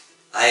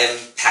 I am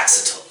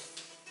Paxitol.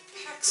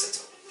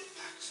 Paxitol.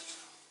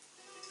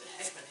 What the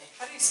heck, my name?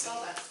 How do you spell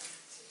that?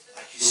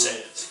 Like you said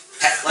it.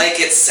 Like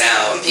it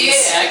sounds.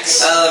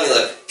 PAX. Let me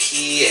look.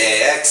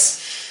 Paxitol.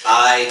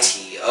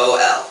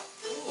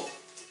 Ooh.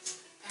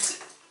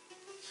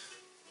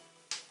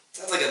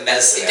 Sounds like a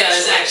medicine. It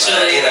does, but,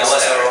 actually. you know,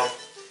 whatever.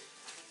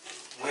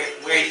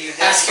 Where do you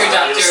have Ask your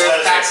doctor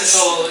if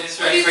Paxitol is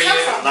Where do right you for come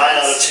you. from? 9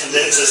 out of 10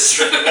 dentists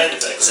recommend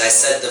it. As I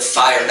said, the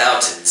Fire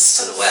Mountains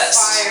to the west.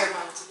 Fire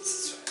Mountains,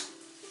 that's right.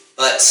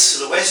 But, To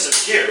the west of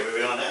here, where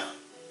we are now.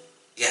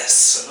 yes,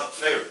 So not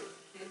favorable.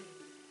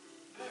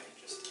 Very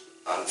interesting.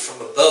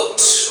 from a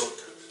boat,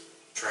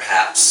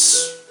 perhaps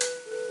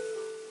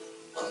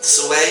months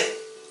away.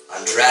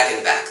 On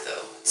Dragonback,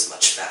 though, it's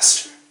much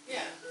faster.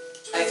 Yeah.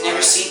 I've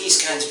never seen these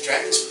kinds of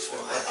dragons before.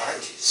 What are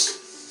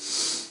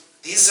these?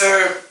 These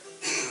are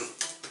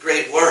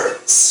great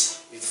worms.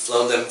 We've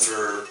flown them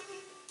for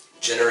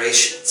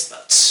generations,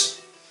 but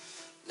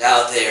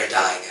now they are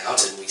dying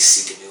out and we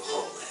seek a new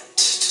homeland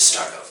to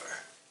start over.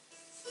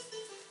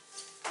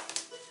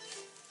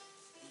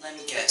 Let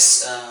me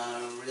guess.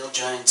 Real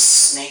giant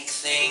snake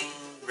thing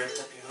ripped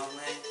up your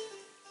homeland?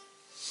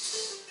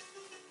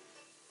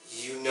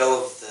 You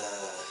know of the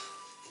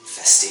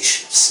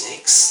infestation of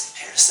snakes,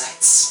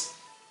 parasites?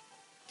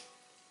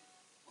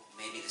 Well,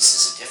 maybe this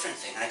is a different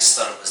thing. I just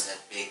thought it was that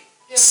big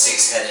Yeah,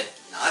 six-headed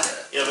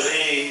naga. Yeah, but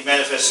he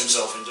manifests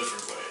himself in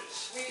different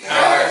ways. we No,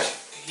 heard,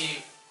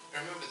 he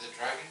remember the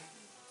dragon?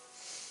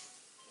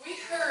 we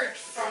heard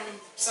from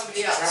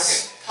somebody Dragon.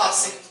 else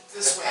passing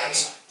this The way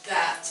parasite.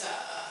 that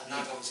The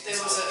naga was there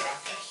inside was the a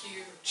dragon.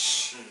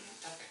 huge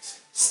That makes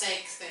sense.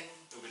 snake thing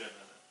But we don't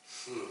know that.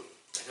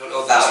 I don't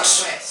know about...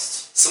 west.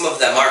 Some of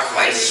them are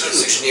quite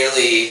huge,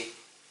 nearly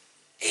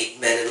 8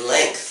 men in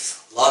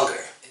length, longer.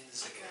 In the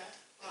Okay. ziggurat.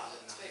 Wow,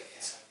 In the that's naga big, yeah.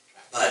 inside the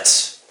dragon. But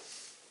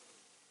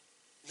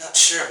not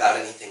sure about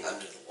anything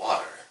under the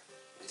water.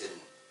 We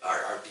didn't.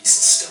 Our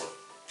beasts don't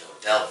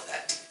delve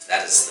that deep.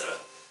 That is the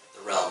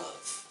realm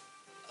of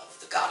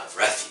the god of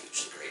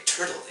refuge, the great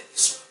turtle that you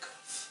spoke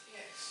of.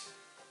 Yes.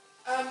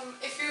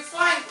 If you're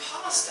flying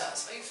past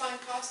us, are you flying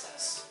past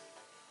us?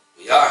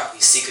 We are.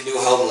 We seek a new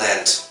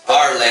homeland.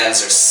 Our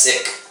lands are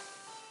sick.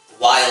 The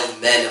wild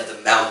men of the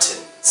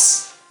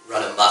mountains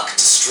run amok,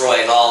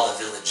 destroying all the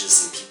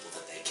villages and people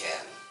that they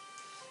can.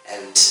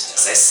 And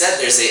as I said,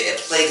 there's a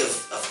plague of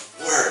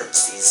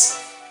worms. These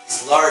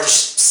large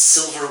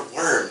silver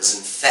worms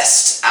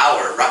infest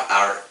our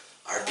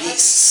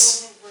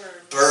beasts, Silver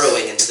worms.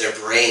 burrowing into their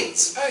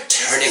brains Oh, and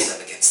turning Jesus.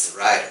 them against the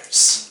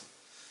riders.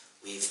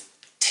 We've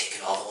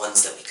taken all the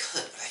ones that we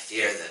could, but I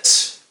fear that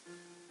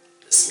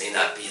this may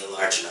not be a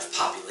large enough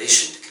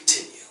population to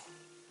continue.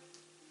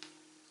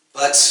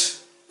 But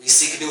we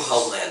seek a new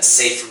homeland,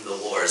 safe from the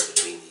wars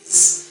between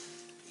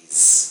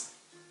these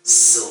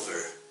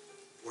silver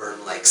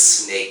worm-like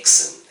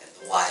snakes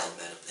and the wild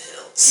men of the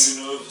Do hills.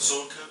 you know of the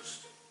Sword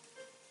Coast?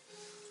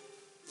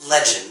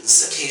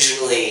 Legends,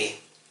 occasionally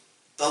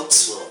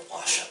boats will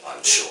wash up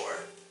on shore.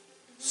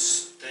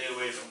 Stay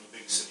away from the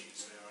big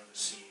cities. They are under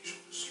siege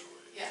or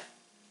destroyed. Yeah.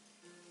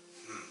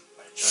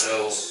 By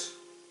So- giants.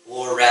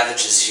 War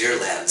ravages your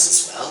lands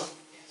as well.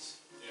 Yes.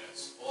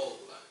 Yes, all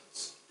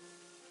lands.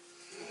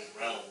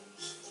 Or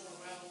realms. All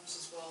realms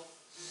as well.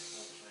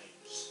 Or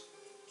planes.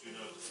 Do you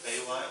know of the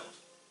Feywild?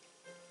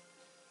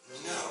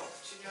 No.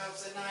 Do you know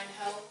of the 9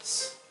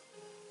 hells?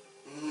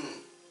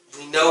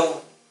 We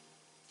know,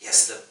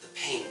 yes, the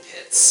pain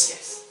pits.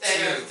 Yes.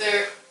 Two.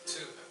 They're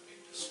Two have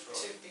been destroyed.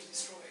 to be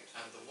destroyed.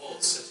 And the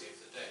walled city of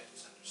the dead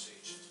is under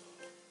siege as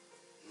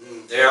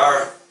well. There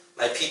are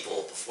my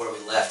people. Before we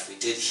left, we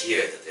did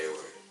hear that there were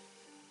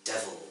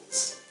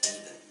devils and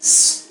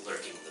demons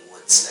lurking in the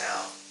woods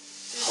now,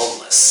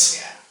 homeless.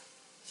 Yeah.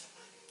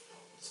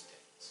 Homeless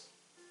debts.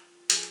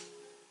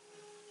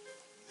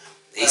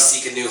 They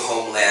seek a new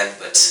homeland,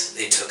 but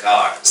they took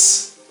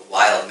ours. The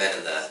wild men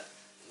and the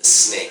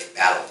snake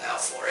battle now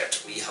for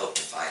it. We hope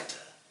to find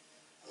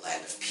a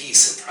land of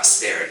peace and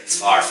prosperity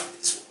far from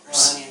these Well,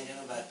 wars. I mean, I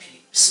know about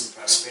peace and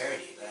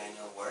prosperity, but I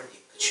know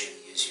Waterdeep could surely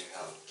use your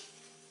help.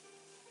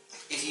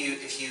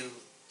 If you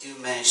do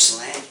manage to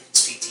land, you can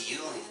speak to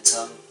Yuling and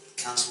tell him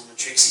Councilwoman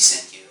Trixie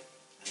sent you.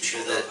 I'm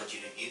sure they'll put you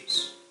to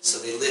use. So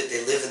they live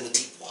in the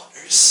deep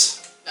waters.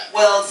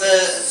 Well,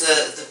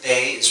 the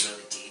bay is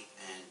really deep,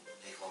 and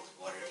they hold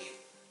the water deep.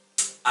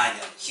 I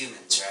know,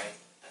 humans, right?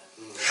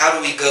 How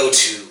do we go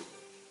to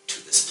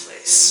this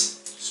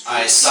place?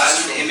 I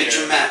silent image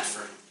a map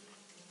for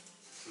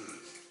him.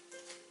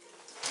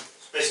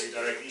 It's basically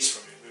directly east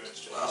from you. We went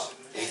to Well, east,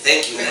 we didn't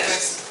thank you, then.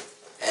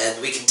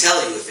 And we can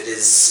tell you if it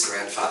is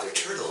Grandfather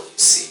Turtle you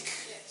seek.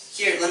 Yes.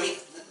 Here, let me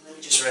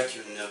just write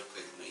you a note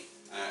quickly.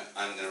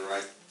 I'm gonna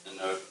write a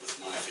note with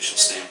my official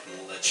stamp and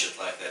all that shit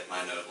like that,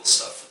 my noble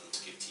stuff for them to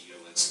give to you,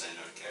 and so they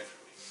know it came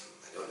from me.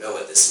 I don't know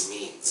what this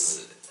means.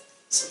 Is it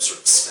some sort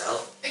of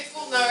spell? It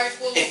will.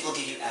 It will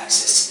give you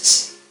access to the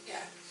city.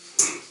 Yeah.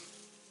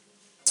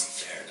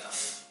 Fair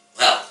enough.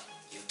 Well,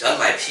 you've done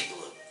my people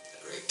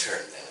a great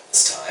turn then at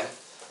this time.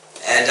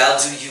 And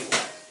I'll do you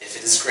one. If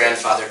it is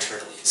Grandfather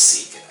Turtle you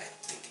seek, and I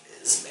think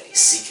it is, many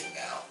seek him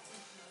now,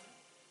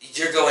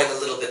 you're going a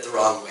little bit the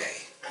wrong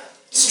way.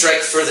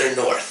 Strike further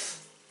north.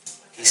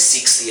 He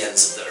seeks the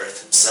ends of the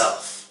earth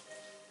himself.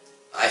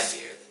 I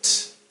fear that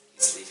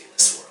he's leaving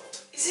this world.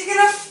 Is he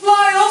gonna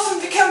fly off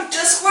and become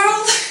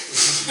Discworld?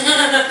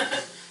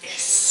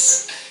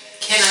 Yes.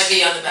 Can I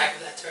be on the back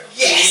of that turtle?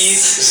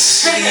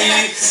 Yes.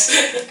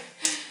 Please.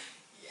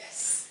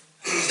 Yes.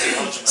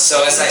 you?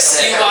 So as I You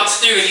said, walk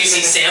through and you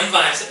see Sam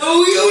vibes.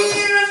 Oh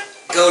yeah.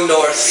 go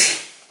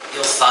north,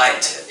 you'll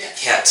find him. Yeah. You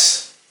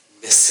can't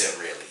miss him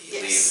really. He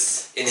Yes.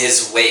 leaves in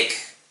his wake.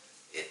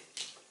 It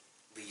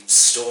leaves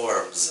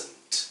storms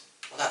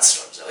and not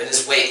storms. No, in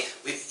his wake,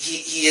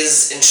 he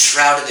is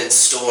enshrouded in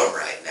storm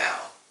right now.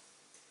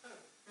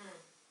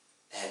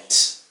 And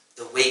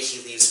the wake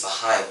he leaves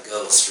behind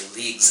goes for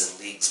leagues and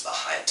leagues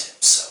behind him.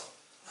 So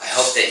I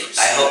hope that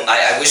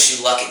I wish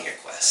you luck in your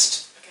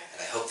quest, Okay.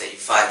 and I hope that you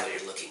find what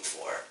you're looking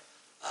for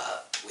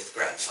with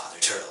Grandfather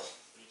Turtle.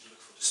 We need to look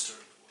for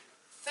disturbed water.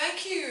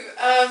 Thank you,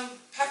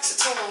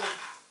 Paxitol.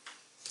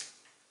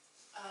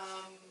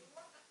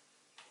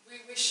 We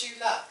wish you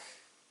luck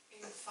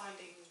in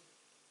finding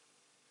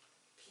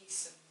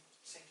peace and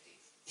safety.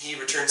 He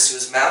returns to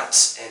his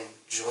mount and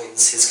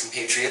joins his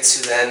compatriots,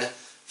 who then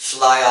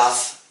fly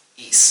off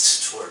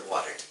east toward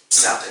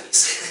south and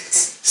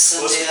east.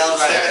 Someday I'll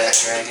ride that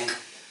dragon.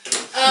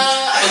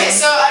 Okay,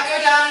 so I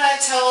go down and I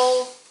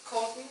tell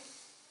Corton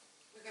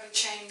we're gonna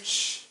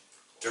change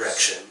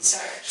Directions.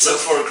 direction. Look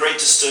for a great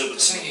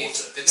disturbance in the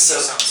water. Didn't So-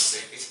 you sound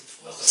sleepy?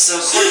 So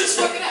Just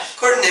work it out.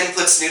 Corton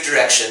inputs new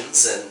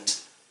directions, and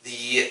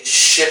the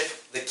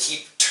ship, the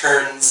keep,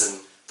 turns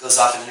and goes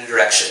off in a new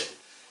direction.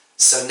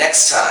 So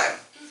next time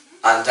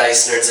on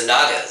Dice Nerds and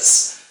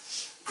Nagas,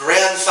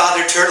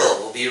 Grandfather Turtle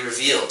will be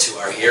revealed to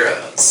our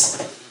heroes.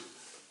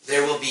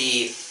 There will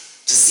be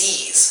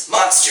disease,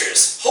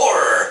 monsters,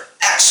 horror,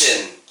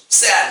 action,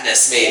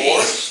 sadness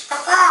maybe.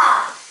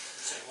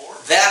 Say more?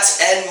 That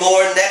and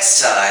more next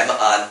time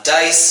on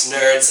Dice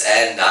Nerds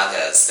and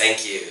Nagas.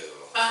 Thank you.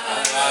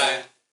 Bye. Bye.